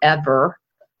lives forever,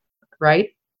 right?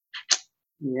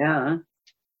 Yeah.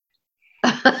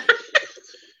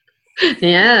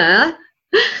 Yeah.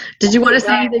 Did you want to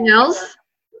say anything else?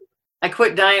 I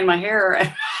quit dyeing my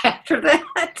hair after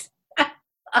that.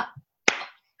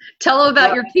 Tell them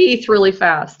about your teeth really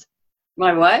fast.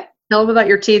 My what? Tell them about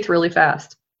your teeth really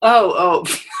fast. Oh.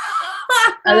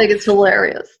 I think it's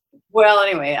hilarious. Well,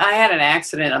 anyway, I had an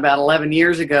accident about 11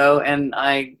 years ago, and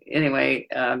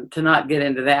to not get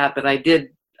into that, but I did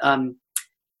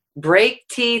break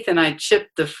teeth, and I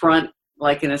chipped the front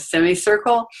like in a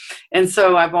semicircle. And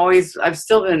so I've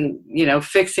still been,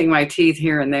 fixing my teeth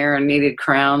here and there and needed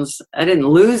crowns. I didn't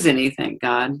lose anything,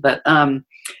 God. But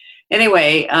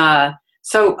anyway,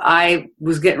 so I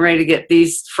was getting ready to get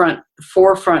these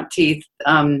four front teeth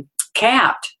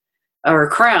capped or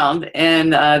crowned,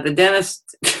 and the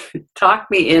dentist talked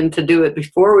me in to do it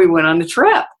before we went on the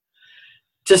trip,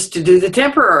 just to do the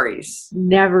temporaries.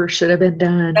 Never should have been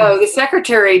done. No, the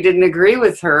secretary didn't agree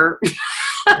with her.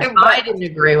 I didn't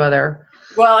agree with her.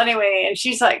 Well, anyway, and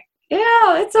she's like,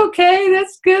 yeah, it's okay.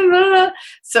 That's good. Blah, blah.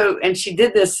 So, and she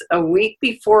did this a week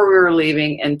before we were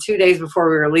leaving, and 2 days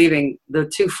before we were leaving, the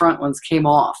two front ones came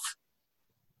off.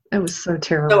 It was so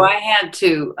terrible. So I had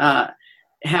to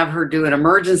have her do an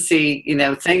emergency,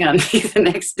 thing on me the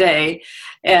next day,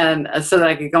 and so that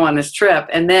I could go on this trip.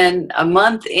 And then a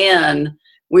month in,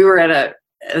 we were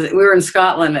in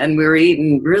Scotland, and we were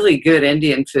eating really good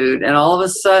Indian food, and all of a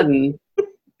sudden,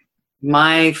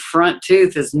 my front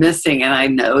tooth is missing, and I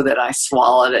know that I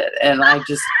swallowed it, and I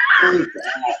just freaked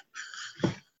out.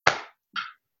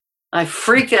 I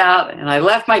freaked out, and I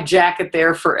left my jacket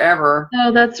there forever.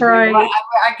 Oh, that's right.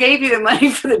 I gave you the money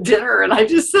for the dinner, and I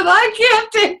just said, I can't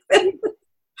take it.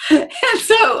 And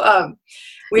so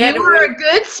you were a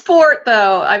good sport,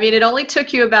 though. I mean, it only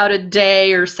took you about a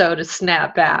day or so to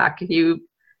snap back. You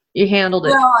handled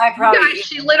it. Well,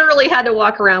 she literally had to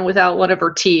walk around without one of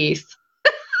her teeth.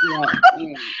 Yeah.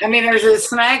 I mean, there's a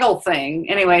snaggle thing.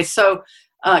 Anyway, so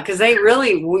because they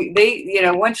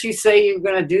once you say you're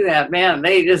going to do that, man,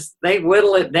 they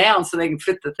whittle it down so they can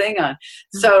fit the thing on.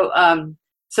 So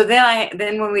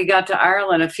then when we got to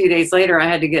Ireland a few days later,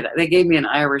 they gave me an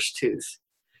Irish tooth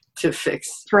to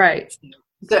fix. Right.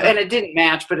 So, and it didn't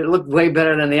match, but it looked way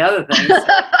better than the other things.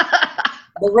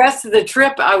 The rest of the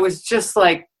trip, I was just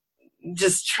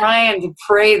trying to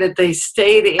pray that they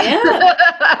stayed in.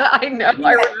 I know.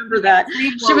 I remember that.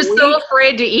 She was so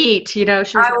afraid to eat, I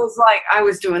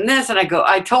was doing this, and I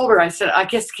told her, I said, I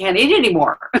guess I can't eat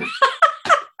anymore.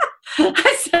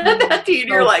 I said that to you, and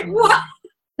you're like, what?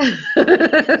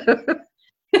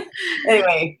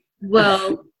 Anyway.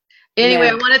 Well,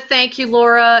 I want to thank you,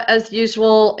 Laura, as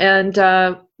usual. And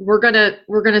we're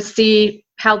gonna see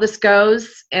how this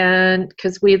goes, and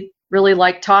because we really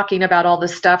like talking about all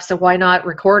this stuff, so why not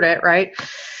record it, right?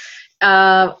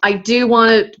 I do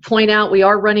want to point out we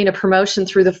are running a promotion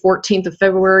through the 14th of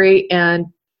February, and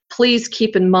please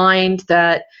keep in mind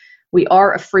that we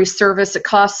are a free service. It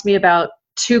costs me about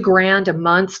 $2,000 a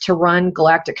month to run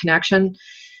Galactic Connection,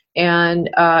 and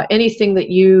anything that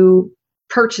you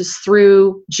purchase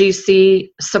through GC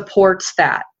supports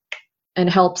that and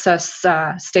helps us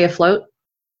stay afloat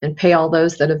and pay all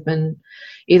those that have been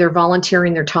either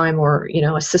volunteering their time or,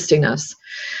 assisting us.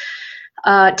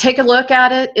 Take a look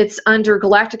at it. It's under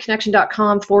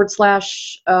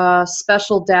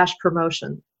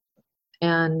galacticconnection.com/special-promotion.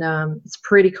 And it's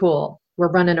pretty cool.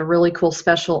 We're running a really cool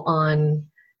special on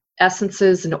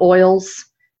essences and oils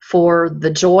for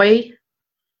the joy,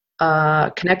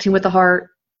 connecting with the heart,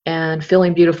 and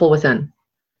feeling beautiful within.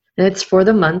 And it's for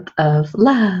the month of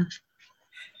love.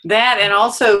 That, and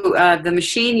also the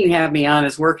machine you have me on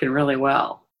is working really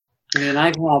well. I mean,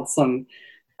 I've had some,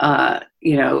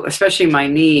 especially my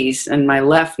knees, and my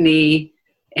left knee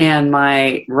and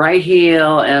my right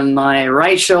heel and my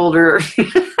right shoulder.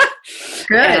 Good.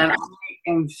 And I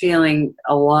am feeling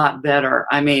a lot better.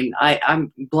 I mean,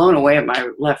 I'm blown away at my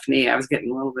left knee. I was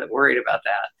getting a little bit worried about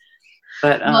that.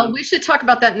 But well, we should talk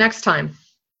about that next time.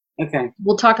 Okay.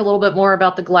 We'll talk a little bit more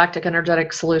about the Galactic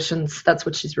Energetic Solutions. That's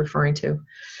what she's referring to.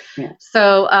 Yeah.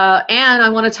 So, and I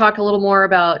want to talk a little more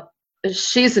about,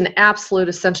 she's an absolute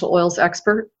essential oils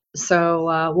expert.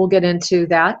 So we'll get into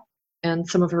that and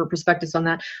some of her perspectives on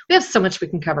that. We have so much we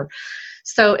can cover.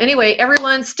 So anyway,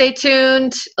 everyone stay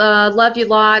tuned. Love you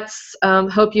lots.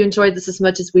 Hope you enjoyed this as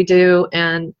much as we do.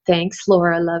 And thanks,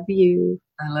 Laura. Love you.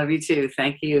 I love you too.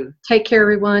 Thank you. Take care,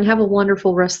 everyone. Have a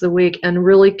wonderful rest of the week, and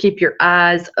really keep your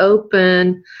eyes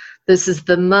open. This is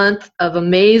the month of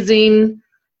amazing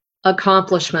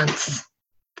accomplishments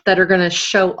that are going to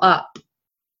show up.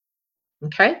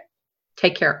 Okay?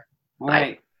 Take care. All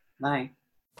right. Bye.